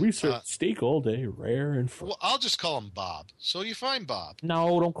 Where we serve steak all day, rare and fresh. Well, I'll just call him Bob. So you find Bob.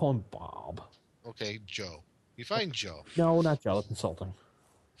 No, don't call him Bob. Okay, Joe. You find Joe. No, not Joe. That's insulting.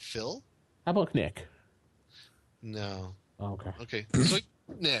 Phil? How about Nick? No. Oh, okay. Okay. So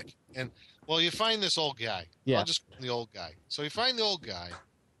Nick. And, well, you find this old guy. Yeah. I'll just call him the old guy. So you find the old guy,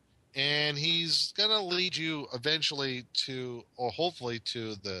 and he's going to lead you eventually to, or hopefully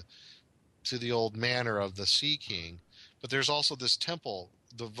to the old manor of the Sea King. But there's also this temple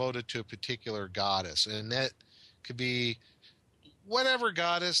devoted to a particular goddess, and that could be whatever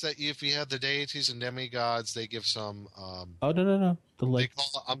goddess that if you have the deities and demigods, they give some. No. They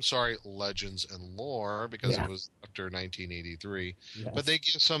call it, legends and lore because it was after 1983. Yes. But they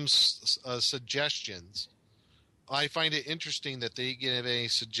give some suggestions. I find it interesting that they give any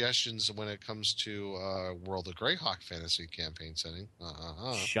suggestions when it comes to World of Greyhawk fantasy campaign setting.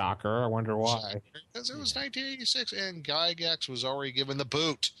 Shocker. I wonder why. Because it was 1986 and Gygax was already given the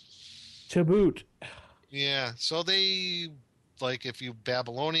boot. To boot. Yeah, so they, like, if you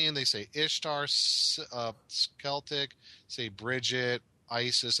Babylonian, they say Ishtar, Celtic, say Bridget,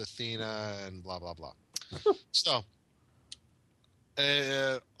 Isis, Athena, and blah, blah, blah. So,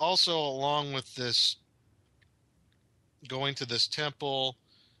 also along with this, going to this temple,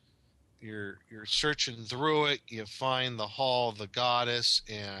 you're searching through it, you find the Hall of the Goddess,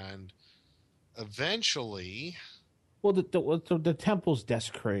 and eventually... Well, the temple's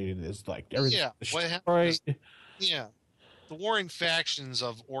desecrated. Is like everything's what happens? Yeah, the warring factions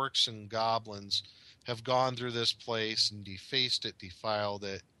of orcs and goblins have gone through this place and defaced it, defiled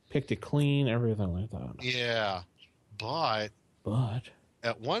it, picked it clean, everything like that. Yeah, but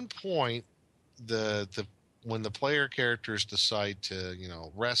at one point, when the player characters decide to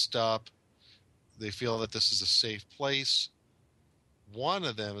rest up, they feel that this is a safe place. One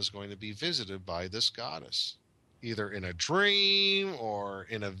of them is going to be visited by this goddess, either in a dream or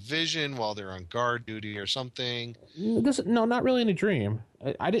in a vision while they're on guard duty or something. No, not really in a dream.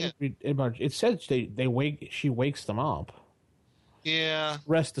 I didn't read it much. It said she wakes them up. Yeah.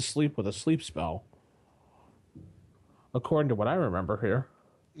 Rest to sleep with a sleep spell. According to what I remember here.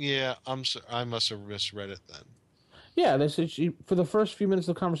 Yeah, I must have misread it then. Yeah, they said for the first few minutes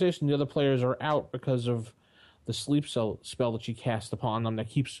of the conversation, the other players are out because of the sleep spell that she cast upon them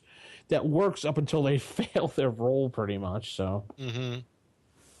that works up until they fail their roll pretty much. So,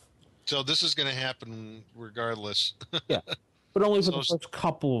 So this is going to happen regardless. Yeah, but only for the first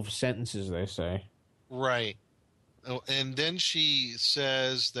couple of sentences, they say. Right. Oh, and then she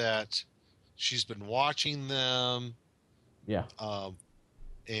says that she's been watching them. Yeah.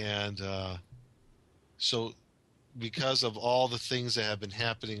 So because of all the things that have been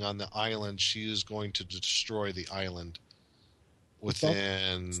happening on the island, she is going to destroy the island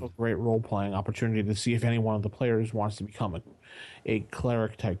within... It's a great role-playing opportunity to see if any one of the players wants to become a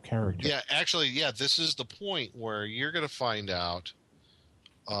cleric-type character. Yeah, actually, this is the point where you're going to find out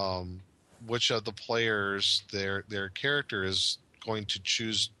which of the players their character is going to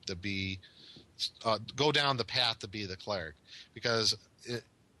choose to be... go down the path to be the cleric. Because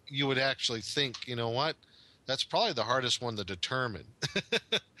you would actually think, you know what? That's probably the hardest one to determine.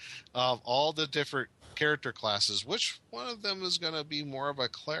 Of all the different character classes, which one of them is going to be more of a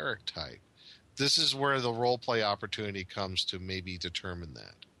cleric type? This is where the role play opportunity comes to maybe determine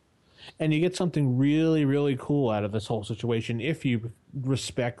that. And you get something really, really cool out of this whole situation if you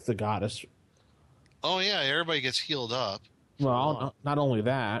respect the goddess. Oh, yeah, everybody gets healed up. Well, not only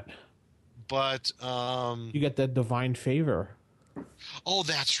that, but you get that divine favor. Oh,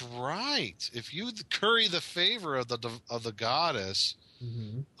 that's right. If you curry the favor of the goddess,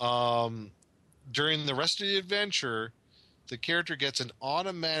 during the rest of the adventure, the character gets an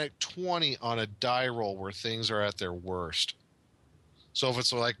automatic 20 on a die roll where things are at their worst. So if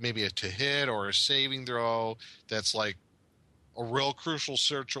it's like maybe a to hit or a saving throw, that's like a real crucial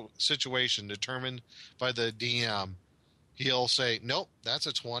situation determined by the DM, he'll say, nope, that's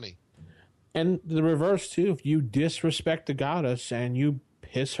a 20. And the reverse, too. If you disrespect the goddess and you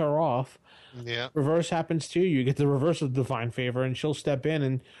piss her off, reverse happens to you. You get the reverse of divine favor, and she'll step in.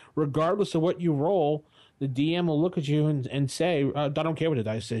 And regardless of what you roll, the DM will look at you and say, I don't care what the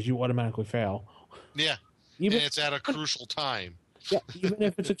dice says, you automatically fail. Yeah, and it's at a crucial time. Yeah, even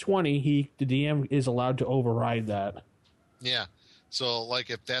if it's a 20, the DM is allowed to override that. Yeah. So, like,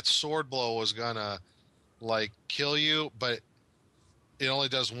 if that sword blow was going to, like, kill you, but it only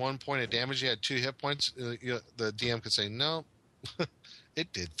does 1 point of damage, you had 2 hit points, the DM could say, no,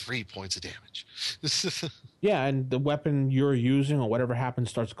 it did 3 points of damage. Yeah, and the weapon you're using or whatever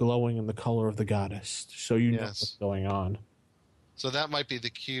happens starts glowing in the color of the goddess, so you know what's going on. So that might be the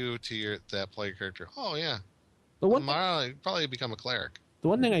cue to that player character. Oh, yeah. Probably become a cleric. The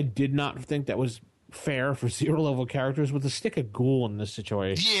one thing I did not think that was fair for 0-level characters was to stick a ghoul in this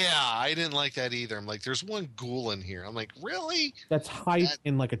situation. Yeah, I didn't like that either. I'm like, there's one ghoul in here. I'm like, really? That's hiding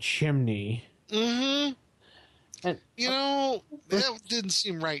in like a chimney. Mm-hmm. And, that didn't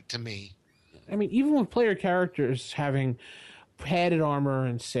seem right to me. I mean, even with player characters having padded armor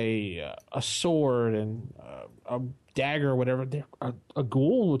and, say, a sword and a dagger or whatever, a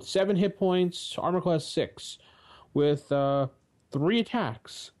ghoul with 7 hit points, armor class 6, with 3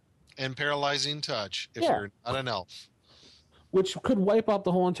 attacks. And paralyzing touch if you're not an elf. Which could wipe out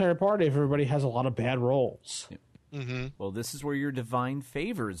the whole entire party if everybody has a lot of bad rolls. Mm-hmm. Well, this is where your divine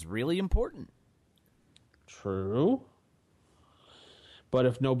favor is really important. True. But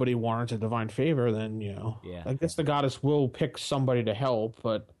if nobody warrants a divine favor, then, I guess the goddess will pick somebody to help,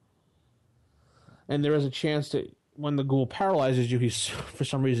 and there is a chance that when the ghoul paralyzes you, he's, for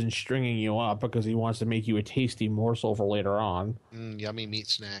some reason, stringing you up because he wants to make you a tasty morsel for later on. Yummy meat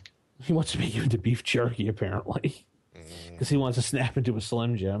snack. He wants to make you into beef jerky, apparently. Because he wants to snap into a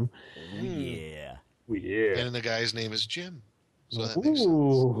Slim Jim. Yeah. Yeah. And the guy's name is Jim. So that makes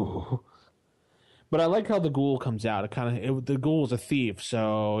sense. But I like how the ghoul comes out. The ghoul is a thief,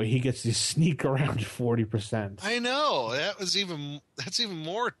 so he gets to sneak around 40%. I know. That's even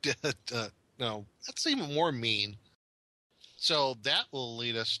more that's even more mean. So that will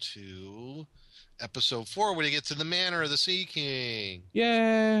lead us to episode 4 when he gets to the Manor of the Sea King.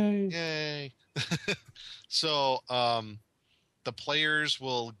 Yay! So the players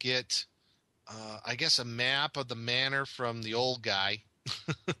will get I guess a map of the manor from the old guy.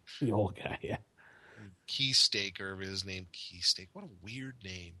 The old guy, yeah. Keystake, or his name Keystake. What a weird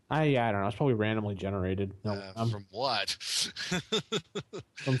name. I don't know. It's probably randomly generated. No, from what?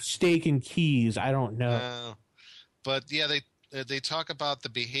 From steak and keys. I don't know. But yeah, they talk about the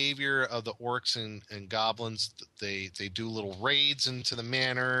behavior of the orcs and goblins. They do little raids into the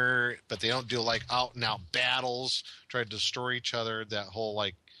manor, but they don't do like out and out battles, try to destroy each other. That whole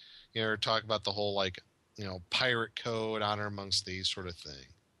talk about the whole pirate code, honor amongst thieves sort of thing.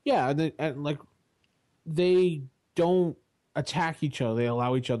 Yeah, they don't attack each other. They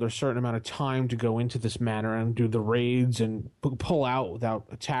allow each other a certain amount of time to go into this manor and do the raids and pull out without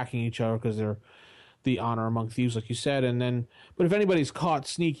attacking each other because they're the honor among thieves, like you said. But if anybody's caught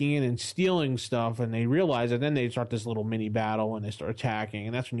sneaking in and stealing stuff and they realize it, then they start this little mini battle and they start attacking,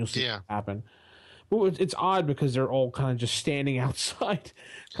 and that's when you'll see it happen. But it's odd because they're all kind of just standing outside,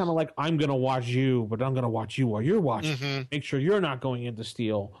 kind of like, I'm going to watch you, but I'm going to watch you while you're watching. Mm-hmm. Make sure you're not going in to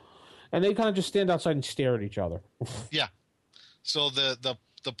steal. And they kind of just stand outside and stare at each other. Yeah. So the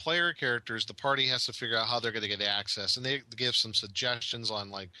player characters, the party has to figure out how they're going to get access, and they give some suggestions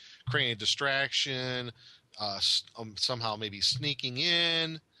on creating a distraction, somehow maybe sneaking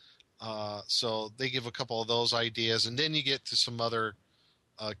in. So they give a couple of those ideas, and then you get to some other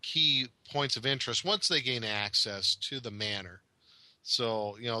key points of interest once they gain access to the manor.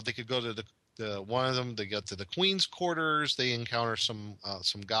 So they could go to the one of them. They get to the Queen's quarters. They encounter some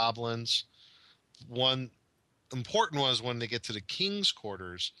goblins. One important one is when they get to the King's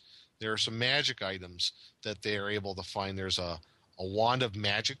quarters. There are some magic items that they are able to find. There's a wand of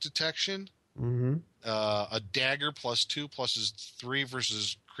magic detection, a dagger +2/+3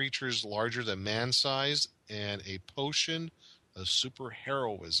 versus creatures larger than man size, and a potion of super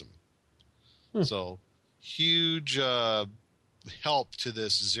heroism. So huge help to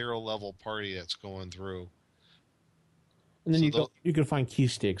this 0 level party that's going through. And then you can find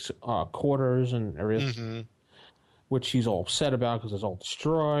Keystake's quarters and everything, which he's all upset about because it's all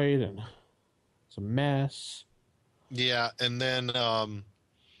destroyed and it's a mess. Yeah, and then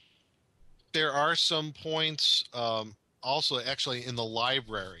there are some points also actually in the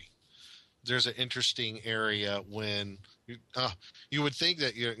library. There's an interesting area when you would think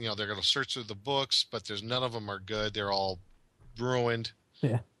that they're going to search through the books, but there's none of them are good. They're all ruined.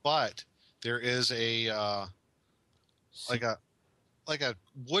 Yeah. But there is a like a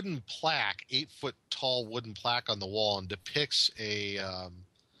wooden plaque, 8-foot tall wooden plaque on the wall, and depicts it's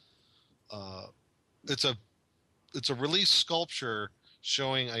a relief sculpture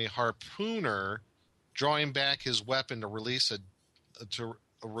showing a harpooner drawing back his weapon to release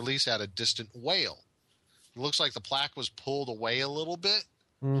at a distant whale. It looks like the plaque was pulled away a little bit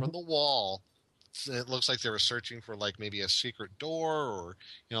from the wall. It looks like they were searching for maybe a secret door or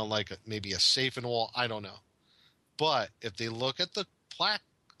maybe a safe in the wall. I don't know. But if they look at the plaque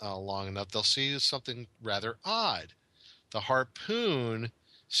long enough, they'll see something rather odd. The harpoon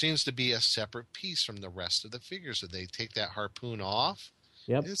seems to be a separate piece from the rest of the figures. If they take that harpoon off,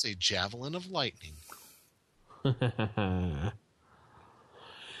 it's a javelin of lightning.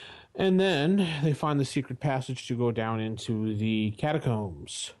 And then they find the secret passage to go down into the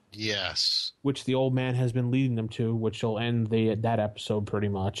catacombs. Yes. Which the old man has been leading them to, which will end that episode pretty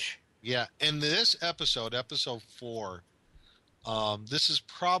much. Yeah, and this episode 4, This is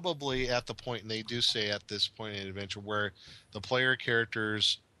probably at the point, and they do say at this point in the adventure, where the player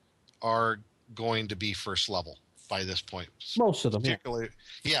characters are going to be first level by this point. Most of them, yeah. Particularly,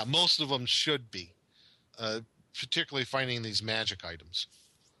 yeah, most of them should be. Particularly finding these magic items.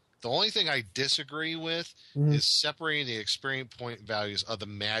 The only thing I disagree with is separating the experience point values of the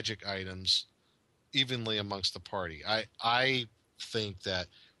magic items evenly amongst the party. I think that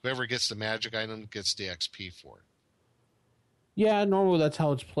whoever gets the magic item gets the XP for it. Yeah, normally that's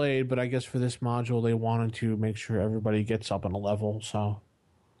how it's played, but I guess for this module they wanted to make sure everybody gets up in a level, so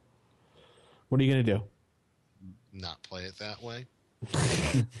what are you going to do? Not play it that way?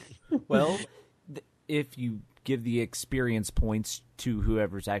 Well, if you give the experience points to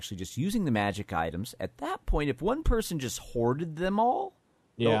whoever's actually just using the magic items, at that point, if one person just hoarded them all,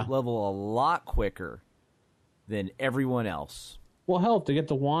 they'll level a lot quicker than everyone else. Well, hell, if they get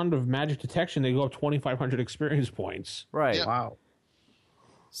the Wand of Magic Detection, they go up 2,500 experience points. Right. Yep. Wow.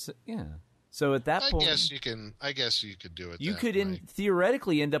 So, yeah. So at that point, I guess you could do it. You that could way.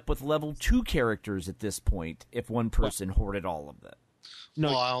 theoretically end up with level 2 characters at this point if one person hoarded all of them. No.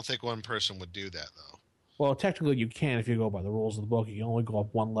 Well, I don't think one person would do that though. Well, technically you can if you go by the rules of the book. You can only go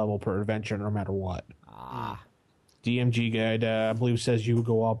up one level per adventure no matter what. DMG guide, I believe, says you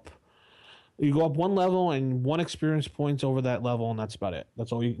go up one level and 1 experience points over that level, and that's about it.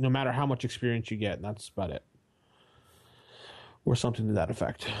 That's all. No matter how much experience you get, and that's about it. Or something to that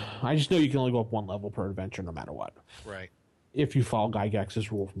effect. I just know you can only go up 1 level per adventure no matter what. Right. If you follow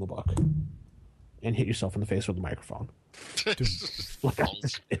Gygax's rule from the book. And hit yourself in the face with the microphone.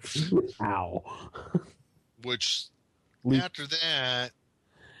 Ow. Which, after that,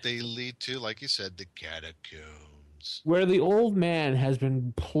 they lead to, like you said, the catacombs. Where the old man has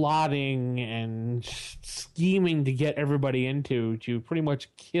been plotting and scheming to get everybody into to pretty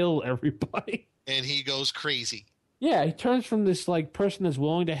much kill everybody. And he goes crazy. Yeah, he turns from this like person that's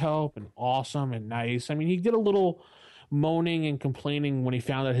willing to help and awesome and nice. I mean, he did a little moaning and complaining when he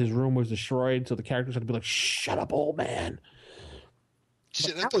found out his room was destroyed, so the characters had to be like, "Shut up, old man."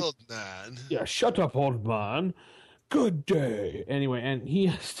 Shut up, old man. Yeah, shut up, old man. Good day. Anyway, and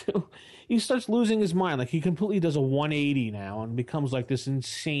he starts losing his mind. Like, he completely does a 180 now and becomes like this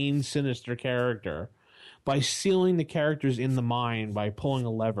insane, sinister character by sealing the characters in the mind by pulling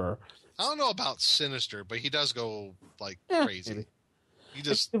a lever. I don't know about sinister, but he does go like crazy. Maybe. He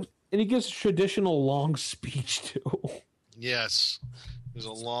just And he gives a traditional long speech too. Yes, there's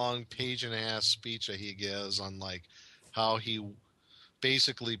a long 1.5-page speech that he gives on like how he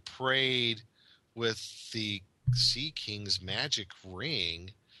basically prayed with the Sea King's magic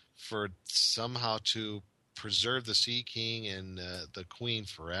ring for somehow to preserve the Sea King and the Queen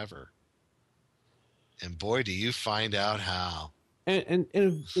forever. And boy, do you find out how. And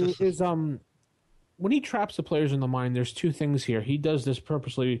is when he traps the players in the mine, there's 2 things here. He does this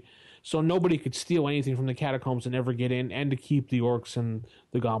purposely so nobody could steal anything from the catacombs and never get in, and to keep the orcs and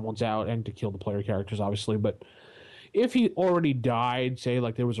the goblins out, and to kill the player characters, obviously. But if he already died, say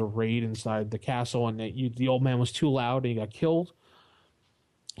like there was a raid inside the castle and the old man was too loud and he got killed,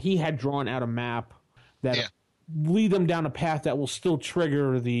 he had drawn out a map that lead them down a path that will still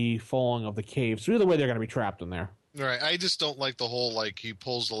trigger the falling of the cave. So either way, they're going to be trapped in there. Right. I just don't like the whole, like, he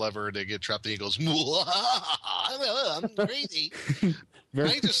pulls the lever to get trapped and he goes, I'm crazy.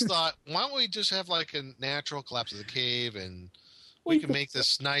 I just thought, why don't we just have, like, a natural collapse of the cave and we can make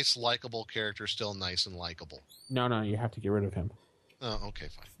this nice, likable character still nice and likable. No, you have to get rid of him. Oh, okay,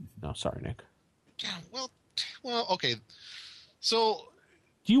 fine. No, sorry, Nick. Yeah, well, okay. So...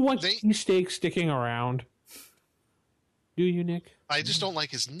 Do you want Steak sticking around? Do you, Nick? I just don't like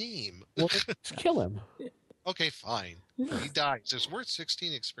his name. Well, just kill him. Okay, fine. He dies. It's worth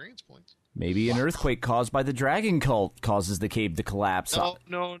 16 experience points. Maybe an earthquake caused by the dragon cult causes the cave to collapse.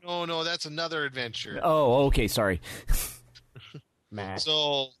 No. That's another adventure. Oh, okay. Sorry.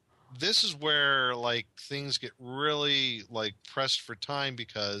 So this is where like things get really like pressed for time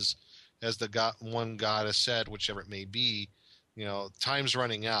because, as the one goddess said, whichever it may be, you know, time's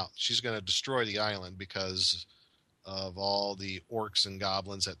running out. She's going to destroy the island because of all the orcs and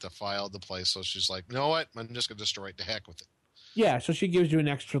goblins that defiled the place. So she's like, you know what? I'm just going to destroy it. To heck with it. Yeah, so she gives you an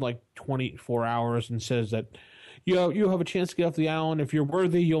extra like 24 hours and says that you have a chance to get off the island. If you're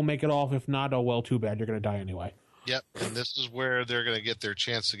worthy, you'll make it off. If not, oh well, too bad. You're going to die anyway. Yep, and this is where they're going to get their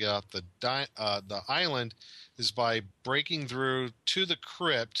chance to get off the island is by breaking through to the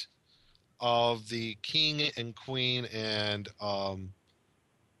crypt of the king and queen and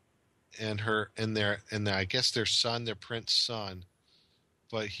their I guess their son, their prince son.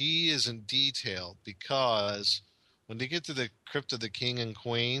 But he is in detail because when they get to the crypt of the king and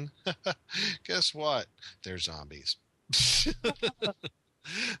queen, guess what? They're zombies. So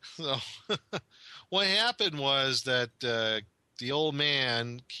what happened was that the old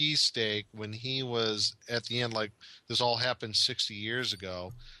man, Keysteak, when he was at the end, like this all happened 60 years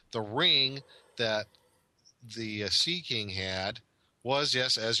ago, the ring that the Sea King had was,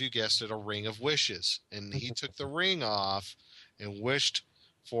 yes, as you guessed it, a ring of wishes. And he took the ring off and wished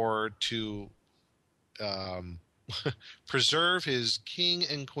to preserve his king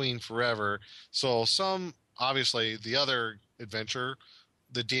and queen forever. So obviously the other adventure,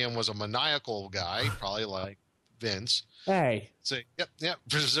 the DM was a maniacal guy, probably like Vince. Hey. Say, yep,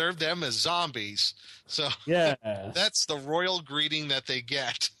 preserve them as zombies. So Yeah. that's the royal greeting that they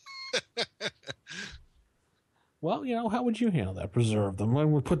get. Well, how would you handle that? Preserve them?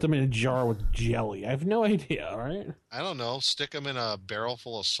 When we put them in a jar with jelly? I have no idea, all right? I don't know. Stick them in a barrel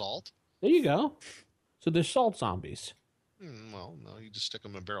full of salt? There you go. So they're salt zombies. Well, no, you just stick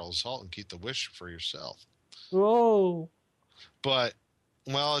them in a barrel of salt and keep the wish for yourself. Whoa. But,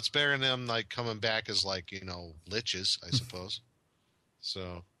 well, it's better than them like coming back as like, liches, I suppose.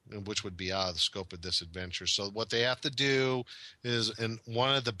 So, which would be out of the scope of this adventure. So what they have to do is in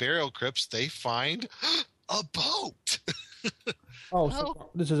one of the burial crypts, they find a boat. So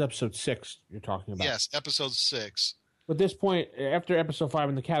this is episode 6 you're talking about. Yes, episode 6. At this point, after episode 5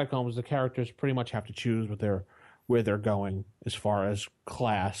 in the catacombs, the characters pretty much have to choose where they're going as far as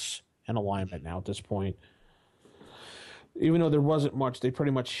class and alignment now at this point. Even though there wasn't much, they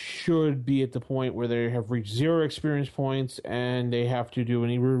pretty much should be at the point where they have reached 0 experience points and they have to do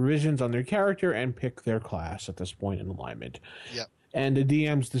any revisions on their character and pick their class at this point in alignment. Yep. And the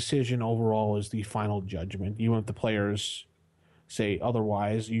DM's decision overall is the final judgment. Even if the players say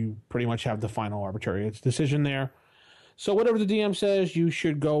otherwise, you pretty much have the final arbitrary decision there. So whatever the DM says, you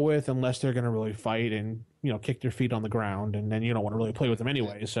should go with, unless they're going to really fight and kick their feet on the ground, and then you don't want to really play with them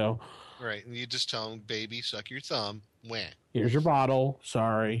anyway. So, right, and you just tell them, "Baby, suck your thumb." Wham. Here's your bottle.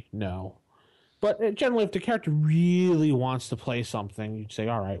 Sorry, no. But generally, if the character really wants to play something, you'd say,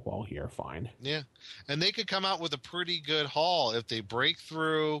 all right, well, here, fine. Yeah. And they could come out with a pretty good haul if they break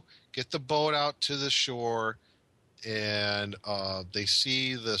through, get the boat out to the shore, and they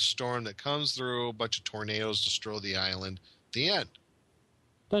see the storm that comes through, a bunch of tornadoes destroy the island. The end.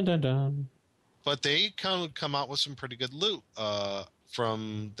 Dun, dun, dun. But they come out with some pretty good loot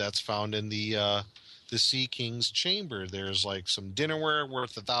that's found in the Sea King's chamber. There's like some dinnerware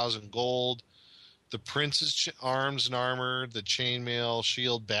worth 1,000 gold. The prince's arms and armor, the chainmail,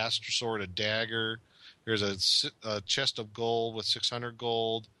 shield, bastard sword, a dagger. There's a chest of gold with 600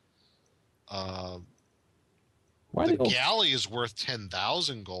 gold. The galley is worth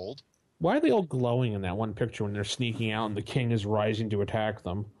 10,000 gold. Why are they all glowing in that one picture when they're sneaking out and the king is rising to attack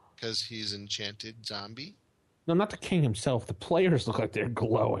them? Because he's enchanted zombie? No, not the king himself. The players look like they're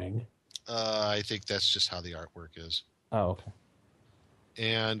glowing. I think that's just how the artwork is. Oh, okay.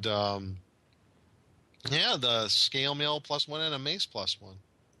 And... the scale mail +1 and a mace +1.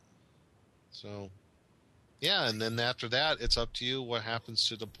 So, yeah, and then after that, it's up to you what happens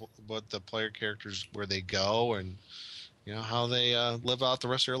to what the player characters, where they go, and how they live out the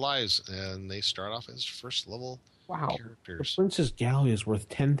rest of their lives. And they start off as first level characters. The Princess Galley is worth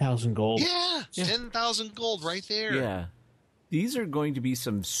 10,000 gold. Yeah, 10,000 gold right there. Yeah. These are going to be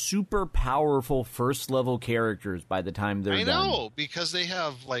some super powerful first level characters by the time they're done. I know, because they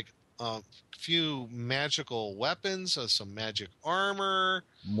have like few magical weapons, some magic armor,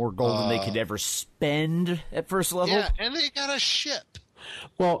 more gold than they could ever spend at first level. Yeah, and they got a ship.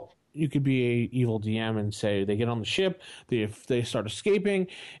 Well, you could be a evil DM and say they get on the ship, they start escaping,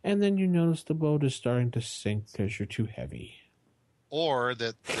 and then you notice the boat is starting to sink because you're too heavy. Or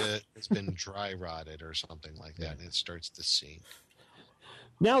that it's been dry rotted or something like that, and it starts to sink.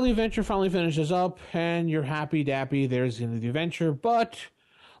 Now the adventure finally finishes up, and you're happy dappy. There's the end of the adventure, but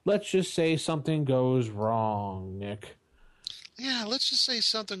let's just say something goes wrong, Nick. Yeah, let's just say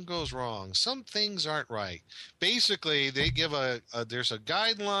something goes wrong. Some things aren't right. Basically, they give there's a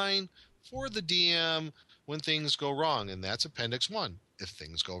guideline for the DM when things go wrong, and that's Appendix 1, if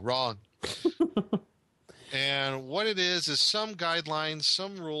things go wrong. And what it is some guidelines,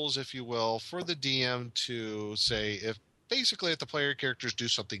 some rules, if you will, for the DM to say if the player characters do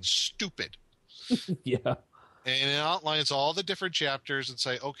something stupid. Yeah. And it outlines all the different chapters and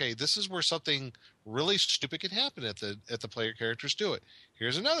say, okay, this is where something really stupid could happen at the player characters do it.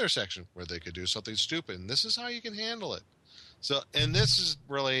 Here's another section where they could do something stupid, and this is how you can handle it. So, and this is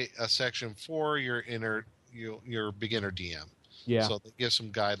really a section for your beginner DM. Yeah. So they give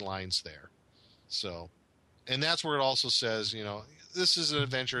some guidelines there. So, and that's where it also says, this is an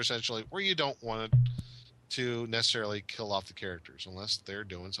adventure essentially where you don't want to necessarily kill off the characters unless they're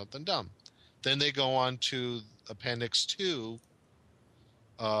doing something dumb. Then they go on to Appendix 2,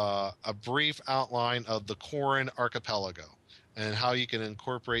 a brief outline of the Corrin Archipelago and how you can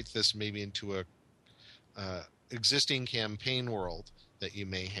incorporate this maybe into a existing campaign world that you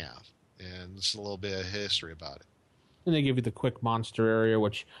may have. And just a little bit of history about it. And they give you the quick monster area,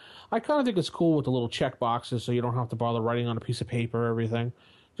 which I kind of think is cool with the little check boxes, so you don't have to bother writing on a piece of paper or everything.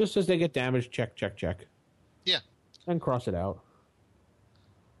 Just as they get damaged, check. Yeah. And cross it out.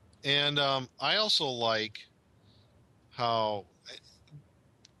 And I also like how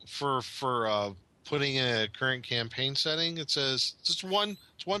for putting in a current campaign setting, it says it's one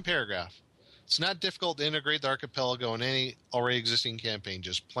paragraph. It's not difficult to integrate the archipelago in any already existing campaign.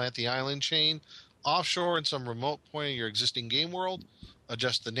 Just plant the island chain offshore in some remote point of your existing game world,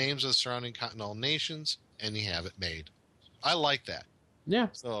 adjust the names of the surrounding continental nations, and you have it made. I like that. Yeah.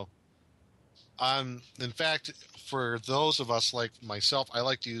 So, in fact, for those of us like myself, I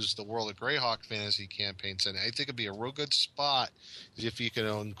like to use the World of Greyhawk fantasy campaign setting. I think it'd be a real good spot if you can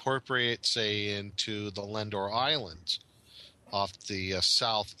incorporate it, say, into the Lendor Islands off the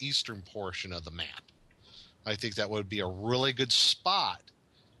southeastern portion of the map. I think that would be a really good spot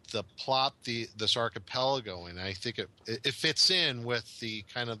to plot this archipelago in. I think it fits in with the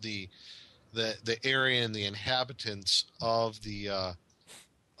kind of the area and the inhabitants of the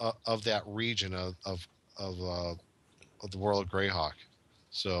of that region of the World of Greyhawk.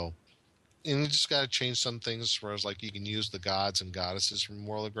 So, and you just got to change some things as far as like you can use the gods and goddesses from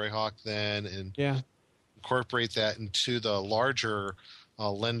World of Greyhawk then, and incorporate that into the larger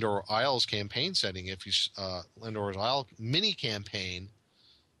Lendor Isles campaign setting. If you Lendor Isle mini campaign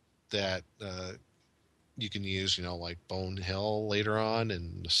that you can use, like Bone Hill later on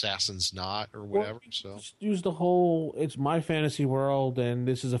and Assassin's Knot or whatever. So just use the whole, it's my fantasy world and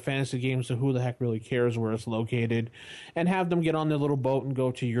this is a fantasy game, so who the heck really cares where it's located, and have them get on their little boat and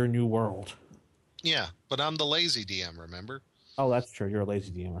go to your new world. Yeah, but I'm the lazy DM, remember? Oh, that's true. You're a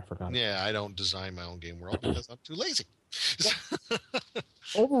lazy DM. I forgot. Yeah, I don't design my own game world because I'm too lazy.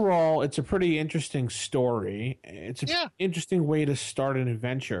 Overall, it's a pretty interesting story. It's an interesting way to start an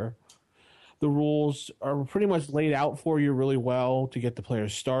adventure. The rules are pretty much laid out for you really well to get the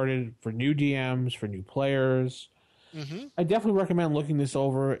players started, for new DMs, for new players. Mm-hmm. I definitely recommend looking this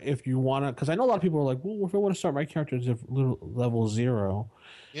over if you want to, because I know a lot of people are like, well, if I want to start my character at level 0.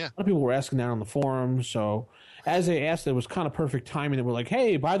 Yeah. A lot of people were asking that on the forums, so as they asked, it was kind of perfect timing. They were like,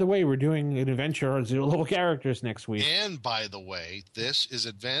 hey, by the way, we're doing an adventure on 0-level characters next week. And by the way, this is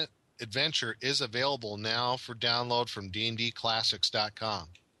adventure is available now for download from dndclassics.com.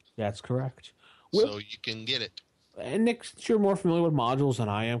 That's correct. So you can get it. And Nick, you're more familiar with modules than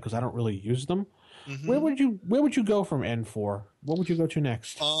I am because I don't really use them. Mm-hmm. Where would you go from N4? What would you go to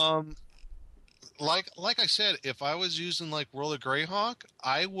next? Like I said, if I was using like World of Greyhawk,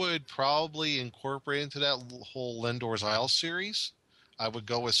 I would probably incorporate into that whole Lendor's Isle series. I would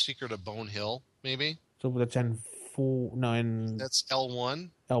go with Secret of Bone Hill, maybe. So that's N4, 9. That's L1.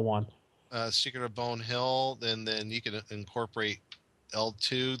 L1. Secret of Bone Hill, then you can incorporate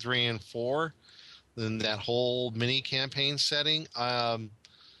L2, 3, and 4. Then that whole mini campaign setting. I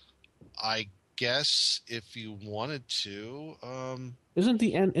guess if you wanted to, isn't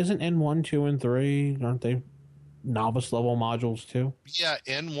N1, 2, and 3, aren't they novice level modules too? Yeah,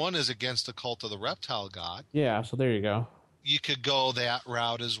 N1 is against the Cult of the Reptile God. Yeah, so there you go. You could go that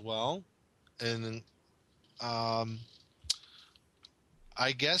route as well, and I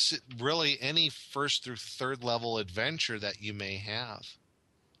guess really any first through third level adventure that you may have.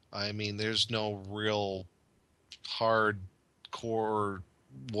 I mean, there's no real hardcore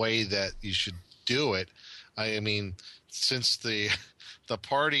way that you should do it. I mean, since the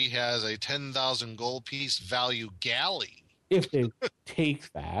party has a 10,000 gold piece value galley, if they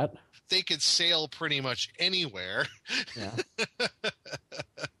take that, they could sail pretty much anywhere. Yeah.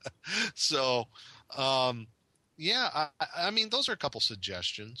 So, yeah, I mean, those are a couple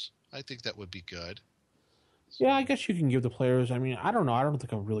suggestions. I think that would be good. Yeah, I guess you can give the players. I mean, I don't know. I don't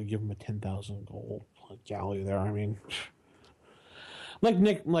think I'll really give them a 10,000 gold galley there. I mean, like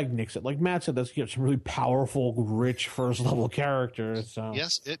Nick said, like Matt said, that's some really powerful, rich first level characters. So.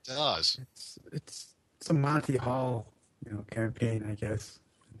 Yes, it does. It's a Monty Hall, campaign, I guess,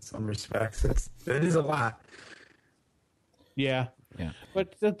 in some respects. It is a lot. Yeah.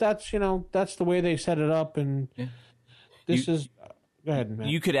 But that's the way they set it up, and this is. Go ahead, Matt.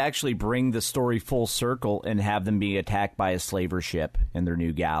 You could actually bring the story full circle and have them be attacked by a slaver ship in their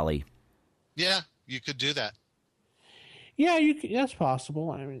new galley. Yeah, you could do that. Yeah, that's possible.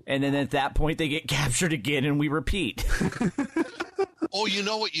 I mean, and then at that point, they get captured again, and we repeat. Oh, you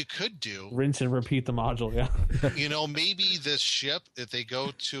know what you could do? Rinse and repeat the module, yeah. You know, maybe this ship, if they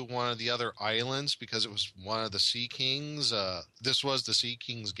go to one of the other islands, because it was one of the Sea Kings, this was the Sea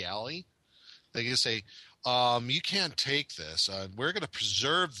King's galley, they can say, you can't take this. We're going to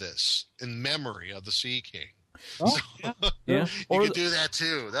preserve this in memory of the Sea King. Oh, Yeah. You could do that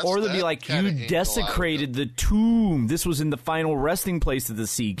too. Or they'd be like, you desecrated the tomb. This was in the final resting place of the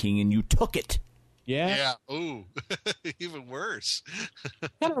Sea King, and you took it. Yeah. Yeah. Ooh, even worse.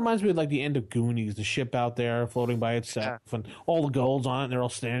 Kind of reminds me of like the end of Goonies, the ship out there floating by itself, and all the gold's on it, and they're all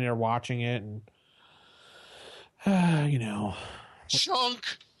standing there watching it, and you know, Chunk.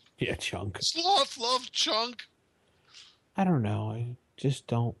 yeah, Chunk. Sloth love Chunk. I don't know. I just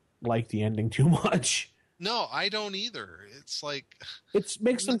don't like the ending too much. No, I don't either. It's like It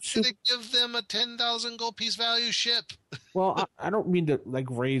makes them to give them a 10,000 gold piece value ship. Well, I don't mean to like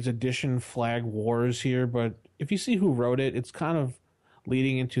raise edition flag wars here, but if you see who wrote it, it's kind of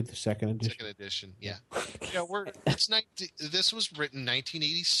leading into the second edition. Second edition, yeah. Yeah, this was written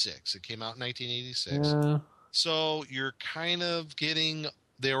 1986. It came out in 1986. Yeah. So you're kind of getting.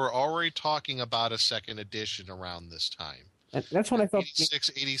 They were already talking about a second edition around this time. And that's when I felt 86,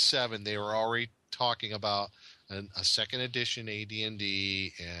 87. They were already talking about a second edition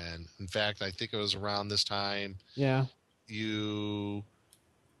AD&D, and in fact, I think it was around this time. Yeah. It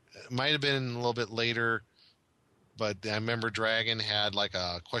might have been a little bit later, but I remember Dragon had like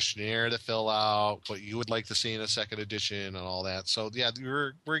a questionnaire to fill out, what you would like to see in a second edition and all that. So yeah,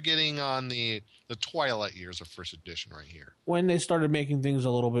 we're getting on the twilight years of first edition right here. When they started making things a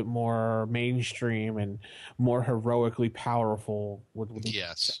little bit more mainstream and more heroically powerful with the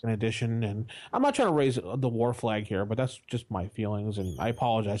second edition. And I'm not trying to raise the war flag here, but that's just my feelings, and I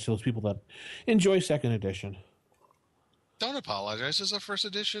apologize to those people that enjoy second edition. Don't apologize. It's a first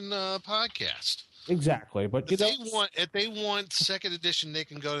edition podcast. Exactly, but if they want second edition, they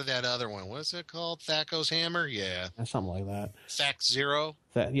can go to that other one. What is it called? Thaco's Hammer? Yeah, something like that. Thac Zero.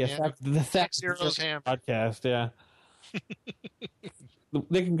 The Thac Zero's Hammer podcast. Yeah,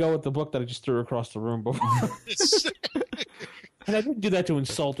 they can go with the book that I just threw across the room before. And I didn't do that to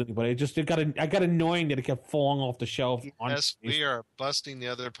insult anybody. I got annoying that it kept falling off the shelf. Yes, we are busting the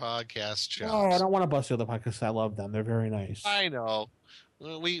other podcast chops. Oh, I don't want to bust the other podcasts. I love them. They're very nice. I know.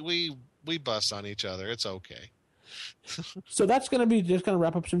 We bust on each other. It's okay. So that's going to be just going to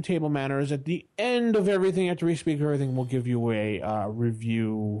wrap up some table manners. At the end of everything, after we speak everything, we'll give you a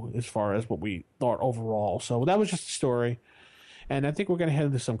review as far as what we thought overall. So that was just a story. And I think we're going to head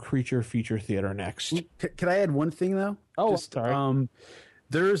into some creature feature theater next. Can I add one thing though? Oh, sorry.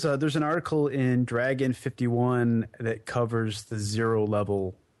 There's an article in Dragon 51 that covers the 0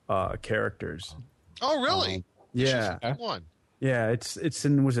 level characters. Oh, really? Yeah. 51. Yeah, it's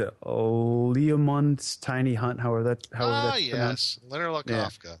in, was it Leomund's Tiny Hunt? However that's yes, Leonard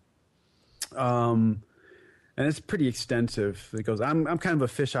Lakofka. Yeah. And it's pretty extensive. It goes. I'm kind of a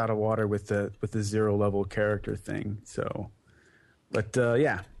fish out of water with the 0 level character thing. So, but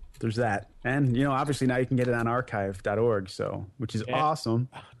yeah, there's that, and obviously now you can get it on archive.org. So, which is awesome.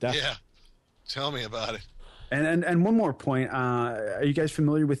 Yeah, tell me about it. And one more point. Are you guys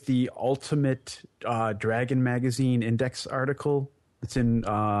familiar with the Ultimate Dragon Magazine Index article? It's in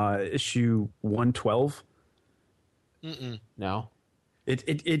issue 112. No. It's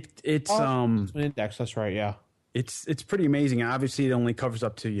an index. That's right. Yeah. It's pretty amazing. Obviously, it only covers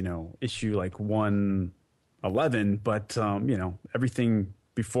up to issue like 111, but everything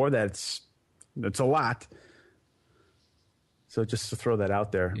before that it's a lot. So just to throw that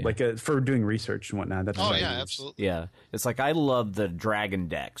out there, like for doing research and whatnot. That's absolutely. Yeah, it's like I love the Dragon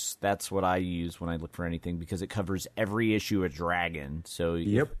Dex. That's what I use when I look for anything because it covers every issue of Dragon. So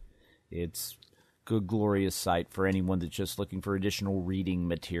it's good, glorious sight for anyone that's just looking for additional reading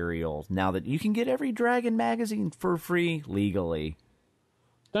material. Now that you can get every Dragon magazine for free legally.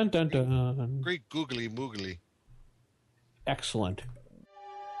 Dun dun dun. Great googly moogly. Excellent.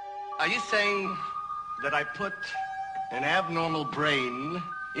 Are you saying that I put an abnormal brain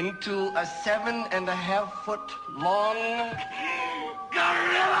into a 7.5-foot long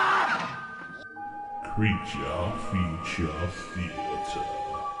gorilla? Creature Feature Theater. It's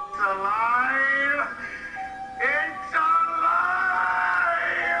alive! It's alive!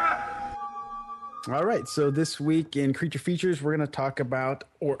 All right, so this week in Creature Features, we're going to talk about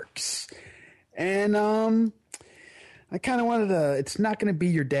orcs. And I kind of wanted to. It's not going to be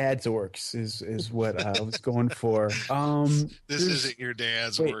your dad's orcs, is what I was going for. This isn't your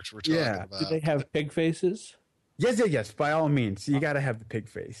dad's orcs we're talking about. Do they have pig faces? Yes. By all means, you got to have the pig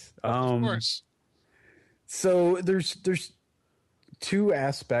face. Of course. So there's two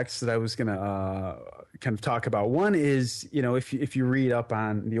aspects that I was gonna kind of talk about. One is, if you read up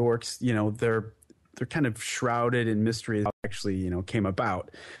on the orcs, they're kind of shrouded in mystery how actually came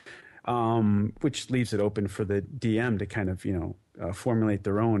about, which leaves it open for the DM to kind of formulate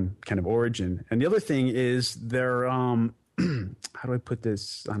their own kind of origin. And the other thing is they're how do I put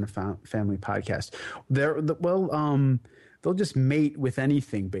this on a family podcast? They'll just mate with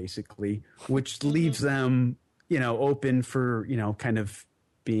anything basically, which leaves them open for kind of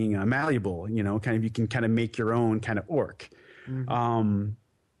being malleable. Kind of you can kind of make your own kind of orc.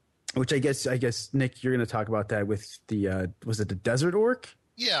 Which I guess Nick, you're going to talk about that with the was it the desert orc?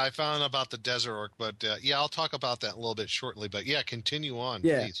 Yeah, I found about the desert orc, but I'll talk about that a little bit shortly. But continue on,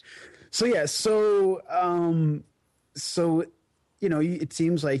 please. So it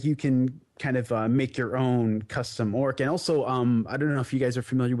seems like you can kind of make your own custom orc, and also I don't know if you guys are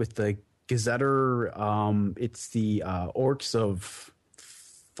familiar with the Gazetter. It's the orcs of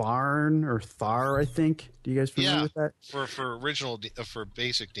Tharn or Thar, I think. Do you guys familiar with that? For original for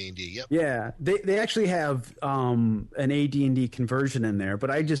basic D&D. Yep. Yeah, they actually have an AD&D conversion in there, but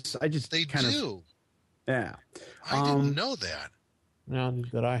I just they kind do. Of yeah. I didn't know that. No,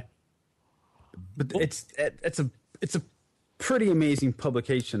 did I? But it's a pretty amazing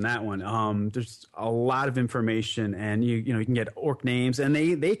publication, that one. There's a lot of information, and you can get orc names, and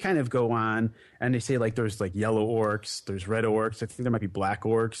they kind of go on and they say like there's like yellow orcs, there's red orcs, I think there might be black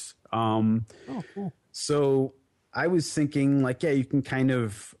orcs. Cool. So I was thinking like, you can kind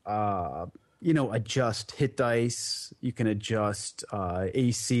of adjust hit dice, you can adjust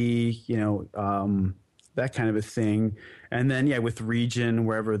AC, that kind of a thing, and then with region,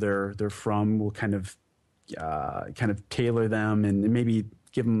 wherever they're from, we'll kind of tailor them and maybe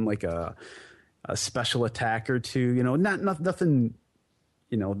give them like a special attack or two, nothing,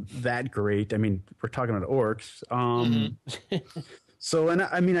 that great. I mean, we're talking about orcs. So, and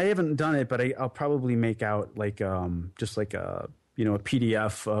I mean, I haven't done it, but I'll probably make out like, just like a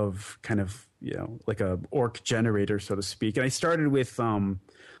PDF of kind of, like a orc generator, so to speak. And I started with,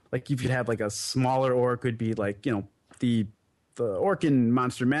 like if you have like a smaller orc would be like, the orc in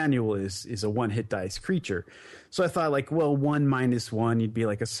Monster Manual is a one hit dice creature. So I thought like, well, 1-1, you'd be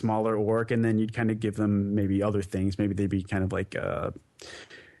like a smaller orc, and then you'd kind of give them maybe other things. Maybe they'd be kind of like a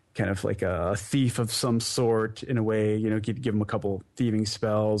thief of some sort in a way, give them a couple thieving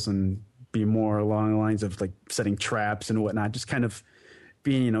spells and be more along the lines of like setting traps and whatnot, just kind of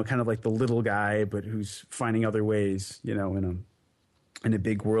being, kind of like the little guy, but who's finding other ways, in a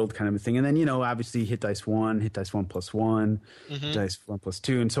big world kind of a thing. And then, obviously hit dice 1, hit dice 1+1, hit dice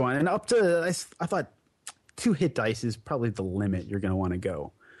 1+2, and so on. And up to, I thought 2 hit dice is probably the limit you're going to want to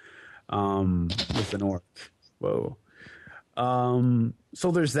go with an orc. Whoa.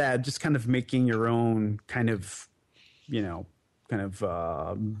 So there's that, just kind of making your own kind of,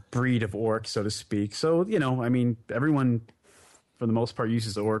 breed of orc, so to speak. So, I mean, everyone for the most part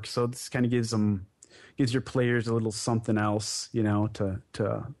uses orcs. So this kind of gives your players a little something else, to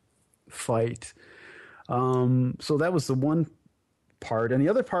fight. So that was the one part. And the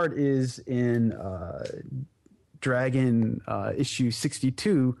other part is in Dragon issue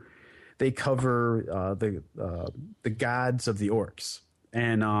 62, they cover the gods of the orcs.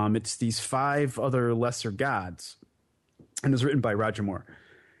 And it's these 5 other lesser gods. And it was written by Roger Moore.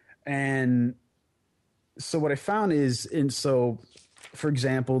 And so what I found is, for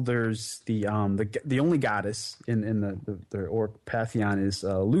example, there's the only goddess in the orc pantheon is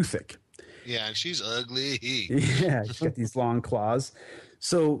Luthic. Yeah, and she's ugly. Yeah, she's got these long claws.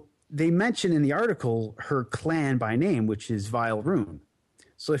 So they mention in the article her clan by name, which is Vile Rune.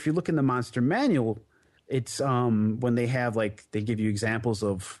 So if you look in the Monster Manual, it's when they have they give you examples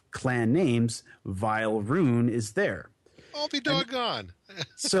of clan names, Vile Rune is there. I'll be doggone.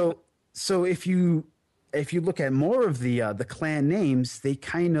 So if you look at more of the clan names, they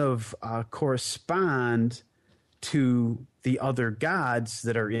kind of correspond to the other gods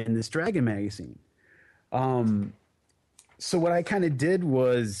that are in this Dragon magazine. So what I kind of did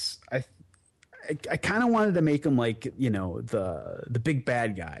was I kind of wanted to make them like, the big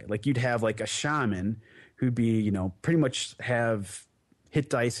bad guy. Like you'd have like a shaman who'd be, pretty much have hit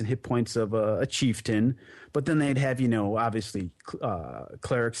dice and hit points of a chieftain, but then they'd have, obviously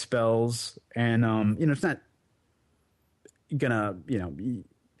cleric spells, and it's not gonna,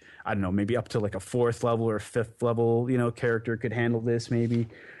 I don't know, maybe up to like a 4th level or 5th level, character could handle this maybe.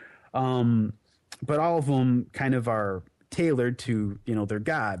 But all of them kind of are tailored to, their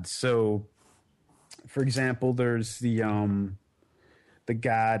gods. So for example, there's the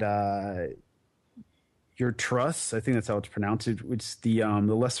god your trust, I think that's how it's pronounced. It's the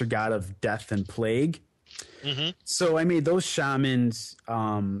lesser god of death and plague. So I made those shamans,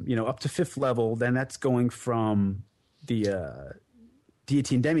 up to 5th level. Then that's going from the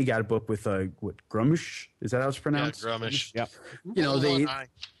deity and demigod book with Grumish. Is that how it's pronounced? Yeah, Grumish.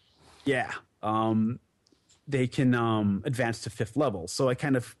 Yeah. They can advance to 5th level. So I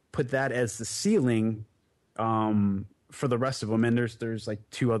kind of put that as the ceiling for the rest of them. And there's like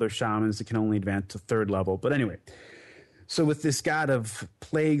 2 other shamans that can only advance to 3rd level. But anyway, so with this god of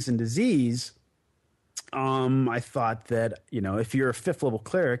plagues and disease, I thought that, if you're a 5th level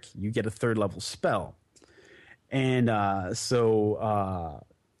cleric, you get a 3rd level spell. And Animate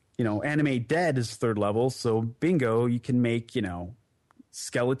Dead is 3rd level. So bingo, you can make,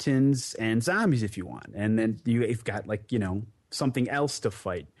 skeletons and zombies if you want. And then you've got something else to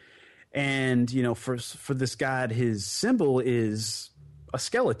fight. And, for this god, his symbol is a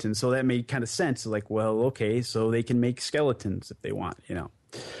skeleton. So that made kind of sense. Like, well, okay, so they can make skeletons if they want,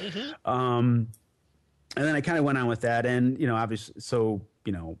 And then I kind of went on with that. And, obviously, so,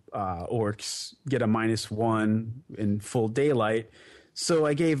 orcs get a -1 in full daylight. So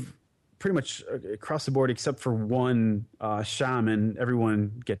I gave pretty much across the board, except for one shaman,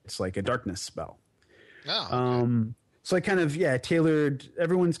 everyone gets like a darkness spell. Oh, okay. So I kind of, tailored,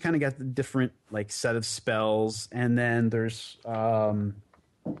 everyone's kind of got the different like set of spells. And then there's the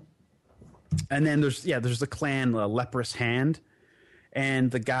clan Leprous Hand,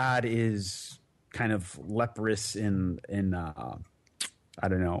 and the god is kind of leprous in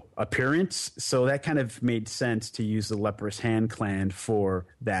appearance. So that kind of made sense to use the Leprous Hand clan for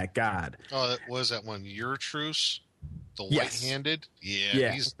that god. Oh, was that one Urtruce? The Yes. white-handed? Yeah.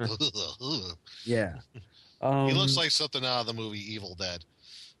 Yeah. He's, Yeah. he looks like something out of the movie Evil Dead.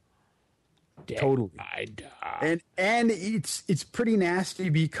 Totally. And it's pretty nasty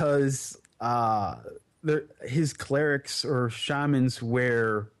because his clerics or shamans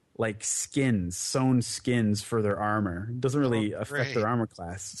wear like sewn skins for their armor. It doesn't really affect their armor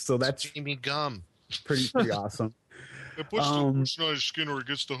class. So that's Jamie Gum. pretty awesome. It puts the personalized skin or it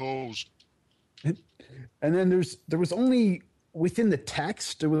gets the hose. And then there was only within the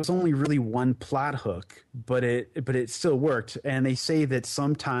text, there was only really one plot hook, but it still worked. And they say that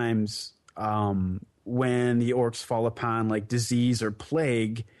sometimes when the orcs fall upon like disease or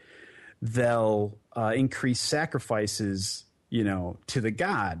plague, they'll increase sacrifices, to the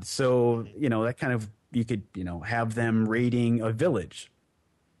god. So, that kind of, you could, have them raiding a village,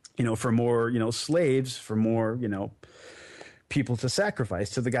 for more, slaves, for more, people to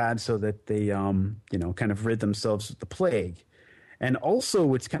sacrifice to the god so that they, kind of rid themselves of the plague. And also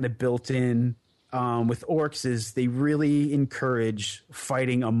what's kind of built in with orcs is they really encourage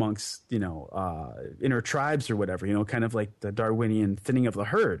fighting amongst, inner tribes or whatever, kind of like the Darwinian thinning of the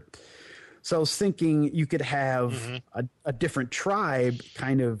herd. So I was thinking you could have a different tribe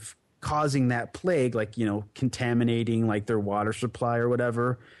kind of causing that plague, like, contaminating like their water supply or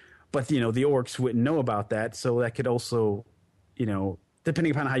whatever. But, the orcs wouldn't know about that. So that could also,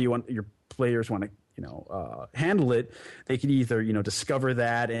 depending upon how you want your players want to, handle it, they could either, discover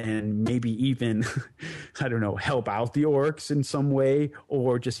that and maybe even, I don't know, help out the orcs in some way,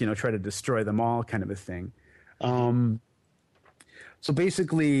 or just, try to destroy them all kind of a thing. So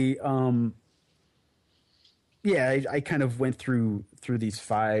basically, I kind of went through these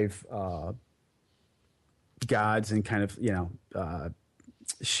 5 gods and kind of,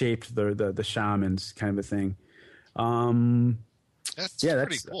 shaped the shamans kind of a thing. That's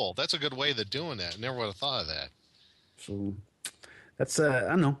pretty cool. That's a good way of doing that. Never would have thought of that. So that's I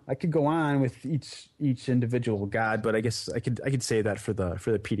don't know. I could go on with each individual god, but I guess I could say that for the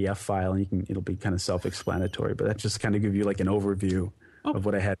PDF file, and it'll be kind of self-explanatory. But that just kind of give you like an overview of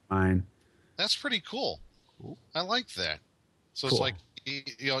what I had in mind. That's pretty cool. I like that. So It's like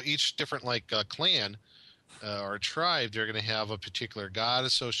each different like clan or tribe, they're going to have a particular god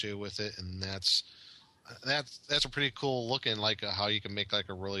associated with it, and that's a pretty cool looking like how you can make like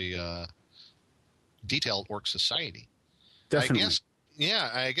a really detailed orc society. Definitely.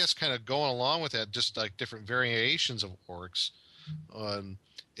 I guess kind of going along with that, just like different variations of orcs,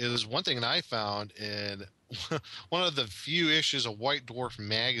 is one thing that I found in one of the few issues of White Dwarf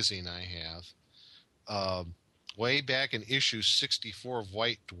magazine I have, way back in issue 64 of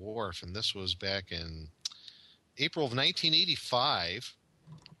White Dwarf, and this was back in April of 1985.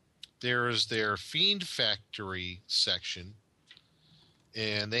 There's their Fiend Factory section,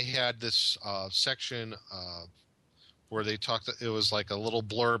 and they had this section where they talked. It was like a little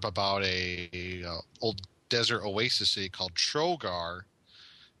blurb about a old desert oasis city called Trogar,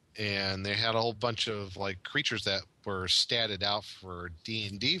 and they had a whole bunch of like creatures that were statted out for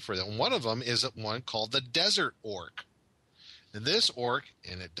D&D for them. One of them is one called the Desert Orc, and this orc,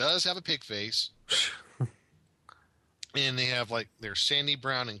 and it does have a pig face, And they have they're sandy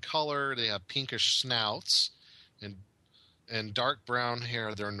brown in color. They have pinkish snouts and dark brown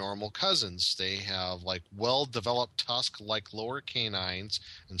hair. They're normal cousins. They have well-developed tusk like lower canines,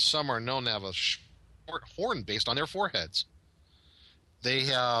 and some are known to have a short horn based on their foreheads. They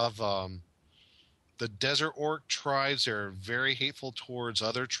have the desert orc tribes. They're very hateful towards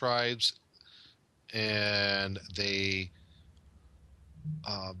other tribes, and the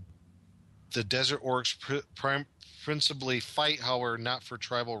desert orcs principally fight, however, not for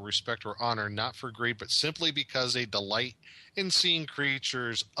tribal respect or honor, not for greed, but simply because they delight in seeing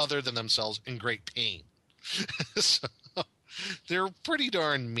creatures other than themselves in great pain. So they're pretty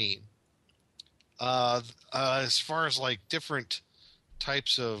darn mean. As far as different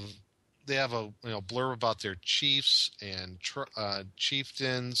types of, they have a blurb about their chiefs and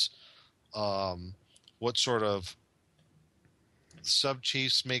chieftains, what sort of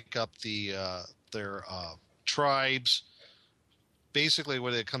sub-chiefs make up their tribes. Basically,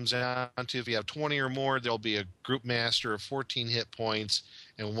 what it comes down to, if you have 20 or more, there'll be a group master of 14 hit points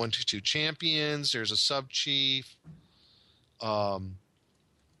and 1 to 2 champions. There's a sub-chief.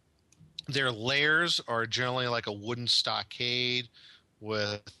 Their lairs are generally like a wooden stockade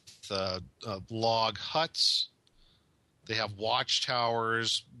with log huts. They have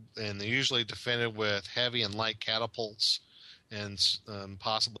watchtowers, and they're usually defended with heavy and light catapults and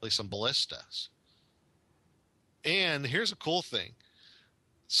possibly some ballistas. And here's a cool thing.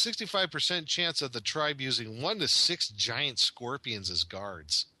 65% chance of the tribe using 1 to 6 giant scorpions as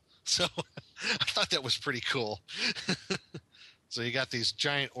guards. So I thought that was pretty cool. So you got these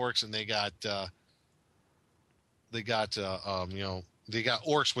giant orcs, and they got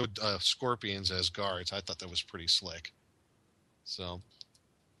orcs with scorpions as guards. I thought that was pretty slick. So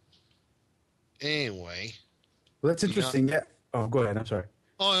anyway. Well, that's interesting. Yeah. Oh, go ahead. I'm sorry.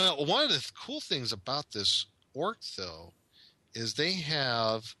 Oh, one of the cool things about this orc, though, is they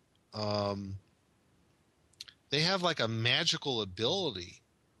have like a magical ability.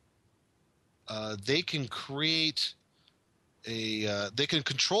 They can create they can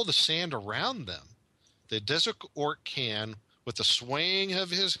control the sand around them. The desert orc can, with the swaying of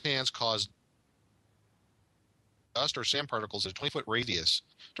his hands, cause dust or sand particles at a 20-foot radius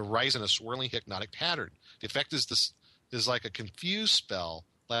to rise in a swirling hypnotic pattern. The effect is like a confused spell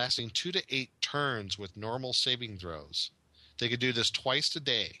lasting 2 to 8 turns with normal saving throws. They could do this twice a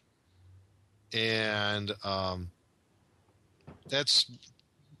day. And that's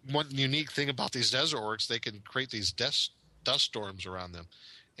one unique thing about these desert orcs. They can create these dust storms around them.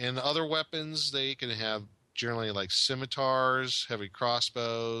 And the other weapons, they can have generally like scimitars, heavy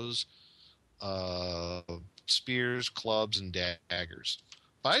crossbows, spears, clubs, and daggers.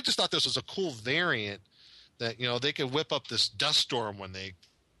 But I just thought this was a cool variant that, they could whip up this dust storm when they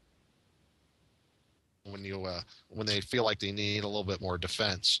feel like they need a little bit more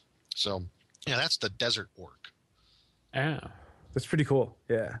defense. So, yeah, that's the desert orc. Yeah. That's pretty cool.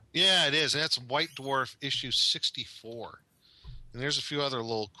 Yeah. Yeah, it is. And that's White Dwarf issue 64. And there's a few other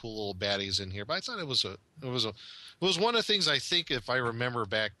cool little baddies in here, but I thought it was one of the things I think, if I remember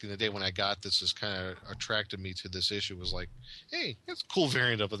back in the day when I got this, is kind of attracted me to this issue, was like, hey, that's a cool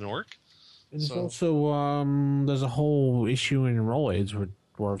variant of an orc. There's also there's a whole issue in Rolaids with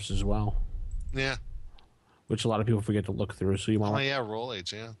dwarves as well. Yeah. Which a lot of people forget to look through. So you want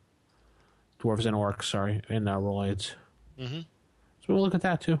Rolaids, yeah. Dwarves and orcs, sorry, and Rolaids. Mm-hmm. So we'll look at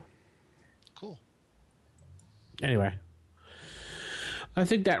that too. Cool. Anyway, I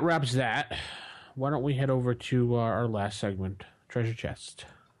think that wraps that. Why don't we head over to our last segment, Treasure Chest.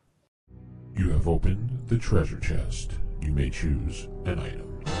 You have opened the treasure chest. You may choose an item.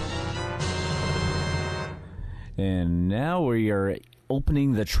 And now we are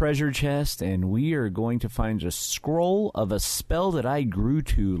opening the treasure chest, and we are going to find a scroll of a spell that I grew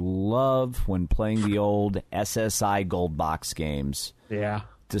to love when playing the old SSI Gold Box games. Yeah.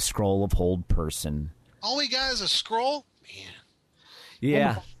 The Scroll of Hold Person. All we got is a scroll? Man.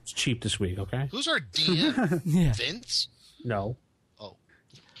 Yeah. It's cheap this week, okay? Who's our DM? Yeah. Vince? No. Oh.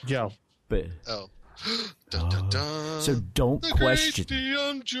 Joe. But oh. Dun, dun, dun. So don't question. Great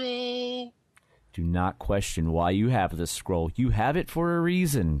DM Joe. Do not question why you have this scroll. You have it for a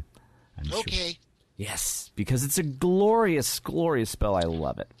reason. Okay. Sure. Yes, because it's a glorious, glorious spell. I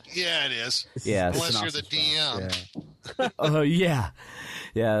love it. Yeah, it is. Yes. Unless you're the DM. Oh, yeah.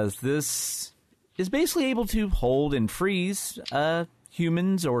 Yes, this is basically able to hold and freeze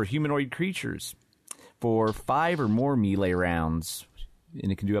humans or humanoid creatures for 5 or more melee rounds. And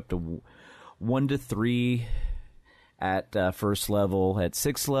it can do up to 1 to 3 at first level. At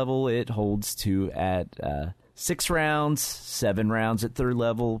 6th level, it holds to at 6 rounds, 7 rounds at 3rd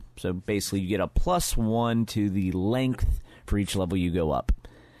level. So basically you get a +1 to the length for each level you go up.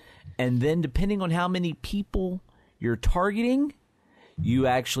 And then depending on how many people you're targeting, you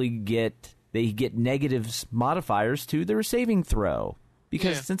actually get negative modifiers to their saving throw.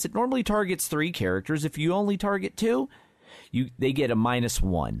 Because since it normally targets 3 characters, if you only target 2, they get a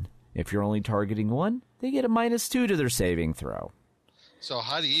 -1. If you're only targeting 1, they get a -2 to their saving throw. So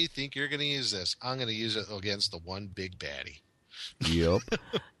how do you think you're going to use this? I'm going to use it against the one big baddie. Yep.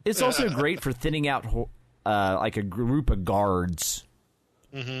 It's also great for thinning out like a group of guards.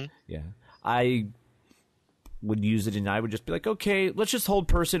 Mm-hmm. Yeah. I would use it, and I would just be like, okay, let's just hold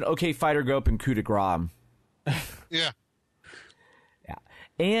person. Okay, fighter, go up and coup de grace. Yeah.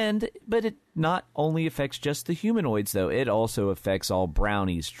 But it not only affects just the humanoids, though. It also affects all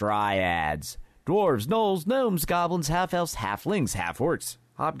brownies, dryads, dwarves, gnolls, gnomes, goblins, half-elves, halflings, half-orcs,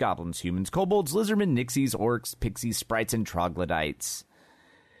 hobgoblins, humans, kobolds, lizardmen, nixies, orcs, pixies, sprites, and troglodytes.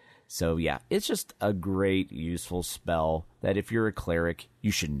 So, yeah, it's just a great, useful spell that if you're a cleric,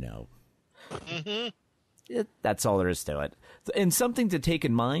 you should know. Mm-hmm. That's all there is to it. And something to take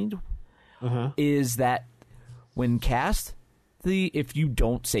in mind is that when cast, if you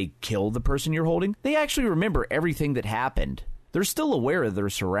don't, say, kill the person you're holding, they actually remember everything that happened. They're still aware of their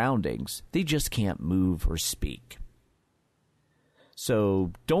surroundings. They just can't move or speak.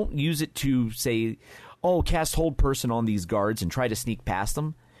 So don't use it to say, oh, cast hold person on these guards and try to sneak past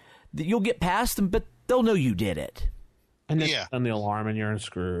them. You'll get past them, but they'll know you did it. And then on the alarm and you're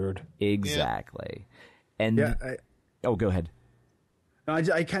screwed. Exactly. And go ahead. No,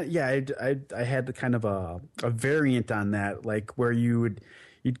 I had the kind of a variant on that, like where you'd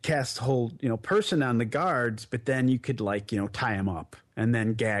cast hold, person on the guards, but then you could tie them up and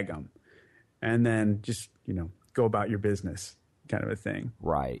then gag them, and then just go about your business, kind of a thing.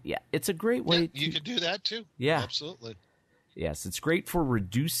 Right. Yeah, it's a great way. You could do that too. Yeah, absolutely. Yes, it's great for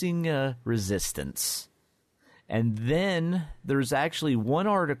reducing resistance. And then there's actually one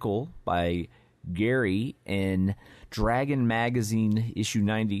article by Gary in Dragon Magazine, issue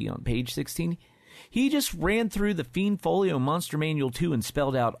 90, on page 16. He just ran through the Fiend Folio Monster Manual 2 and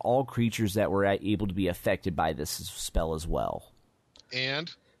spelled out all creatures that were able to be affected by this spell as well.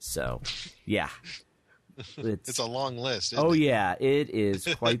 And? So, yeah. It's a long list, isn't it? Yeah, it is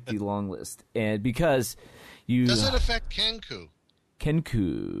quite the long list. And because you... Does it affect Kenku?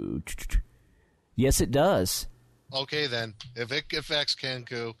 Kenku. Yes, it does. Okay, then. If it affects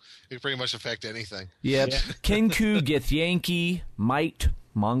Kenku, it can pretty much affect anything. Yep. Yeah. Kenku, Githyanki, Mite,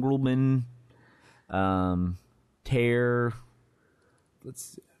 Mongrelman, Tear,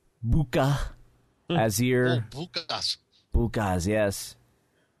 Buka, Azir. Oh, Bukas. Bukas, yes.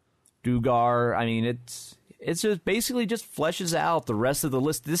 Dugar. I mean, it's just basically just fleshes out the rest of the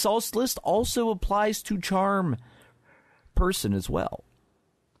list. This list also applies to Charm Person as well.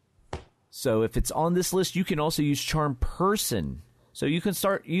 So if it's on this list, you can also use Charm Person. So you can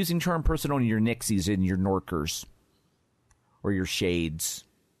start using Charm Person on your Nixies and your Norkers. Or your Shades.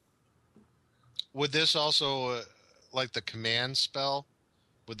 Would this also, like the command spell,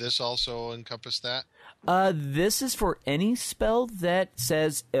 would this also encompass that? This is for any spell that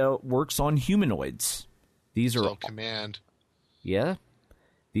says it works on humanoids. These are command. Yeah.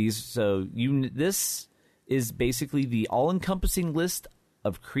 This is basically the all-encompassing list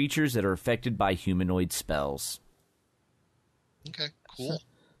of creatures that are affected by humanoid spells. Okay, cool.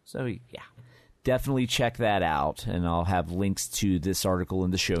 So yeah, definitely check that out, and I'll have links to this article in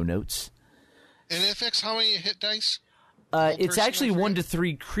the show notes. And it affects how many hit dice? It's actually 1 to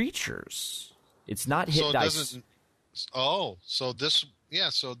 3 creatures. It's not hit dice. So this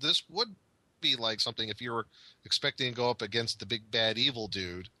would be like something if you were expecting to go up against the big bad evil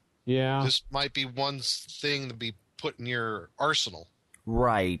dude. Yeah. This might be one thing to be put in your arsenal.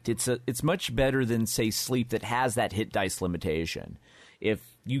 Right. It's much better than, say, Sleep that has that hit dice limitation. If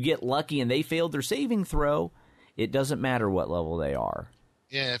you get lucky and they failed their saving throw, it doesn't matter what level they are.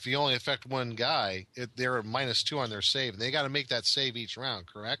 Yeah, if you only affect one guy, they're at -2 on their save. They got to make that save each round,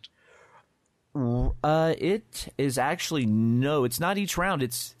 correct? It is actually, no, it's not each round.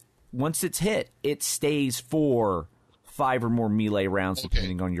 It's once it's hit, it stays for 5 or more melee rounds,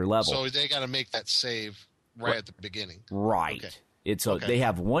 depending on your level. So they got to make that save right at the beginning. Right. Okay. They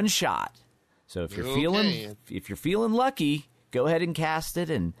have one shot. So if you're feeling lucky, go ahead and cast it,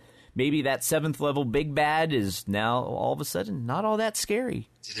 and maybe that 7th level big bad is now all of a sudden not all that scary.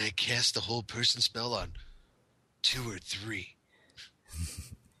 Did I cast the whole person spell on 2 or 3?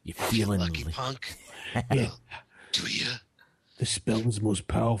 You feeling lucky, punk? Yeah. Do you? The spell is the most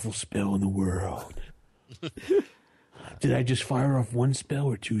powerful spell in the world. Did I just fire off 1 spell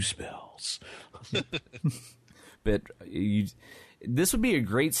or 2 spells? But this would be a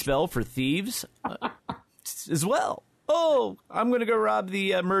great spell for thieves as well. Oh, I'm going to go rob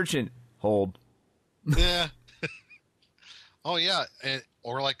the merchant. Hold. Yeah. Oh, yeah.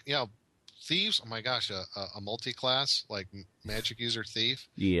 Or like, thieves. Oh, my gosh. A multi-class, like magic user thief.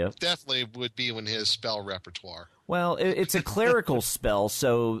 Yeah. Definitely would be in his spell repertoire. Well, it's a clerical spell,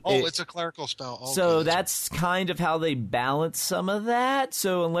 so... it's a clerical spell. Okay, so that's kind of how they balance some of that.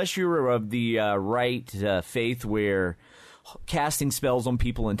 So unless you're of the right faith where casting spells on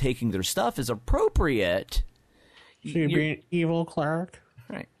people and taking their stuff is appropriate... So you'd be an evil cleric?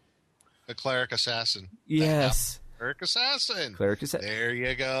 Right. A cleric assassin. Yes. Cleric assassin. Cleric assassin. There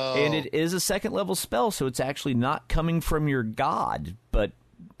you go. And it is a second-level spell, so it's actually not coming from your god, but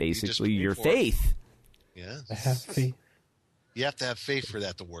basically your faith. Yeah. I have faith. You have to have faith for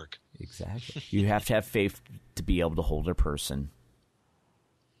that to work. Exactly. You have to have faith to be able to hold a person.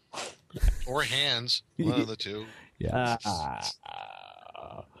 Or hands. One of the two. Yeah.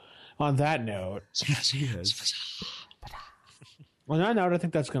 On that note, I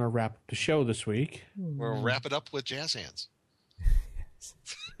think that's going to wrap up the show this week. We'll wrap it up with jazz hands.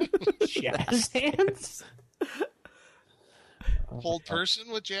 Jazz hands? Hold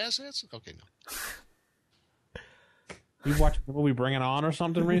person with jazz hands? Okay, no. You watched the movie Bring It On or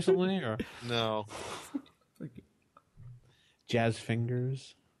something recently? Or No. Jazz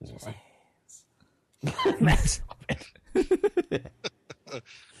Fingers?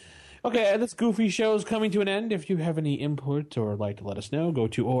 Okay, this goofy show is coming to an end. If you have any input or like to let us know, go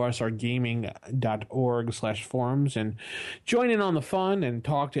to orsrgaming.org/forums and join in on the fun and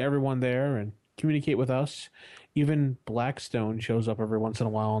talk to everyone there and communicate with us. Even Blackstone shows up every once in a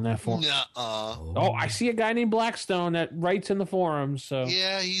while on that forum. Oh, I see a guy named Blackstone that writes in the forums. So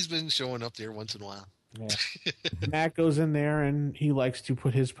yeah, he's been showing up there once in a while. Yeah. Matt goes in there and he likes to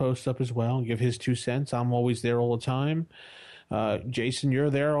put his posts up as well and give his 2 cents. I'm always there all the time. Jason, you're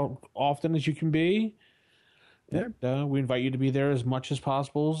there often as you can be. Yeah. We invite you to be there as much as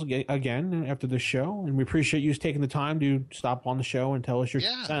possible again after the show. And we appreciate you taking the time to stop on the show and tell us your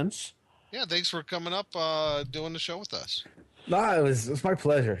sense. Yeah, thanks for coming up doing the show with us. No, it was my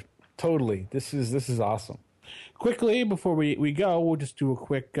pleasure. Totally. This is awesome. Quickly, before we go, we'll just do a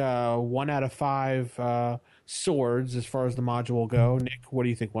quick 1 out of 5 swords as far as the module go. Nick, what do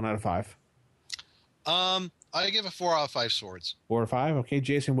you think 1 out of 5? I give it 4 out of 5 swords. 4 or 5? Okay,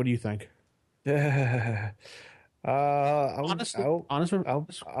 Jason, what do you think? I'll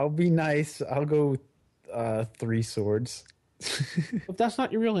be nice. I'll go 3 swords. If that's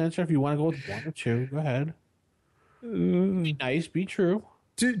not your real answer, if you want to go with 1 or 2, go ahead. Be nice, be true.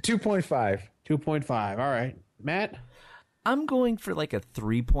 2.5. 2.5. All right, Matt. I'm going for like a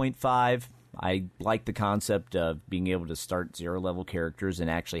 3.5. I like the concept of being able to start 0-level characters and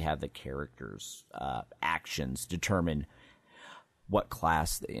actually have the characters' actions determine what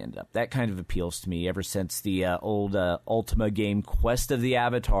class they end up. That kind of appeals to me ever since the old Ultima game Quest of the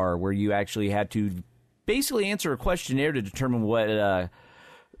Avatar, where you actually had to basically answer a questionnaire to determine what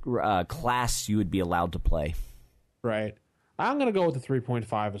class you would be allowed to play. Right. I'm going to go with the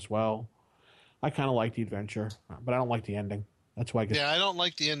 3.5 as well. I kind of like the adventure, but I don't like the ending. That's why I get... Yeah, I don't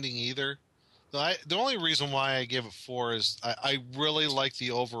like the ending either. The only reason why I give it 4 is I really like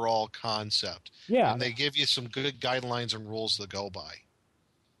the overall concept. Yeah. And they give you some good guidelines and rules to go by.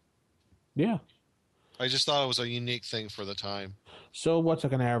 Yeah. I just thought it was a unique thing for the time. So what's it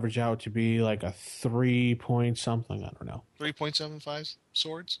going to average out to be, like a 3 point something? I don't know. 3.75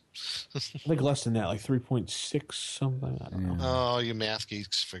 swords? I think less than that, like 3.6 something. I don't know. Oh, you math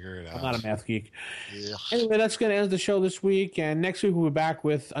geeks, figure it out. I'm not a math geek. Yeah. Anyway, that's going to end the show this week, and next week we'll be back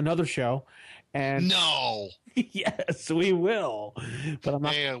with another show. And no. Yes, we will. But I'm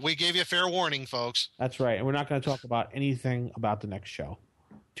not. Hey, we gave you a fair warning, folks. That's right, and we're not going to talk about anything about the next show.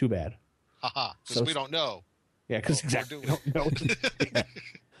 Too bad. Haha, because we don't know. Yeah, because exactly we don't know. Yeah.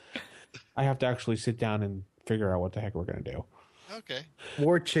 I have to actually sit down and figure out what the heck we're going to do. Okay.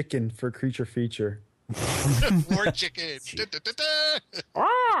 War chicken for creature feature. War chicken.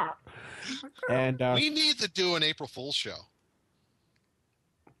 And we need to do an April Fool's show.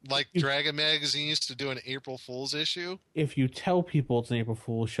 Like Dragon Magazine used to do an April Fool's issue. If you tell people it's an April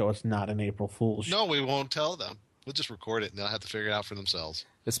Fool's show, it's not an April Fool's show. No, we won't tell them. We'll just record it and they'll have to figure it out for themselves.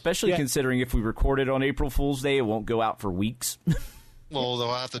 Especially considering if we record it on April Fool's Day, it won't go out for weeks. Well,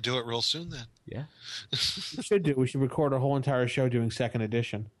 they'll have to do it real soon then. Yeah. We should do. We should record a whole entire show doing second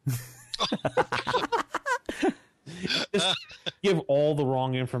edition. Just give all the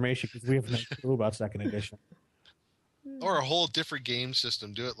wrong information because we have no clue about second edition. Or a whole different game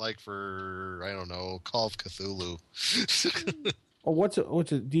system. Do it like for, I don't know, Call of Cthulhu. what's it?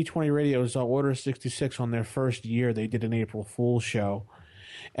 D20 Radio's Order 66 on their first year. They did an April Fool's show.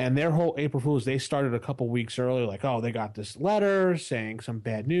 And their whole April Fool's, they started a couple weeks early, like, oh, they got this letter saying some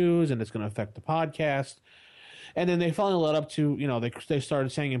bad news and it's going to affect the podcast. And then they finally led up to, they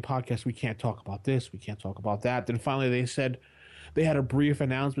started saying in podcasts, we can't talk about this, we can't talk about that. Then finally they said they had a brief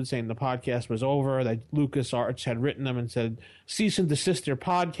announcement saying the podcast was over, that LucasArts had written them and said, cease and desist their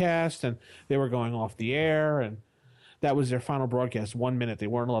podcast, and they were going off the air. And that was their final broadcast, 1 minute. They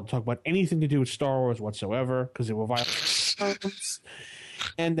weren't allowed to talk about anything to do with Star Wars whatsoever because they were violating.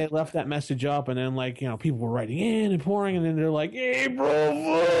 And they left that message up, and then, people were writing in and pouring, and then they're like, April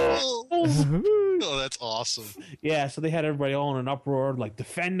Fools! Oh, that's awesome. Yeah, so they had everybody all in an uproar,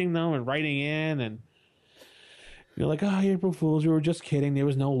 defending them and writing in, and you're like, oh, April Fools, we were just kidding. There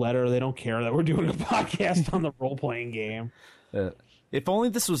was no letter. They don't care that we're doing a podcast on the role-playing game. If only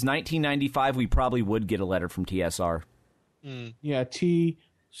this was 1995, we probably would get a letter from TSR. Yeah, $$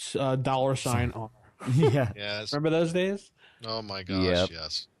 $R. Yeah. Yes. Remember those days? Oh my gosh, Yep.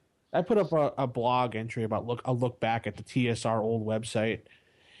 yes. I put up a blog entry about a look back at the TSR old website,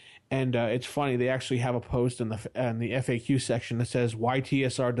 and it's funny. They actually have a post in the FAQ section that says why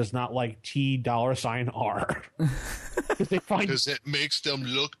TSR does not like $R Because it makes them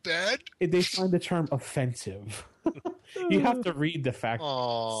look bad. They find the term offensive. You have to read the fact.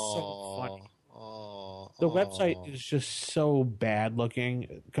 Oh, so funny. The website is just so bad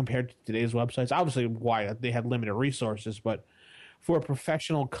looking compared to today's websites. Obviously, why they had limited resources, but for a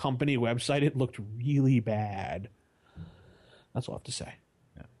professional company website, it looked really bad. That's all I have to say.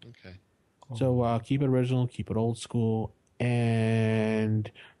 Yeah. Okay. So keep it original, keep it old school, and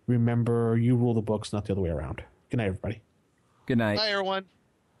remember, you rule the books, not the other way around. Good night, everybody. Good night. Bye, everyone.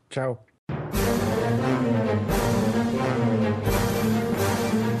 Ciao.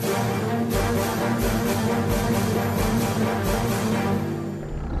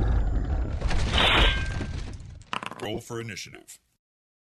 Roll for initiative.